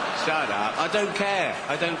 Shut up. I don't care.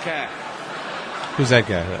 I don't care. Who's that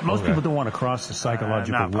guy? Most people don't want to cross the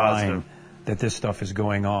psychological line that this stuff is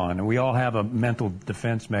going on. And we all have a mental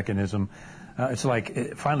defense mechanism. It's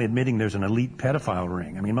like finally admitting there's an elite pedophile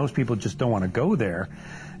ring. I mean, most people just don't want to go there.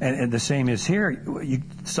 And the same is here.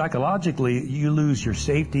 Psychologically, you lose your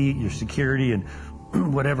safety, your security, and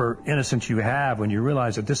whatever innocence you have when you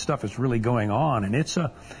realize that this stuff is really going on. And it's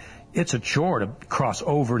a chore to cross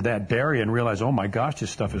over that barrier and realize, oh my gosh, this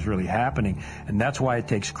stuff is really happening. And that's why it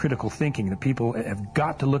takes critical thinking. The people have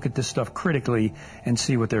got to look at this stuff critically and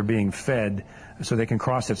see what they're being fed so they can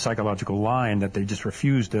cross that psychological line that they just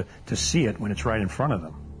refuse to see it when it's right in front of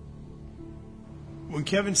them. When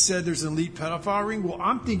Kevin said there's an elite pedophile ring, well,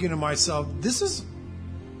 I'm thinking to myself, this is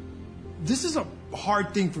a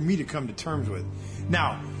hard thing for me to come to terms with.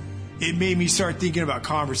 Now, it made me start thinking about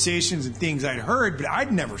conversations and things I'd heard, but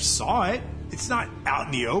I'd never saw it. It's not out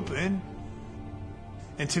in the open.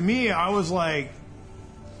 And to me, I was like,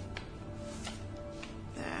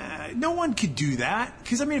 no one could do that.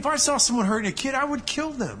 Because, I mean, if I saw someone hurting a kid, I would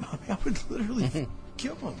kill them. I mean, I would literally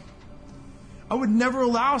kill them. I would never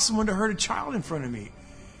allow someone to hurt a child in front of me.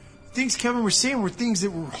 Things Kevin was saying were things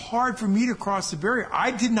that were hard for me to cross the barrier.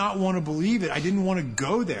 I did not want to believe it. I didn't want to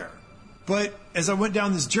go there. But as I went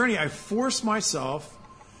down this journey, I forced myself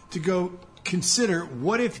to go consider,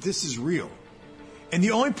 what if this is real? And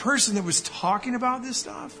the only person that was talking about this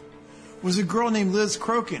stuff was a girl named Liz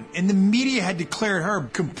Crokin. And the media had declared her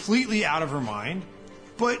completely out of her mind.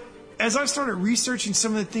 But as I started researching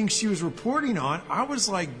some of the things she was reporting on, I was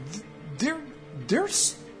like,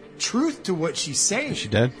 there's truth to what she's saying. Is she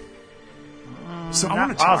dead? So I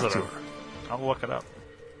want to talk to her. I'll look it up.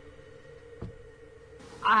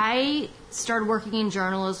 I started working in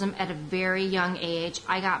journalism at a very young age.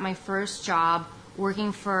 I got my first job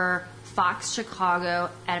working for Fox Chicago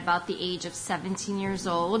at about the age of 17 years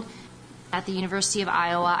old. At the University of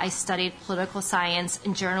Iowa, I studied political science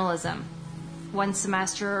and journalism. One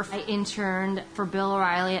semester, I interned for Bill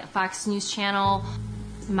O'Reilly at Fox News Channel.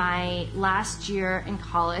 My last year in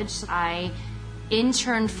college, I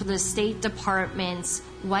interned for the State Department's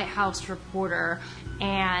White House reporter,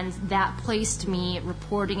 and that placed me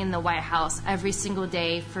reporting in the White House every single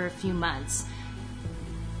day for a few months.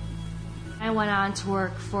 I went on to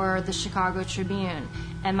work for the Chicago Tribune,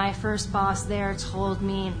 and my first boss there told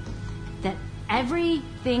me that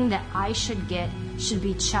everything that I should get should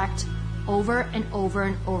be checked over and over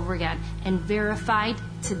and over again and verified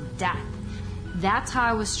to death. That's how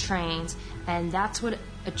I was trained, and that's what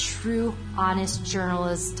a true, honest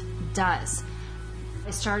journalist does.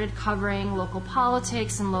 I started covering local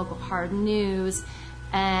politics and local hard news,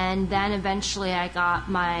 and then eventually I got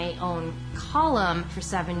my own column for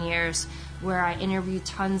 7 years where I interviewed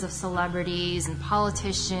tons of celebrities and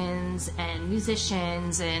politicians and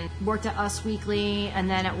musicians, and worked at Us Weekly, and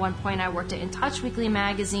then at one point I worked at In Touch Weekly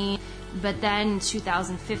magazine. But then in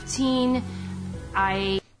 2015,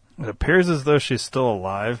 It appears as though she's still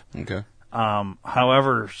alive. Okay.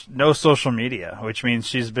 However, no social media, which means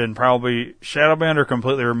she's been probably shadow banned or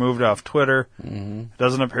completely removed off Twitter. Mm-hmm.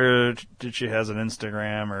 Doesn't appear that she has an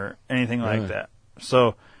Instagram or anything like that.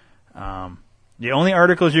 So, the only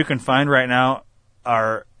articles you can find right now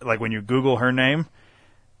are, like, when you Google her name,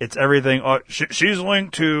 it's everything. She's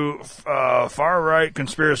linked to far right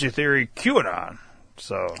conspiracy theory QAnon.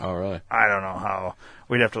 So, oh really? I don't know how.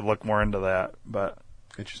 We'd have to look more into that, but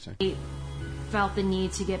interesting. I felt the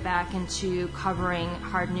need to get back into covering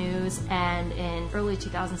hard news, and in early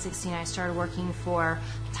 2016, I started working for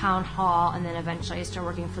Town Hall, and then eventually I started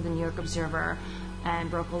working for the New York Observer, and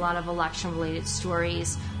broke a lot of election-related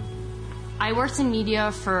stories. I worked in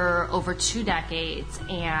media for over 2 decades,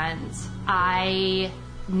 and I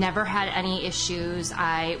never had any issues.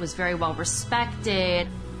 I was very well respected.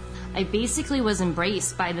 I basically was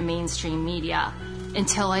embraced by the mainstream media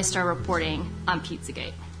until I started reporting on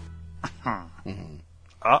Pizzagate.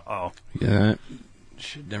 Uh-oh. Yeah,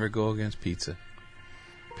 should never go against pizza.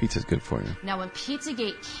 Pizza's good for you. Now, when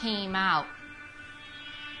Pizzagate came out,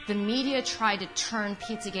 the media tried to turn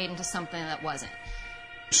Pizzagate into something that wasn't.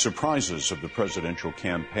 Surprises of the presidential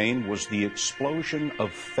campaign was the explosion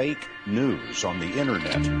of fake news on the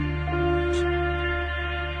internet.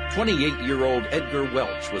 28-year-old Edgar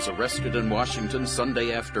Welch was arrested in Washington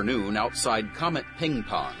Sunday afternoon outside Comet Ping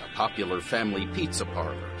Pong, a popular family pizza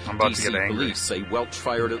parlor. I'm about DC to get angry. police say Welch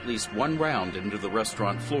fired at least 1 round into the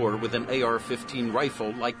restaurant floor with an AR-15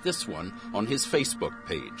 rifle like this one on his Facebook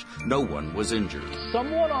page. No one was injured.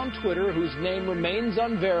 Someone on Twitter, whose name remains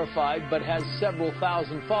unverified but has several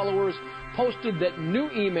thousand followers, posted that new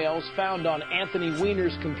emails found on Anthony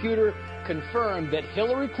Weiner's computer confirmed that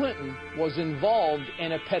Hillary Clinton was involved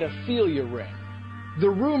in a pedophilia ring. The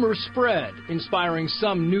rumor spread, inspiring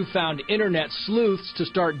some newfound internet sleuths to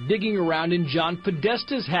start digging around in John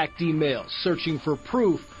Podesta's hacked emails, searching for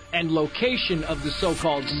proof and location of the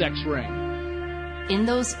so-called sex ring. In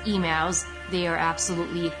those emails, they are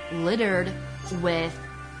absolutely littered with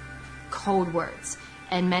code words.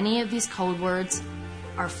 And many of these code words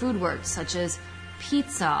are food words, such as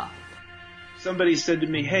pizza. Somebody said to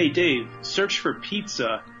me, "Hey, Dave, search for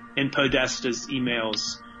pizza in Podesta's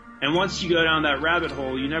emails. And once you go down that rabbit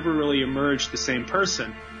hole, you never really emerge the same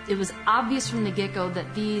person." It was obvious from the get-go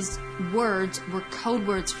that these words were code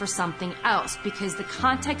words for something else, because the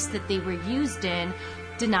context that they were used in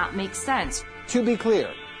did not make sense. To be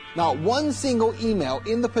clear, not one single email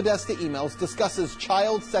in the Podesta emails discusses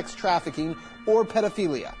child sex trafficking or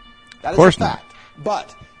pedophilia. That is a fact.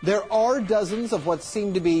 But there are dozens of what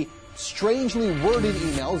seem to be strangely worded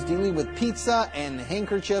emails dealing with pizza and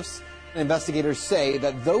handkerchiefs. Investigators say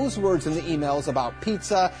that those words in the emails about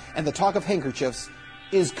pizza and the talk of handkerchiefs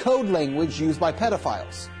is code language used by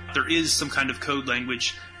pedophiles. There is some kind of code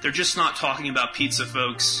language. They're just not talking about pizza,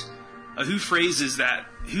 folks. Who phrases that?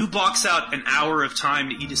 Who blocks out an hour of time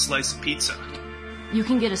to eat a slice of pizza? You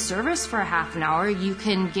can get a service for a half an hour, you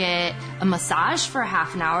can get a massage for a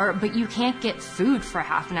half an hour, but you can't get food for a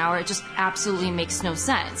half an hour. It just absolutely makes no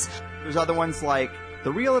sense. There's other ones like,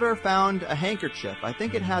 the realtor found a handkerchief. I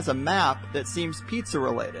think it has a map that seems pizza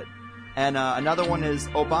related. And another one is,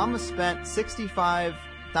 Obama spent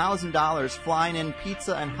 $65,000 flying in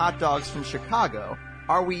pizza and hot dogs from Chicago.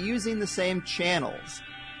 Are we using the same channels?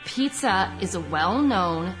 Pizza is a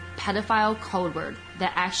well-known pedophile code word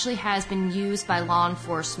that actually has been used by law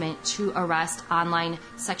enforcement to arrest online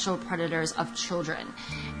sexual predators of children.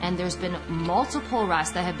 And there's been multiple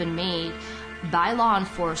arrests that have been made by law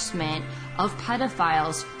enforcement of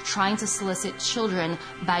pedophiles trying to solicit children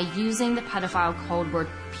by using the pedophile code word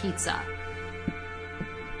pizza.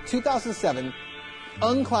 2007,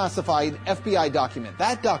 unclassified FBI document.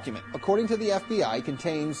 That document, according to the FBI,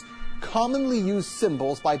 contains commonly used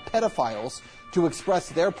symbols by pedophiles to express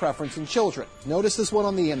their preference in children. Notice this one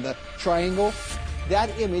on the end, the triangle. That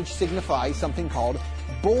image signifies something called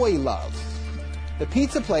boy love. The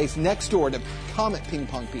pizza place next door to Comet Ping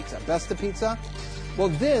Pong Pizza, Besta Pizza, well,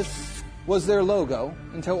 this was their logo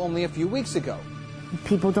until only a few weeks ago.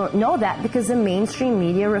 People don't know that because the mainstream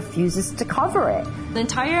media refuses to cover it. The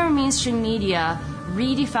entire mainstream media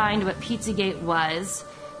redefined what Pizzagate was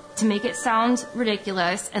to make it sound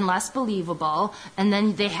ridiculous and less believable. And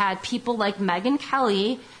then they had people like Megyn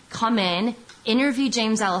Kelly come in, interview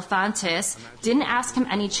James Alefantis, didn't ask him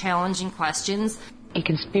any challenging questions. A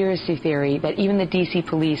conspiracy theory that even the DC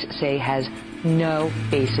police say has no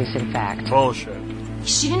basis in fact. Bullshit.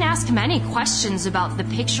 She didn't ask him any questions about the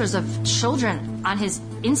pictures of children on his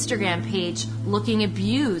Instagram page looking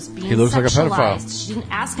abused, being He looks sexualized. like a pedophile. She didn't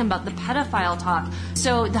ask him about the pedophile talk.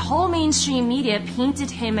 So the whole mainstream media painted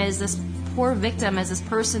him as this poor victim, as this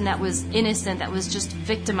person that was innocent, that was just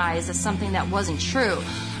victimized, as something that wasn't true.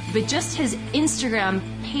 But just his Instagram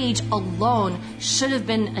page alone should have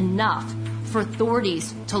been enough for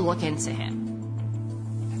authorities to look into him.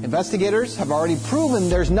 Investigators have already proven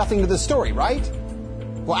there's nothing to the story, right?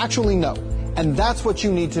 Well, actually, no. And that's what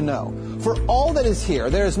you need to know. For all that is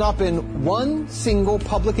here, there has not been one single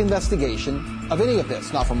public investigation of any of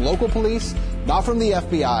this. Not from local police, not from the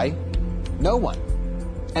FBI, no one.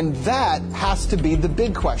 And that has to be the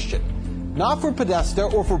big question. Not for Podesta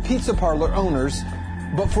or for pizza parlor owners,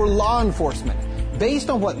 but for law enforcement.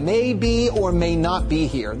 Based on what may be or may not be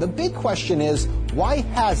here, the big question is, why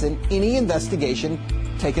hasn't any investigation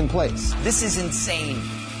taken place? This is insane.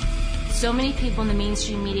 So many people in the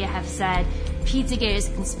mainstream media have said Pizzagate is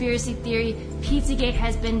a conspiracy theory. Pizzagate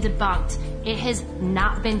has been debunked. It has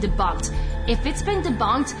not been debunked. If it's been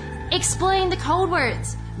debunked, explain the code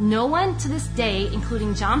words. No one to this day,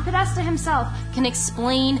 including John Podesta himself, can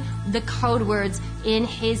explain the code words in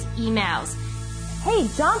his emails. Hey,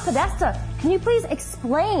 John Podesta, can you please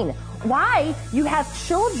explain why you have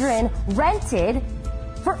children rented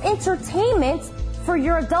for entertainment for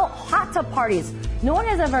your adult hot tub parties? No one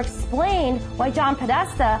has ever explained why John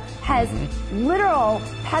Podesta has literal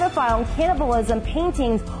pedophile and cannibalism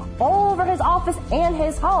paintings all over his office and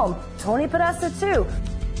his home. Tony Podesta, too.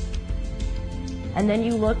 And then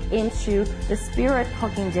you look into the Spirit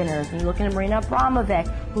cooking dinners, and you look into Marina Abramovic,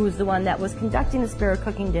 who's the one that was conducting the Spirit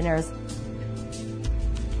cooking dinners.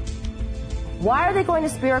 Why are they going to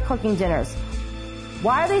Spirit cooking dinners?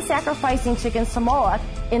 Why are they sacrificing chickens to Moloch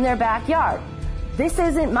in their backyard? This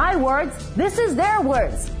isn't my words. This is their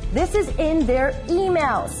words. This is in their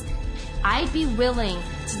emails. I'd be willing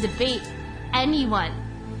to debate anyone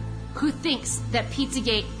who thinks that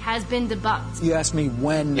Pizzagate has been debunked. You asked me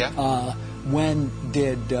when how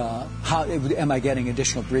am I getting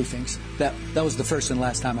additional briefings? That was the first and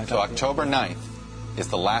last time I talked. So October 9th is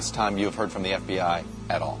the last time you have heard from the FBI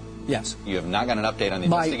at all? Yes. You have not got an update on the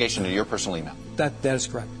investigation to your personal email? That is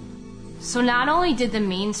correct. So not only did the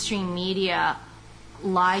mainstream media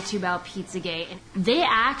lie to you about Pizzagate, they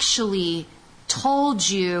actually told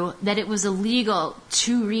you that it was illegal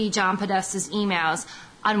to read John Podesta's emails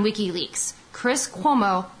on WikiLeaks. Chris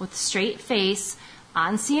Cuomo, with a straight face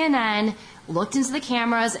on CNN, looked into the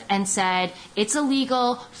cameras and said, it's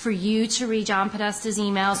illegal for you to read John Podesta's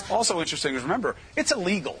emails. Also interesting is, remember, it's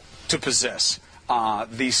illegal to possess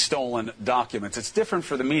these stolen documents. It's different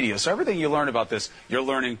for the media. So everything you learn about this, you're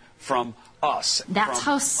learning from us. That's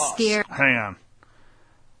how scared. Hang on.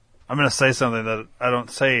 I'm going to say something that I don't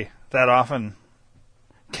say that often.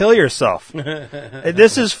 Kill yourself.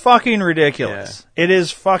 This is fucking ridiculous. Yeah. It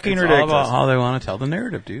is fucking ridiculous. It's all about how they want to tell the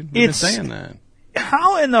narrative, dude. We've been saying that.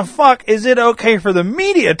 How in the fuck is it okay for the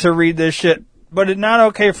media to read this shit, but it's not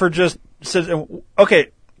okay for just... Okay,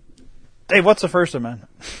 Dave, what's the First Amendment?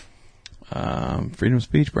 Freedom of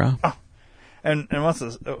speech, bro. Oh. And what's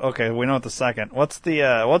this? Okay, we know what the second. What's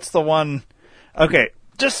the one? Okay,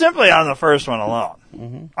 just simply on the first one alone.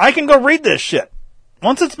 Mm-hmm. I can go read this shit.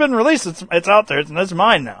 Once it's been released, it's out there. It's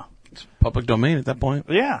mine now. It's public domain at that point.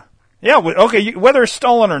 Yeah. Yeah, okay, whether it's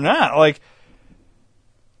stolen or not, like,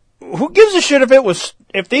 who gives a shit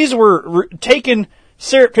if these were taken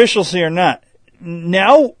surreptitiously or not?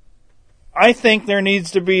 Now, I think there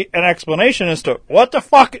needs to be an explanation as to what the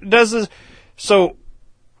fuck does this. So,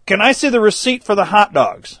 can I see the receipt for the hot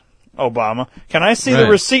dogs, Obama? Can I see the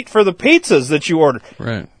receipt for the pizzas that you ordered?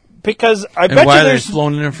 Right. Because I bet why you there's they're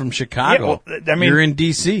flown in from Chicago. Yeah, well, I mean, you're in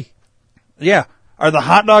D.C. Yeah. Are the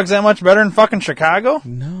hot dogs that much better in fucking Chicago?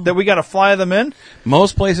 No. That we got to fly them in?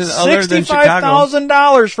 Most places other than Chicago.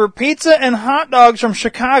 $65,000 for pizza and hot dogs from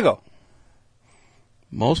Chicago.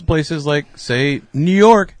 Most places, like, say, New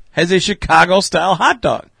York, has a Chicago-style hot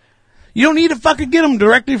dog. You don't need to fucking get them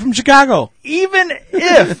directly from Chicago. Even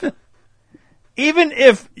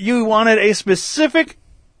if you wanted a specific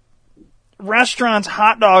restaurant's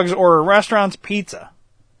hot dogs or a restaurant's pizza,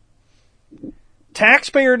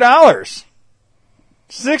 taxpayer dollars,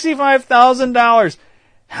 $65,000.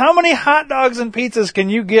 How many hot dogs and pizzas can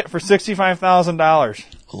you get for $65,000?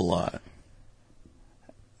 A lot.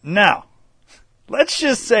 Now, let's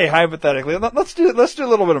just say hypothetically, let's do a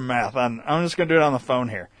little bit of math. I'm just going to do it on the phone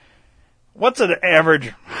here. What's an average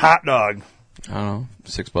hot dog? I don't know.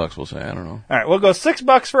 $6, we'll say. I don't know. All right, we'll go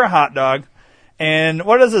 $6 for a hot dog. And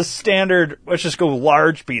what is a standard? Let's just go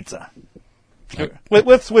large pizza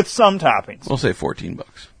with some toppings. We'll say $14.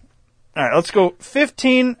 All right, let's go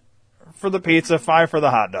 15 for the pizza, 5 for the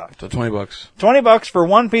hot dog. So $20. $20 for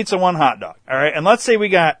one pizza, one hot dog. All right, and let's say we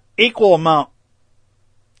got equal amount,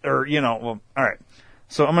 or all right.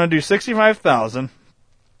 So I'm going to do 65,000.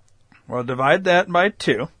 We'll divide that by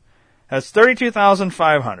 2. That's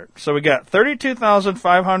 32,500. So we got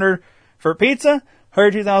 32,500 for pizza,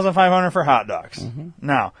 32,500 for hot dogs. Mm-hmm.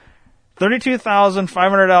 Now,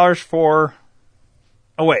 $32,500 for.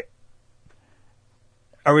 Oh wait.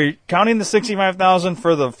 Are we counting the $65,000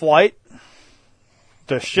 for the flight?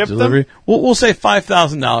 to ship Delivery? them. We'll say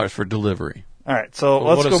 $5,000 for delivery. All right, so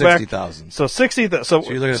Well, let's what go if back. 60,000? So 60,000. So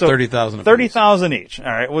you're looking at 30,000. 30,000 each. All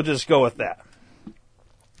right, we'll just go with that.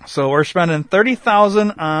 So we're spending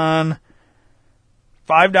 30,000 on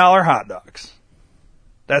 $5 hot dogs.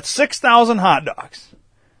 That's 6,000 hot dogs.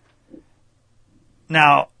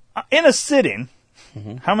 Now, in a sitting,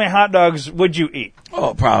 how many hot dogs would you eat?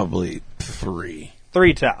 Oh, probably 3.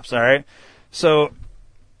 3 tops. All right. So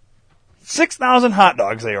 6,000 hot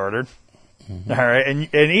dogs they ordered. All right, and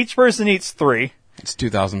each person eats 3. It's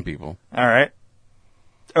 2,000 people. All right.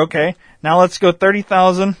 Okay. Now let's go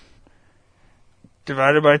 30,000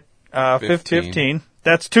 divided by 15.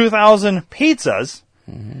 That's 2,000 pizzas.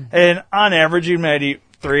 And on average, you might eat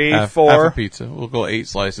 3, 4. Half a pizza. We'll go 8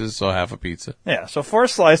 slices, so half a pizza. Yeah, so 4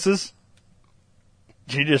 slices.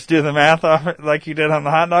 Did you just do the math off it like you did on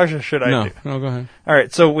the hot dogs, or should I do? No, go ahead. All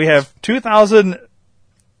right, so we have 2,000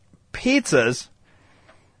 pizzas.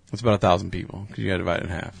 That's about 1,000 people, because you got to divide it in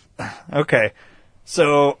half. Okay,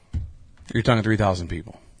 so... You're talking 3,000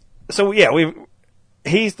 people. So, yeah,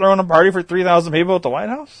 he's throwing a party for 3,000 people at the White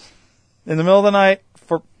House? In the middle of the night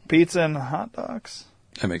for pizza and hot dogs?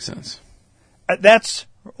 That makes sense. That's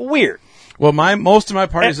weird. Well, most of my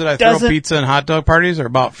parties It that I throw doesn't- pizza and hot dog parties are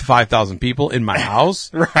about 5,000 people in my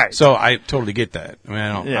house. Right. So I totally get that. I mean,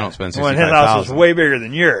 I don't spend Well, his house is 65,000. way bigger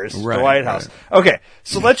than yours, Right, the White House. Okay,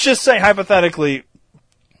 so let's just say, hypothetically,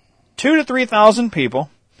 2,000 to 3,000 people.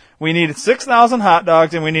 We needed 6,000 hot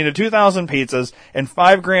dogs, and we needed 2,000 pizzas, and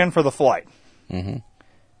 $5,000 for the flight. Mm-hmm.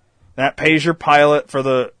 That pays your pilot for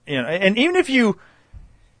the, and even if you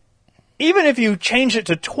change it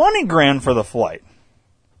to $20,000 for the flight,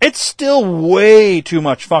 it's still way too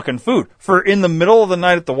much fucking food for in the middle of the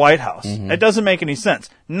night at the White House. It doesn't make any sense.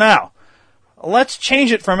 Now, let's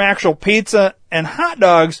change it from actual pizza and hot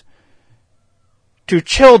dogs to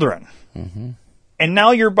children. And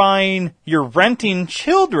now you're renting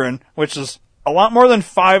children, which is a lot more than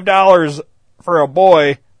 $5 for a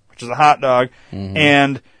boy, which is a hot dog,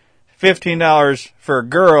 and $15 for a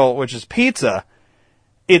girl, which is pizza.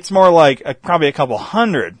 It's more like probably a couple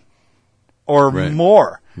hundred or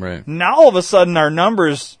more. Right. Now all of a sudden our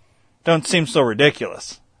numbers don't seem so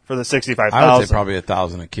ridiculous for the 65,000. I would say probably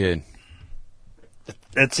 1,000 a kid.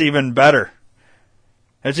 It's even better.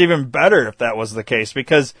 It's even better if that was the case,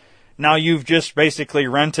 because now you've just basically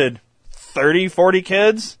rented 30, 40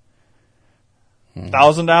 kids,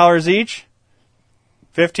 $1,000 each,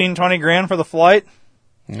 15, 20 grand for the flight.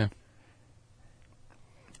 Yeah.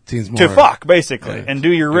 Seems more To fuck, basically, and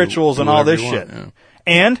do your rituals and all this whatever you shit. want,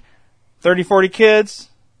 And 30, 40 kids,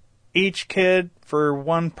 each kid for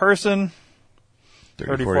one person,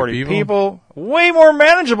 30, 40 people. Way more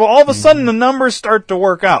manageable. All of a sudden, the numbers start to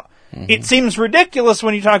work out. It seems ridiculous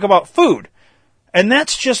when you talk about food. And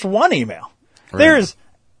that's just one email. Right. There's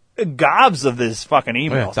gobs of these fucking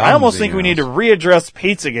emails. thousands I almost of think we emails. need to readdress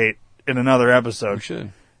Pizzagate in another episode. We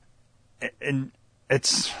should. And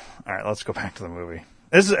it's... All right, let's go back to the movie.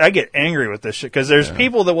 I get angry with this shit, because there's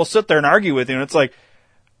people that will sit there and argue with you, and it's like,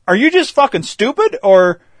 are you just fucking stupid?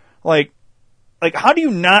 Or, like how do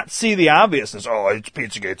you not see the obviousness? Oh, it's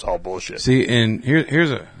Pizzagate's all bullshit. See, and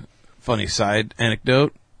here's a funny side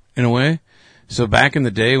anecdote, in a way. So back in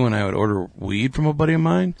the day when I would order weed from a buddy of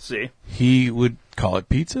mine, he would call it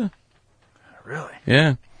pizza. Really?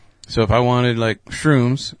 Yeah. So if I wanted like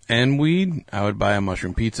shrooms and weed, I would buy a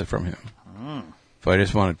mushroom pizza from him. If I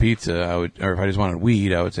just wanted pizza, or if I just wanted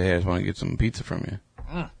weed, I would say, hey, I just want to get some pizza from you.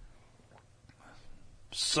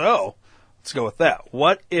 So, let's go with that.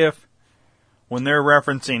 What if, when they're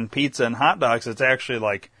referencing pizza and hot dogs, it's actually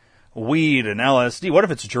like weed and LSD? What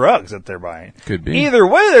if it's drugs that they're buying? Could be. Either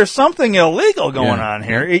way, there's something illegal going on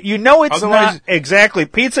here. You know it's Otherwise- not exactly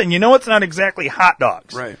pizza, and you know it's not exactly hot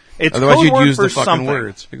dogs. Right. It's Otherwise code you'd word use for the fucking something.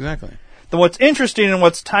 words. Exactly. Then what's interesting and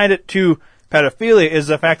what's tied it to pedophilia is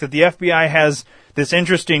the fact that the FBI has this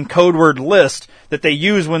interesting code word list that they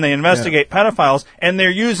use when they investigate pedophiles, and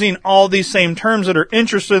they're using all these same terms that are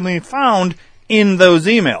interestingly found in those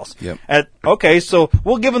emails. Yep. Okay, so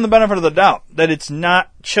we'll give them the benefit of the doubt that it's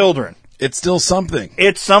not children. It's still something.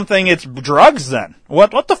 It's something. It's drugs then.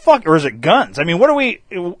 What the fuck? Or is it guns? I mean,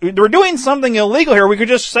 we're doing something illegal here. We could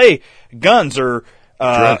just say guns or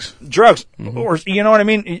drugs. Or, you know what I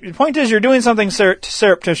mean? The point is, you're doing something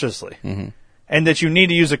surreptitiously. And that you need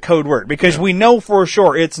to use a code word, because we know for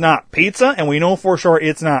sure it's not pizza, and we know for sure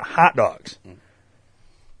it's not hot dogs.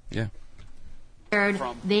 Yeah.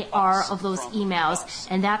 They are of those emails,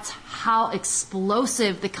 and that's how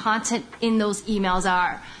explosive the content in those emails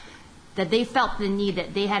are. That they felt the need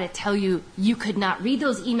that they had to tell you could not read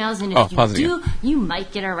those emails, and if you do, you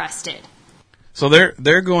might get arrested. So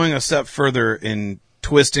they're going a step further in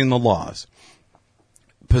twisting the laws.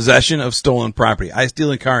 Possession of stolen property. I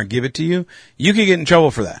steal a car and give it to you. You could get in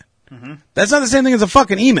trouble for that. Mm-hmm. That's not the same thing as a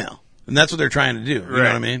fucking email. And that's what they're trying to do. You know Right.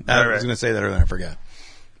 what I mean? I Right. was going to say that earlier. I forgot.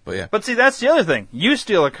 But yeah. But see, that's the other thing. You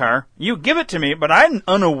steal a car, you give it to me, but I'm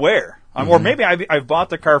unaware. Or maybe I've bought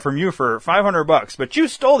the car from you for $500, but you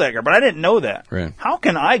stole that car, but I didn't know that. Right. How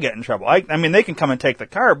can I get in trouble? I mean, they can come and take the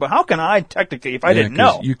car, but how can I technically, if I didn't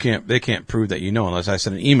know? They can't prove that you know unless I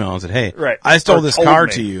sent an email and said, hey, Right. I stole Or this told car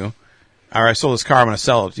me. to you. Or I stole this car, I'm going to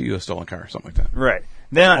sell it to you, a stolen car, or something like that. Right.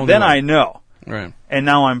 Then I know. Right. And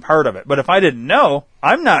now I'm part of it. But if I didn't know,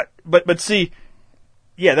 I'm not. But see,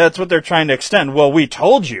 yeah, that's what they're trying to extend. Well, we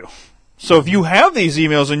told you. So if you have these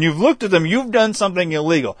emails and you've looked at them, you've done something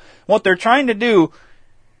illegal. What they're trying to do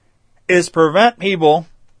is prevent people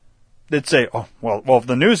that say, oh, well, if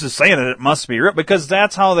the news is saying it, it must be real, because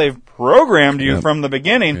that's how they've programmed you from the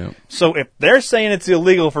beginning. Yep. So if they're saying it's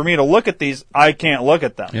illegal for me to look at these, I can't look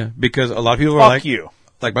at them. Yeah, because a lot of people Fuck are like, you.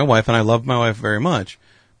 Like my wife, and I love my wife very much,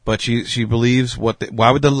 but she believes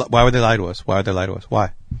why would they lie to us? Why would they lie to us?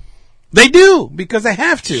 Why? They do, because they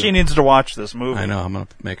have to. She needs to watch this movie. I know, I'm going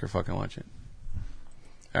to make her fucking watch it.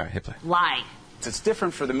 All right, hit play. Lie. It's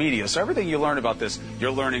different for the media. So everything you learn about this,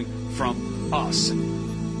 you're learning from us.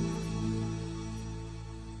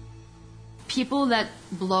 People that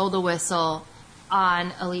blow the whistle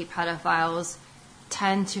on elite pedophiles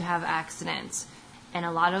tend to have accidents, and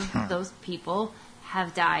a lot of those people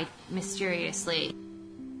have died mysteriously.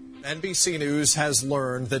 NBC News has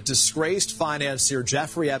learned that disgraced financier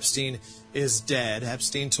Jeffrey Epstein is dead.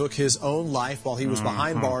 Epstein took his own life while he was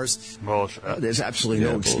behind bars. Bullshit. There's absolutely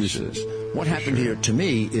no excuses. What happened here, to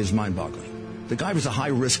me, is mind-boggling. The guy was a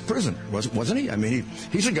high-risk prisoner, wasn't he? I mean,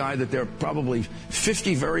 he's a guy that there are probably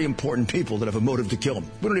 50 very important people that have a motive to kill him.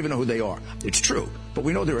 We don't even know who they are. It's true. But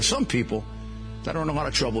we know there are some people that are in a lot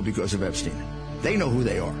of trouble because of Epstein. They know who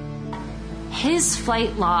they are. His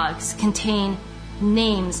flight logs contain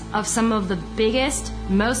names of some of the biggest,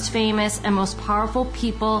 most famous, and most powerful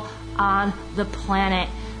people on the planet.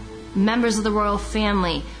 Members of the royal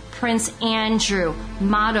family, Prince Andrew,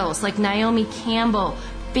 models like Naomi Campbell,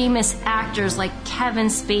 famous actors like Kevin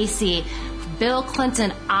Spacey, Bill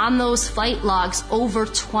Clinton on those flight logs over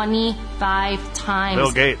 25 times.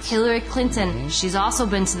 Bill Gates. Hillary Clinton, she's also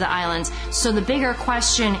been to the islands. So the bigger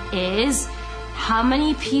question is, how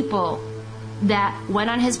many people that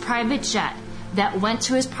went on his private jet, that went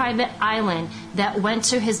to his private island, that went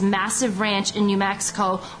to his massive ranch in New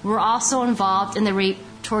Mexico, were also involved in the rape,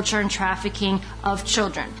 torture, and trafficking of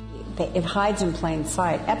children? It hides in plain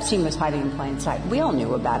sight. Epstein was hiding in plain sight. We all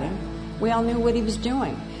knew about him. We all knew what he was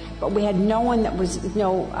doing. But we had no one that was,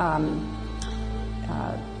 no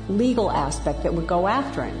legal aspect that would go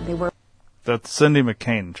after him. They were That's Cindy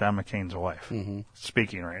McCain, John McCain's wife,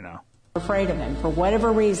 speaking right now. afraid of him. For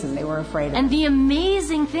whatever reason, they were afraid of him. And the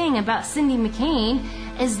amazing thing about Cindy McCain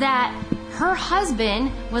is that her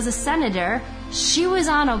husband was a senator. She was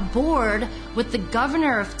on a board with the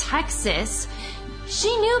governor of Texas.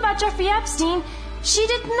 She knew about Jeffrey Epstein. She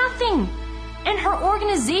did nothing. And her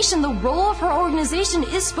organization, the role of her organization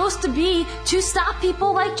is supposed to be to stop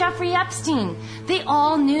people like Jeffrey Epstein. They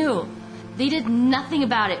all knew. They did nothing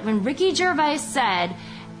about it. When Ricky Gervais said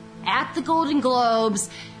at the Golden Globes,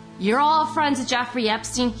 "You're all friends with Jeffrey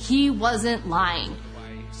Epstein," he wasn't lying.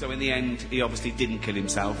 So in the end, he obviously didn't kill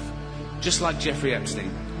himself, just like Jeffrey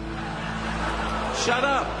Epstein. Shut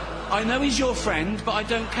up! I know he's your friend, but I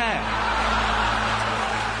don't care.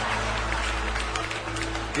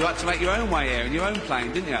 You like to make your own way here in your own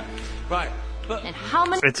plane, didn't you? Right. But and how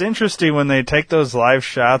many? It's interesting when they take those live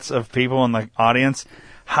shots of people in the audience,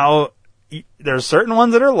 how there's certain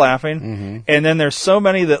ones that are laughing, and then there's so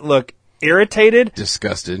many that look irritated,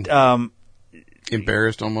 disgusted,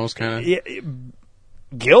 embarrassed almost, kind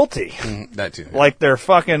of. Guilty. That too. Like they're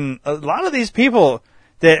fucking, a lot of these people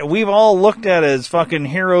that we've all looked at as fucking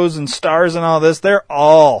heroes and stars and all this, they're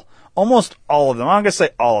almost all of them, I'm not going to say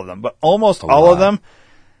all of them, but almost all of them.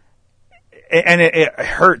 And it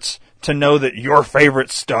hurts to know that your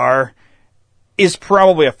favorite star is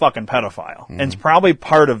probably a fucking pedophile. And it's probably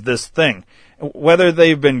part of this thing. Whether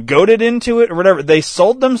they've been goaded into it or whatever, they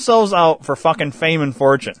sold themselves out for fucking fame and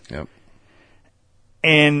fortune. Yep.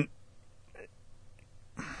 And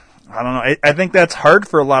I don't know. I think that's hard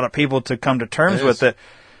for a lot of people to come to terms with it.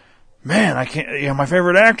 Man, I can't, my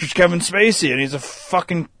favorite actor's Kevin Spacey, and he's a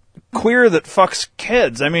fucking queer that fucks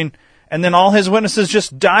kids. I mean, and then all his witnesses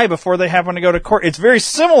just die before they happen to go to court. It's very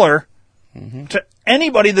similar to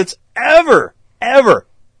anybody that's ever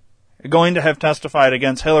going to have testified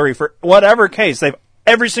against Hillary for whatever case.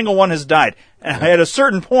 Every single one has died. And at a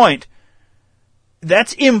certain point,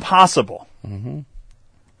 that's impossible.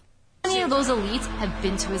 Many of those elites have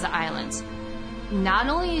been to his island. Not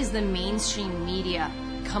only is the mainstream media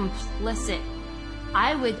complicit,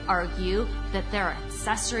 I would argue that there are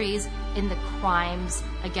accessories in the crimes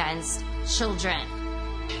against children.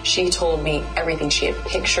 She told me everything. She had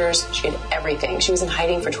pictures. She had everything. She was in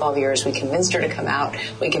hiding for 12 years. We convinced her to come out.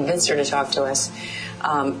 We convinced her to talk to us.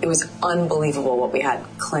 It was unbelievable what we had.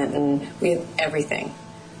 Clinton, we had everything.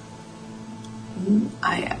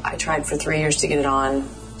 I tried for 3 years to get it on,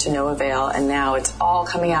 to no avail, and now it's all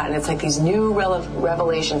coming out, and it's like these new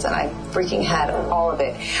revelations, and I freaking had all of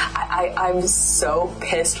it. I'm so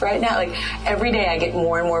pissed right now. Like, every day I get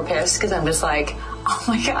more and more pissed because I'm just like, oh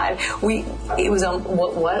my God,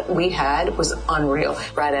 what we had was unreal.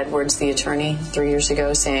 Brad Edwards, the attorney, 3 years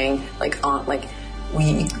ago, saying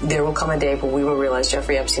there will come a day where we will realize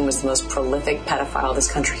Jeffrey Epstein was the most prolific pedophile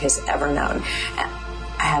this country has ever known. And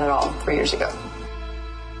I had it all 3 years ago.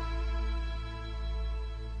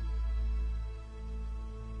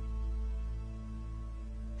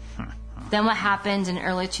 Then what happened in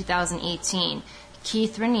early 2018?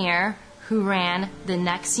 Keith Raniere, who ran the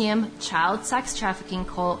NXIVM child sex trafficking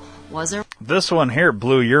cult, was arrested. This one here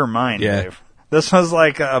blew your mind, Dave. This was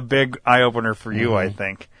like a big eye-opener for you, I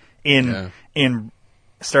think, in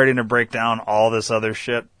starting to break down all this other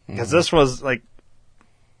shit. Because this was like,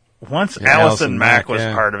 once Allison Mack was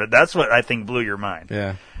part of it, that's what I think blew your mind.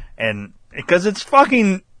 Yeah. And because it's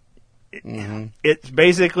fucking... It's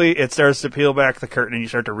basically, it starts to peel back the curtain and you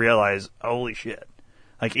start to realize, holy shit.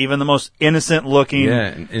 Like, even the most innocent looking...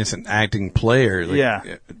 an innocent acting player.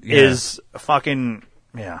 Like, is fucking...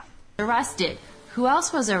 Arrested. Who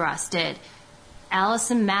else was arrested?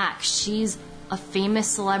 Allison Mack. She's a famous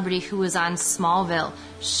celebrity who was on Smallville.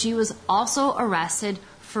 She was also arrested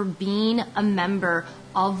for being a member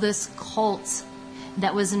of this cult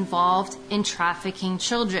that was involved in trafficking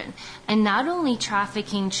children. And not only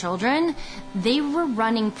trafficking children, they were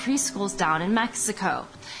running preschools down in Mexico.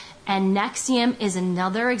 And NXIVM is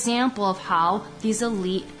another example of how these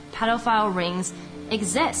elite pedophile rings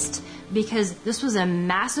exist. Because this was a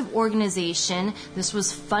massive organization. This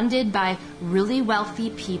was funded by really wealthy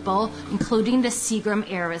people, including the Seagram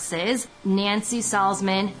heiresses, Nancy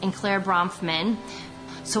Salzman and Claire Bronfman.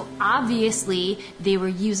 So obviously, they were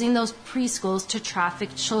using those preschools to traffic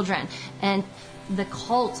children. And the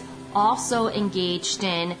cult also engaged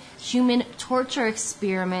in human torture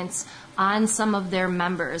experiments on some of their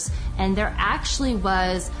members. And there actually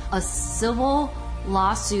was a civil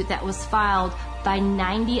lawsuit that was filed by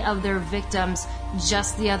 90 of their victims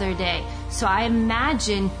just the other day. So I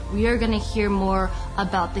imagine we are going to hear more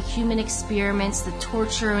about the human experiments, the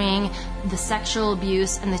torturing, the sexual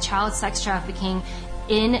abuse, and the child sex trafficking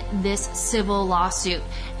in this civil lawsuit.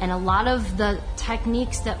 And a lot of the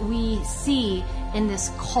techniques that we see in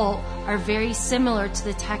this cult are very similar to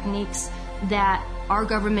the techniques that our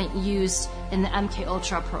government used in the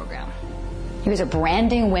MKUltra program. He was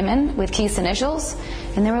branding women with Keith's initials,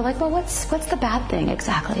 and they were like, well, what's the bad thing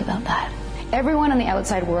exactly about that? Everyone in the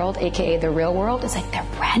outside world, aka the real world, is like, they're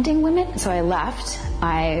branding women? So I left.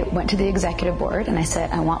 I went to the executive board and I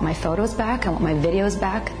said, I want my photos back, I want my videos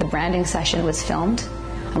back. The branding session was filmed.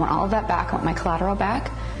 I want all of that back, I want my collateral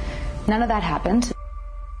back. None of that happened.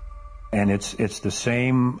 And it's the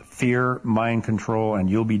same fear, mind control, and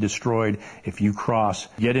you'll be destroyed if you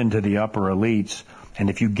get into the upper elites. And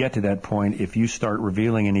if you get to that point, if you start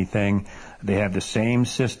revealing anything, they have the same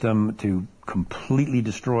system to completely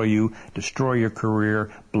destroy you, destroy your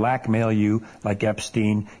career, blackmail you like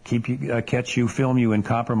Epstein, catch you, film you in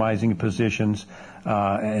compromising positions.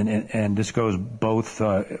 And this goes both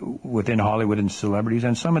within Hollywood and celebrities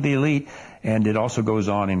and some of the elite, and it also goes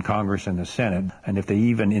on in Congress and the Senate. And if they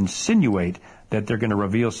even insinuate that they're going to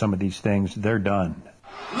reveal some of these things, they're done.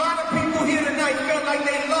 A lot of people here tonight felt like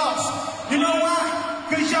they lost. You know why?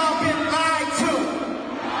 Because y'all been lied to.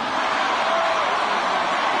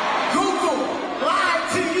 Google lied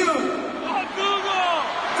to you. Google.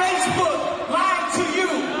 Facebook lied to you.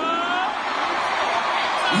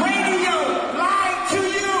 Radio lied to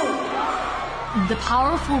you. The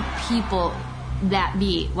powerful people that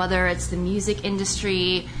be, whether it's the music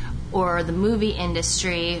industry or the movie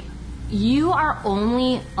industry, you are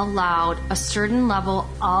only allowed a certain level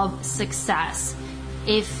of success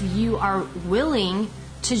if you are willing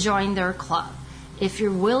to join their club, if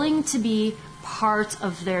you're willing to be part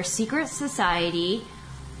of their secret society,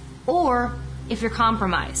 or if you're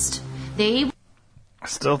compromised. I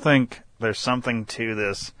still think there's something to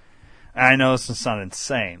this. I know this is not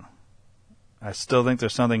insane. I still think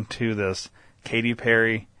there's something to this. Katy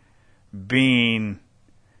Perry being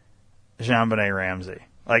JonBenet Ramsey.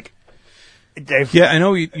 Like, Dave. Yeah, I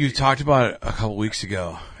know you talked about it a couple weeks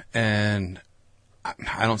ago, And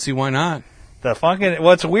I don't see why not.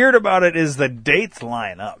 What's weird about it is the dates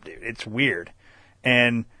line up, dude. It's weird.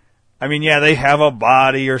 And, I mean, yeah, they have a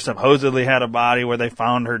body or supposedly had a body where they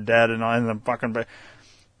found her dead and the fucking... But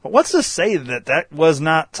what's to say that was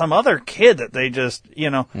not some other kid that they just,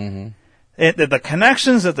 the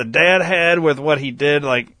connections that the dad had with what he did,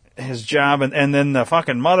 like his job, and then the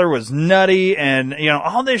fucking mother was nutty and,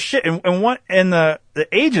 all this shit. And the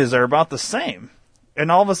ages are about the same. And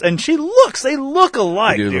all of us, and they look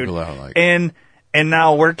alike, they do dude. look a lot alike. And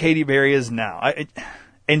now where Katy Perry is now.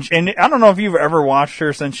 And I don't know if you've ever watched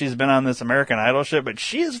her since she's been on this American Idol shit, but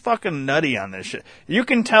she is fucking nutty on this shit. You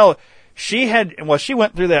can tell she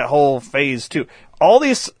went through that whole phase too. All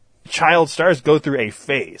these child stars go through a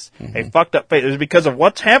phase, a fucked up phase. It was because of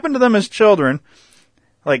what's happened to them as children.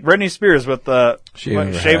 Like Britney Spears with the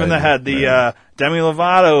shaving the head, the Demi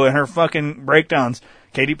Lovato and her fucking breakdowns.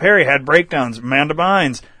 Katy Perry had breakdowns. Amanda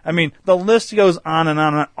Bynes. I mean, the list goes on and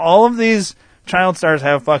on. All of these child stars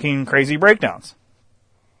have fucking crazy breakdowns.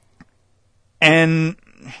 And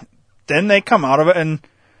then they come out of it, and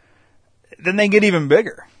then they get even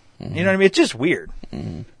bigger. You know what I mean? It's just weird.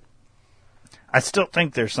 I still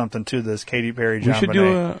think there's something to this Katy Perry. We should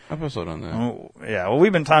do an episode on that. Oh, yeah. Well,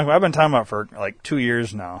 I've been talking about it for like 2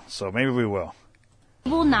 years now, so maybe we will.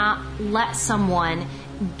 Will not let someone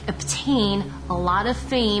obtain a lot of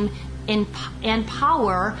fame and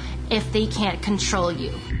power if they can't control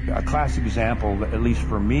you. A classic example, at least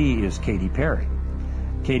for me, is Katy Perry.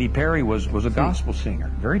 Katy Perry was a gospel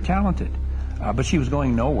singer, very talented, but she was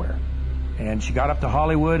going nowhere. And she got up to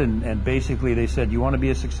Hollywood, and basically they said, you want to be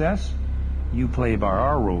a success? You play by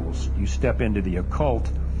our rules. You step into the occult,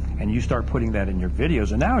 and you start putting that in your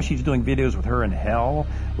videos. And now she's doing videos with her in hell,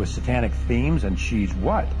 with satanic themes, and she's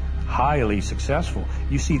what? Highly successful.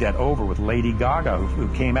 You see that over with Lady Gaga,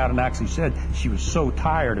 who came out and actually said she was so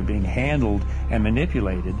tired of being handled and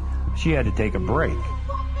manipulated, she had to take a break.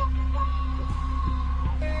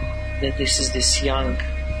 That this is this young,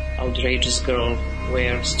 outrageous girl,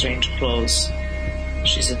 wears strange clothes.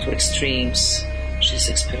 She's into extremes. She's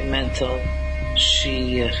experimental.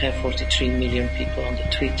 She have 43 million people on the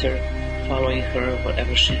Twitter following her,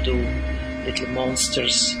 whatever she do, little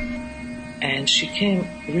monsters. And she came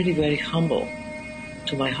really very humble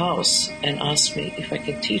to my house and asked me if I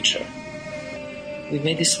can teach her. We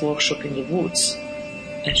made this workshop in the woods,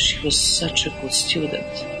 and she was such a good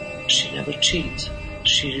student. She never cheated.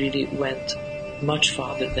 She really went much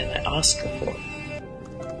farther than I asked her for.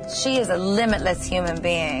 She is a limitless human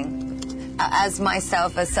being. As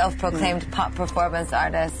myself, a self-proclaimed pop performance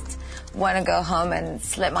artist, want to go home and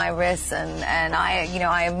slit my wrists, and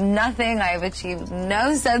I am nothing. I have achieved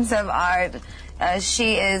no sense of art.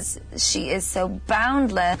 She is so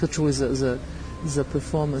boundless. To čuli za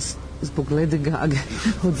performance zbog Lady Gaga,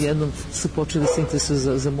 odjednom su počeli se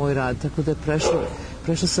interesuju za moj rad, tako da je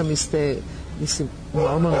prešla sam iz te, mislim,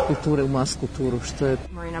 normalne kulture u mas kulturu, što je...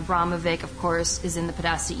 Marina Abramovic, of course, is in the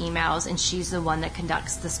Podesta emails, and she's the one that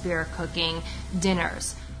conducts the Spirit Cooking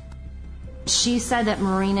dinners. She said that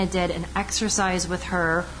Marina did an exercise with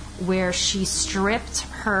her where she stripped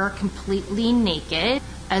her completely naked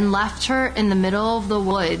and left her in the middle of the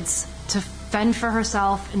woods to fend for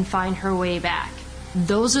herself and find her way back.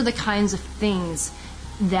 Those are the kinds of things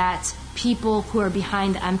that people who are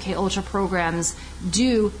behind the MK Ultra programs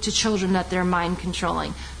do to children that they're mind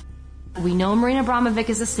controlling. We know Marina Abramovic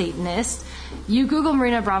is a Satanist. You Google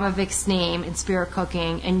Marina Abramovic's name in Spirit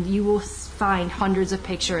Cooking, and you will find hundreds of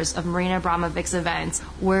pictures of Marina Abramovic's events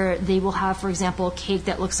where they will have, for example, a cake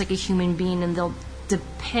that looks like a human being, and they'll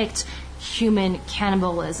depict human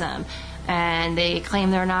cannibalism. And they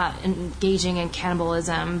claim they're not engaging in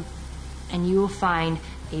cannibalism. And you will find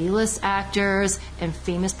A-list actors and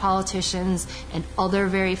famous politicians and other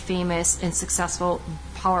very famous and successful,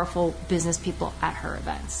 powerful business people at her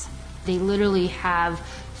events. They literally have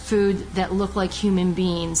food that look like human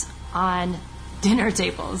beings on dinner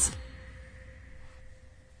tables.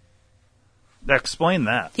 Explain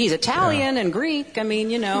that. He's Italian and Greek, I mean,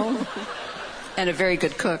 you know. And a very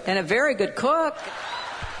good cook. And a very good cook.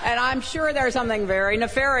 And I'm sure there's something very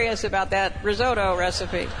nefarious about that risotto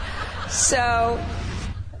recipe. So...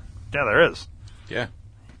 yeah, there is. Yeah.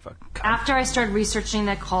 After I started researching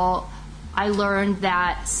the cult, I learned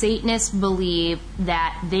that Satanists believe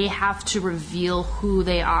that they have to reveal who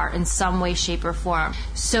they are in some way, shape, or form.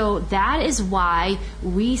 So that is why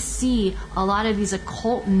we see a lot of these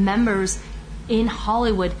occult members in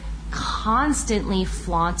Hollywood constantly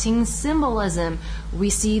flaunting symbolism. We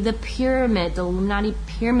see the pyramid, the Illuminati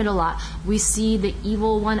pyramid a lot. We see the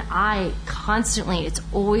evil one eye constantly. It's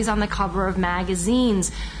always on the cover of magazines.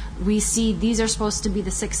 We see these are supposed to be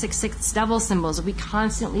the 666 devil symbols. We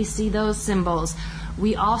constantly see those symbols.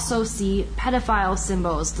 We also see pedophile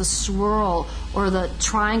symbols, the swirl or the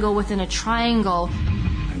triangle within a triangle.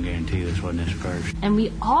 I guarantee you this wasn't his first. And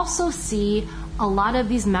we also see a lot of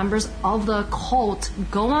these members of the cult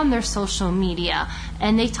go on their social media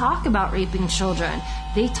and they talk about raping children.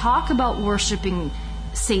 They talk about worshiping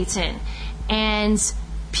Satan. And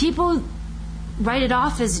people write it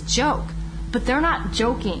off as a joke, but they're not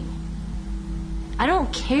joking. I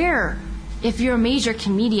don't care if you're a major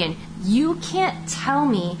comedian. You can't tell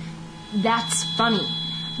me that's funny,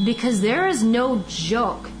 because there is no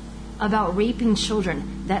joke about raping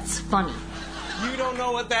children that's funny. You don't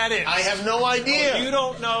know what that is. I have no idea. You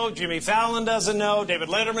don't know. Jimmy Fallon doesn't know. David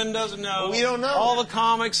Letterman doesn't know. We don't know. All the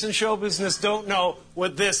comics and show business don't know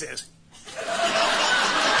what this is.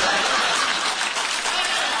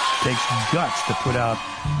 It takes guts to put out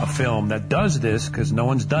a film that does this, because no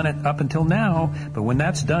one's done it up until now. But when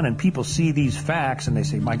that's done and people see these facts and they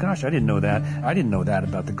say, my gosh, I didn't know that. I didn't know that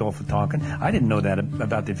about the Gulf of Tonkin. I didn't know that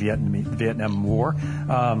about the Vietnam War.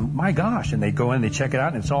 My gosh. And they go in and they check it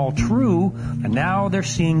out and it's all true. And now they're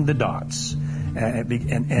seeing the dots.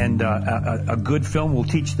 And a good film will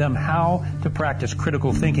teach them how to practice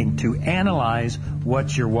critical thinking, to analyze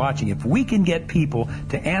what you're watching. If we can get people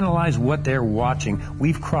to analyze what they're watching,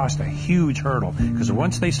 we've crossed a huge hurdle. Because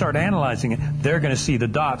once they start analyzing it, they're going to see the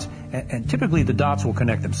dots, and typically the dots will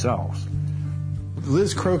connect themselves.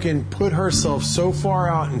 Liz Crokin put herself so far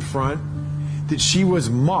out in front that she was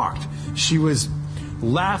mocked. She was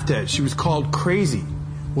laughed at. She was called crazy.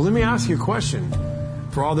 Well, let me ask you a question.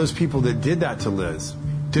 For all those people that did that to Liz,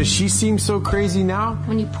 does she seem so crazy now?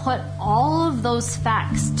 When you put all of those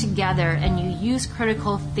facts together and you use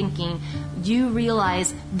critical thinking, you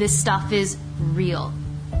realize this stuff is real.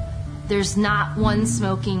 There's not one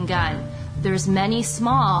smoking gun. There's many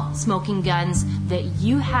small smoking guns that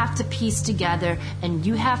you have to piece together, and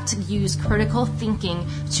you have to use critical thinking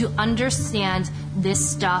to understand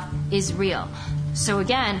this stuff is real. So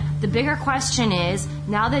again, the bigger question is,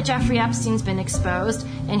 now that Jeffrey Epstein's been exposed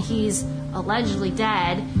and he's allegedly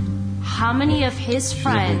dead, how many of his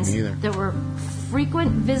friends that were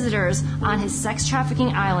frequent visitors on his sex trafficking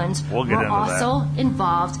islands were also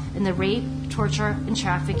involved in the rape, torture, and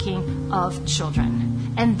trafficking of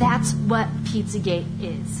children? And that's what Pizzagate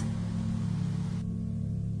is.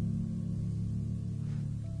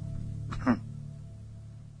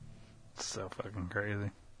 So fucking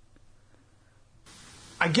crazy.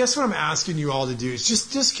 I guess what I'm asking you all to do is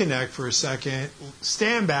just disconnect for a second,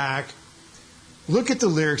 stand back, look at the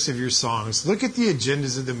lyrics of your songs, look at the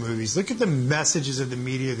agendas of the movies, look at the messages of the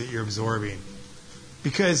media that you're absorbing.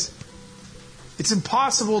 Because it's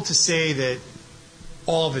impossible to say that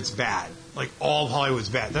all of it's bad, like all of Hollywood's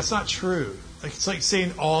bad. That's not true. Like, it's like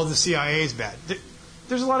saying all of the CIA is bad.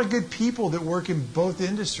 There's a lot of good people that work in both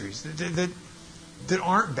industries that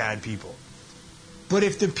aren't bad people. But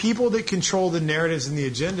if the people that control the narratives and the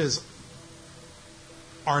agendas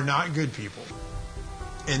are not good people,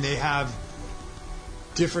 and they have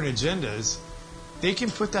different agendas, they can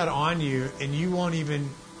put that on you and you won't even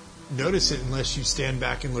notice it unless you stand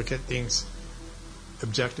back and look at things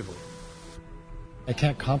objectively. I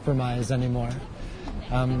can't compromise anymore.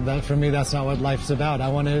 That for me, that's not what life's about. I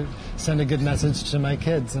want to send a good message to my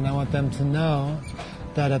kids, and I want them to know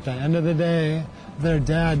that at the end of the day, their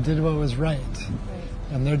dad did what was right.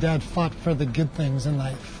 And their dad fought for the good things in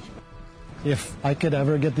life. If I could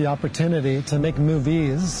ever get the opportunity to make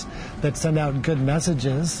movies that send out good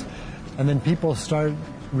messages, and then people start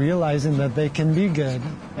realizing that they can be good,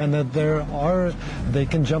 and that they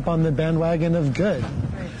can jump on the bandwagon of good,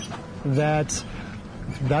 that's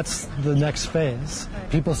the next phase.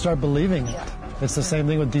 People start believing it. It's the same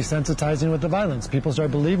thing with desensitizing with the violence. People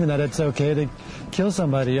start believing that it's okay to kill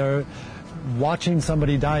somebody, or watching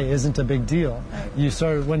somebody die isn't a big deal.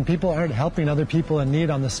 When people aren't helping other people in need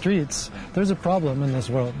on the streets, there's a problem in this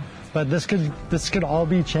world. But this could all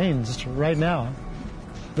be changed right now.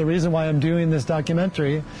 The reason why I'm doing this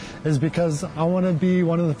documentary is because I want to be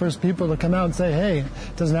one of the first people to come out and say, hey,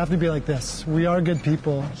 it doesn't have to be like this. We are good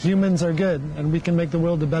people. Humans are good, and we can make the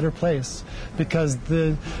world a better place. Because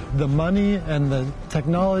the money and the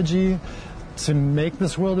technology to make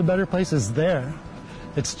this world a better place is there.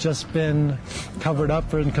 It's just been covered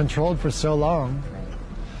up and controlled for so long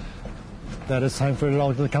that it's time for it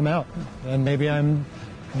all to come out. And maybe I'm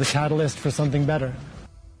the catalyst for something better.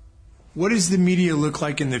 What does the media look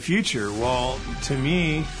like in the future? Well, to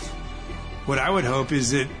me, what I would hope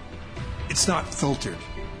is that it's not filtered.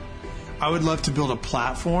 I would love to build a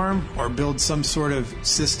platform or build some sort of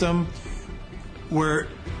system where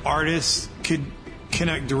artists could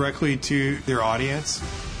connect directly to their audience.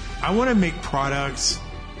 I want to make products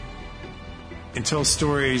and tell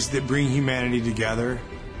stories that bring humanity together,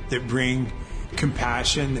 that bring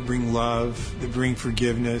compassion, that bring love, that bring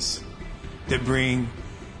forgiveness, that bring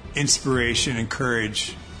inspiration and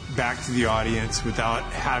courage back to the audience without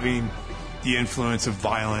having the influence of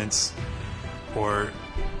violence or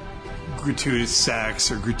gratuitous sex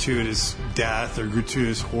or gratuitous death or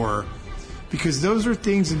gratuitous horror. Because those are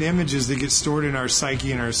things and images that get stored in our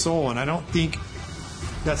psyche and our soul, and I don't think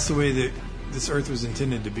that's the way that this earth was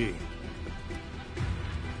intended to be.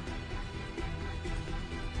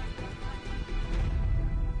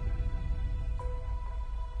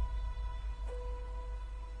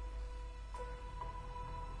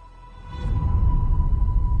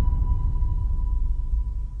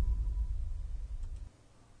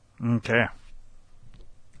 Okay.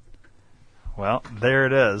 Well, there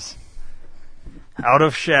it is. Out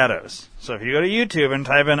of Shadows. So if you go to YouTube and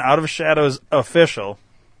type in Out of Shadows Official,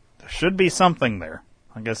 there should be something there.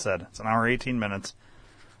 Like I said, it's an hour, 18 minutes.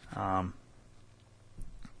 I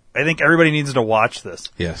think everybody needs to watch this.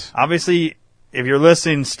 Yes. Obviously, if you're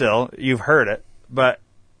listening still, you've heard it, but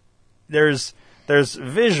there's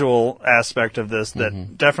visual aspect of this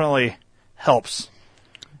that definitely helps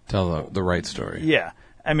tell the right story. Yeah.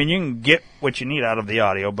 I mean, you can get what you need out of the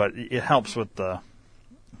audio, but it helps with the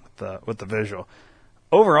visual.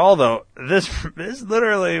 Overall, though, this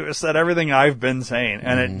literally said everything I've been saying,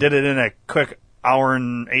 and it did it in a quick hour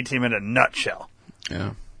and 18-minute nutshell.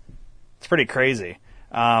 Yeah. It's pretty crazy.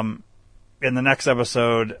 In the next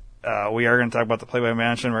episode, we are going to talk about the Playboy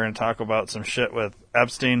Mansion. We're going to talk about some shit with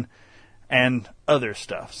Epstein and other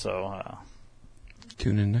stuff. So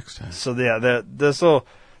tune in next time. So yeah,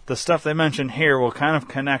 the stuff they mentioned here will kind of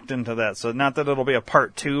connect into that. So not that it'll be a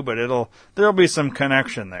part 2, but there'll be some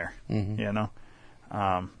connection there. You know,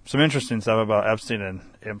 some interesting stuff about Epstein and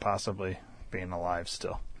him possibly being alive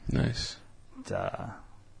still. Nice. I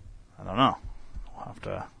don't know. We'll have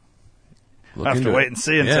to into wait and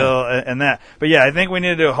see until and that. But yeah, I think we need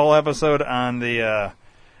to do a whole episode on the.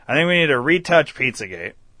 I think we need to retouch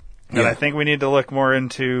Pizzagate, and I think we need to look more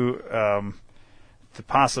into the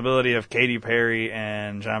possibility of Katy Perry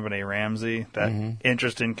and JonBenet Ramsey. That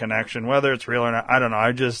interesting connection, whether it's real or not, I don't know.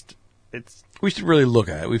 We should really look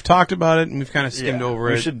at it. We've talked about it and we've kind of skimmed over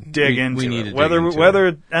it. We should dig into it. Whether whether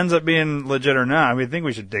it ends up being legit or not, I think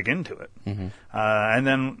we should dig into it. And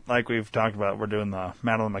then, like we've talked about, we're doing the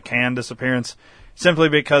Madeleine McCann disappearance simply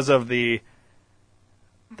because of the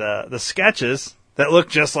sketches that look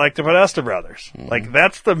just like the Podesta brothers. Like,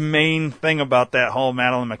 that's the main thing about that whole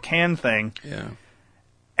Madeleine McCann thing. Yeah.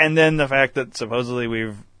 And then the fact that supposedly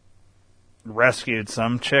we've rescued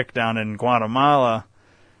some chick down in Guatemala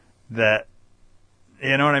that,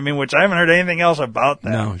 you know what I mean? Which I haven't heard anything else about that.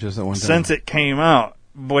 No, just that one time. Since it came out,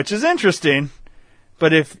 which is interesting.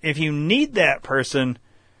 But if you need that person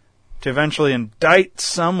to eventually indict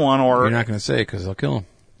someone or... You're not going to say it because they'll kill him.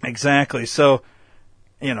 Exactly. So,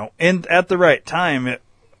 you know, at the right time, it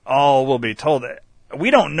all will be told. We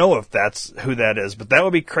don't know if that's who that is, but that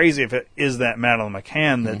would be crazy if it is that Madeleine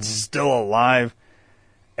McCann that's still alive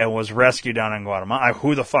and was rescued down in Guatemala.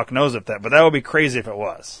 Who the fuck knows if that, but that would be crazy if it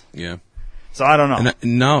was. Yeah. So I don't know.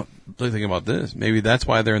 And now, really thinking about this, maybe that's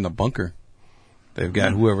why they're in the bunker. They've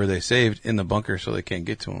got whoever they saved in the bunker so they can't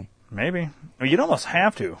get to them. Maybe. I mean, you'd almost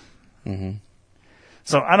have to.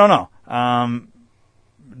 So I don't know.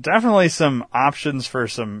 Definitely some options for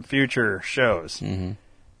some future shows.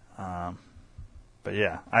 But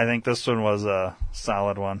yeah, I think this one was a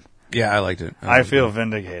solid one. Yeah, I liked it. I feel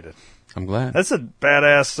vindicated. I'm glad. That's a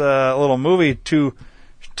badass little movie to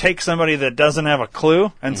take somebody that doesn't have a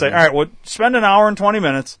clue and say, all right, well, spend an hour and 20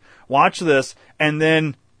 minutes, watch this, and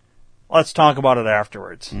then let's talk about it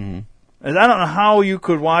afterwards. And I don't know how you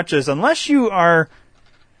could watch this unless you are,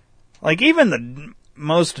 like, even the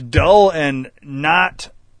most dull and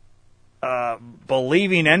not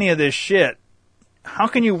believing any of this shit. How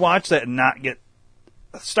can you watch that and not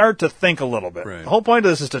start to think a little bit? Right. The whole point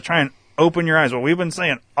of this is to try and open your eyes. What we've been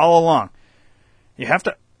saying all along. You have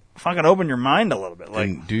to fucking open your mind a little bit. Like,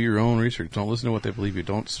 and do your own research. Don't listen to what they believe you.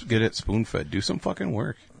 Don't get it spoon-fed. Do some fucking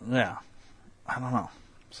work. Yeah. I don't know.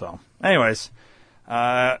 So, anyways,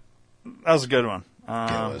 that was a good one.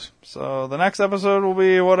 Yeah, it was. So the next episode will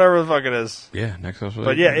be whatever the fuck it is. Yeah, next episode.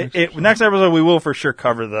 But yeah, next episode we will for sure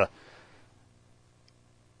cover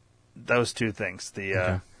those two things.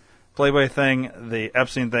 The Playboy thing, the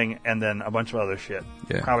Epstein thing, and then a bunch of other shit.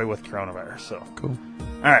 Yeah. Probably with coronavirus. So cool.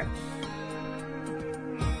 All right.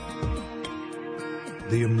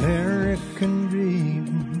 The American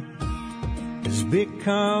dream has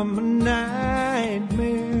become a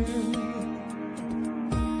nightmare.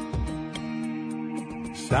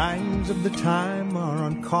 signs of the time are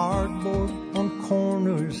on cardboard on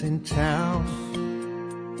corners in town.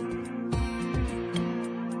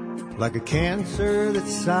 Like a cancer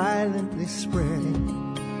that's silently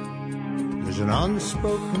spreading, there's an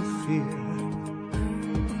unspoken fear.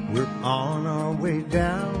 We're on our way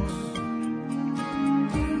down.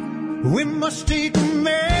 We must take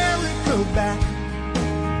America back.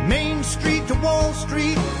 Main Street to Wall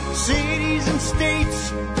Street, cities and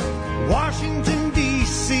states, Washington,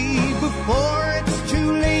 D.C. Before it's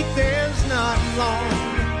too late, there's not long.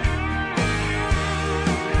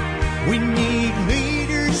 We need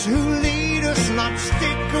leaders who lead us, not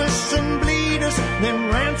stick us and bleed us,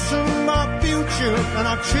 then ransom our future and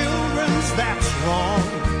our children's, that's wrong.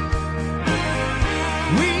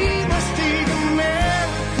 We must take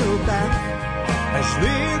America back as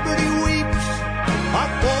liberty weeps, our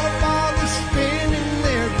forefathers spin in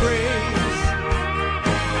their graves.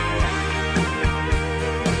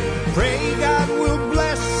 Pray God will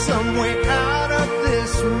bless some way out of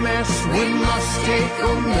this mess. We must take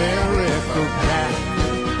America back.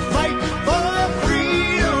 Fight for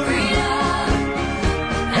freedom,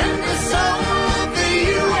 and the soul of the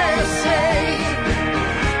USA.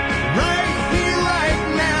 Right here, right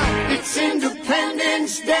now, it's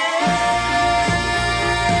Independence Day.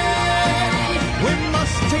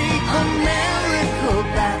 America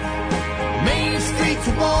back. Main Street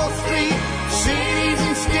to Wall Street, cities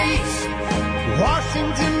and states,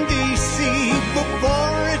 Washington, D.C.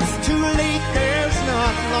 Before it's too late, there's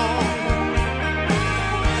not long.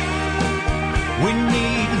 We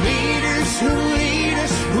need leaders who lead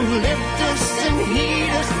us, who lift us and heed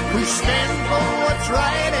us, who stand for what's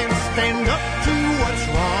right and stand up to what's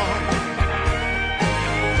wrong.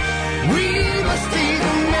 We must take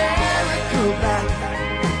America back.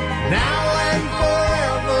 Now and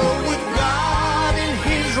forever, with God in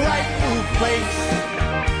his rightful place.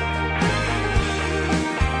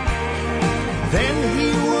 Then he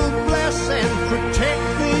will bless and protect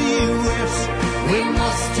the U.S. We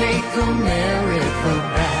must take America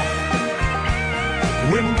back.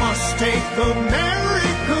 We must take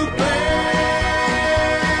America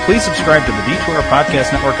back. Please subscribe to the Detour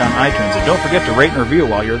Podcast Network on iTunes, and don't forget to rate and review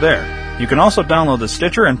while you're there. You can also download the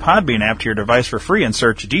Stitcher and Podbean app to your device for free and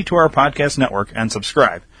search D2R Podcast Network and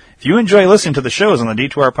subscribe. If you enjoy listening to the shows on the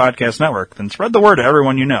D2R Podcast Network, then spread the word to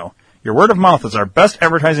everyone you know. Your word of mouth is our best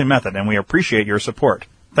advertising method, and we appreciate your support.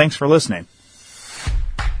 Thanks for listening.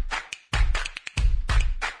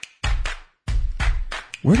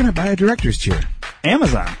 Where can I buy a director's chair?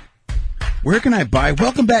 Amazon. Where can I buy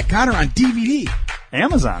Welcome Back, Kotter on DVD?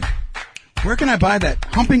 Amazon. Where can I buy that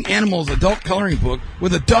Humping Animals adult coloring book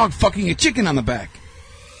with a dog fucking a chicken on the back?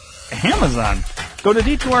 Amazon. Go to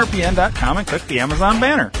D2RPN.com and click the Amazon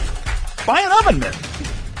banner. Buy an oven mitt.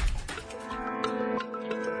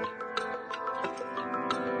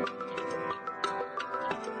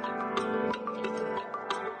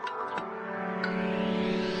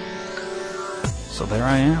 So there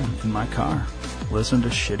I am in my car, listening to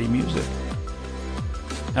shitty music.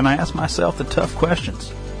 And I ask myself the tough questions.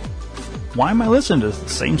 Why am I listening to the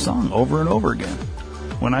same song over and over again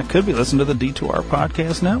when I could be listening to the D2R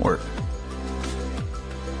Podcast Network?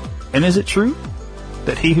 And is it true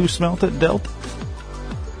that he who smelt it dealt it?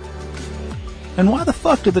 And why the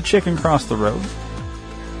fuck did the chicken cross the road?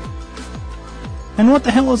 And what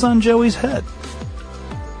the hell is on Joey's head?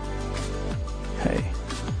 Hey,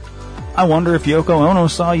 I wonder if Yoko Ono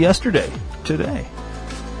saw yesterday, today.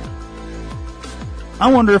 I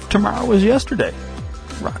wonder if tomorrow was yesterday.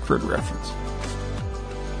 Rockford reference.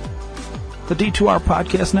 The D2R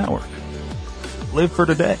Podcast Network. Live for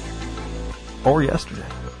today or yesterday.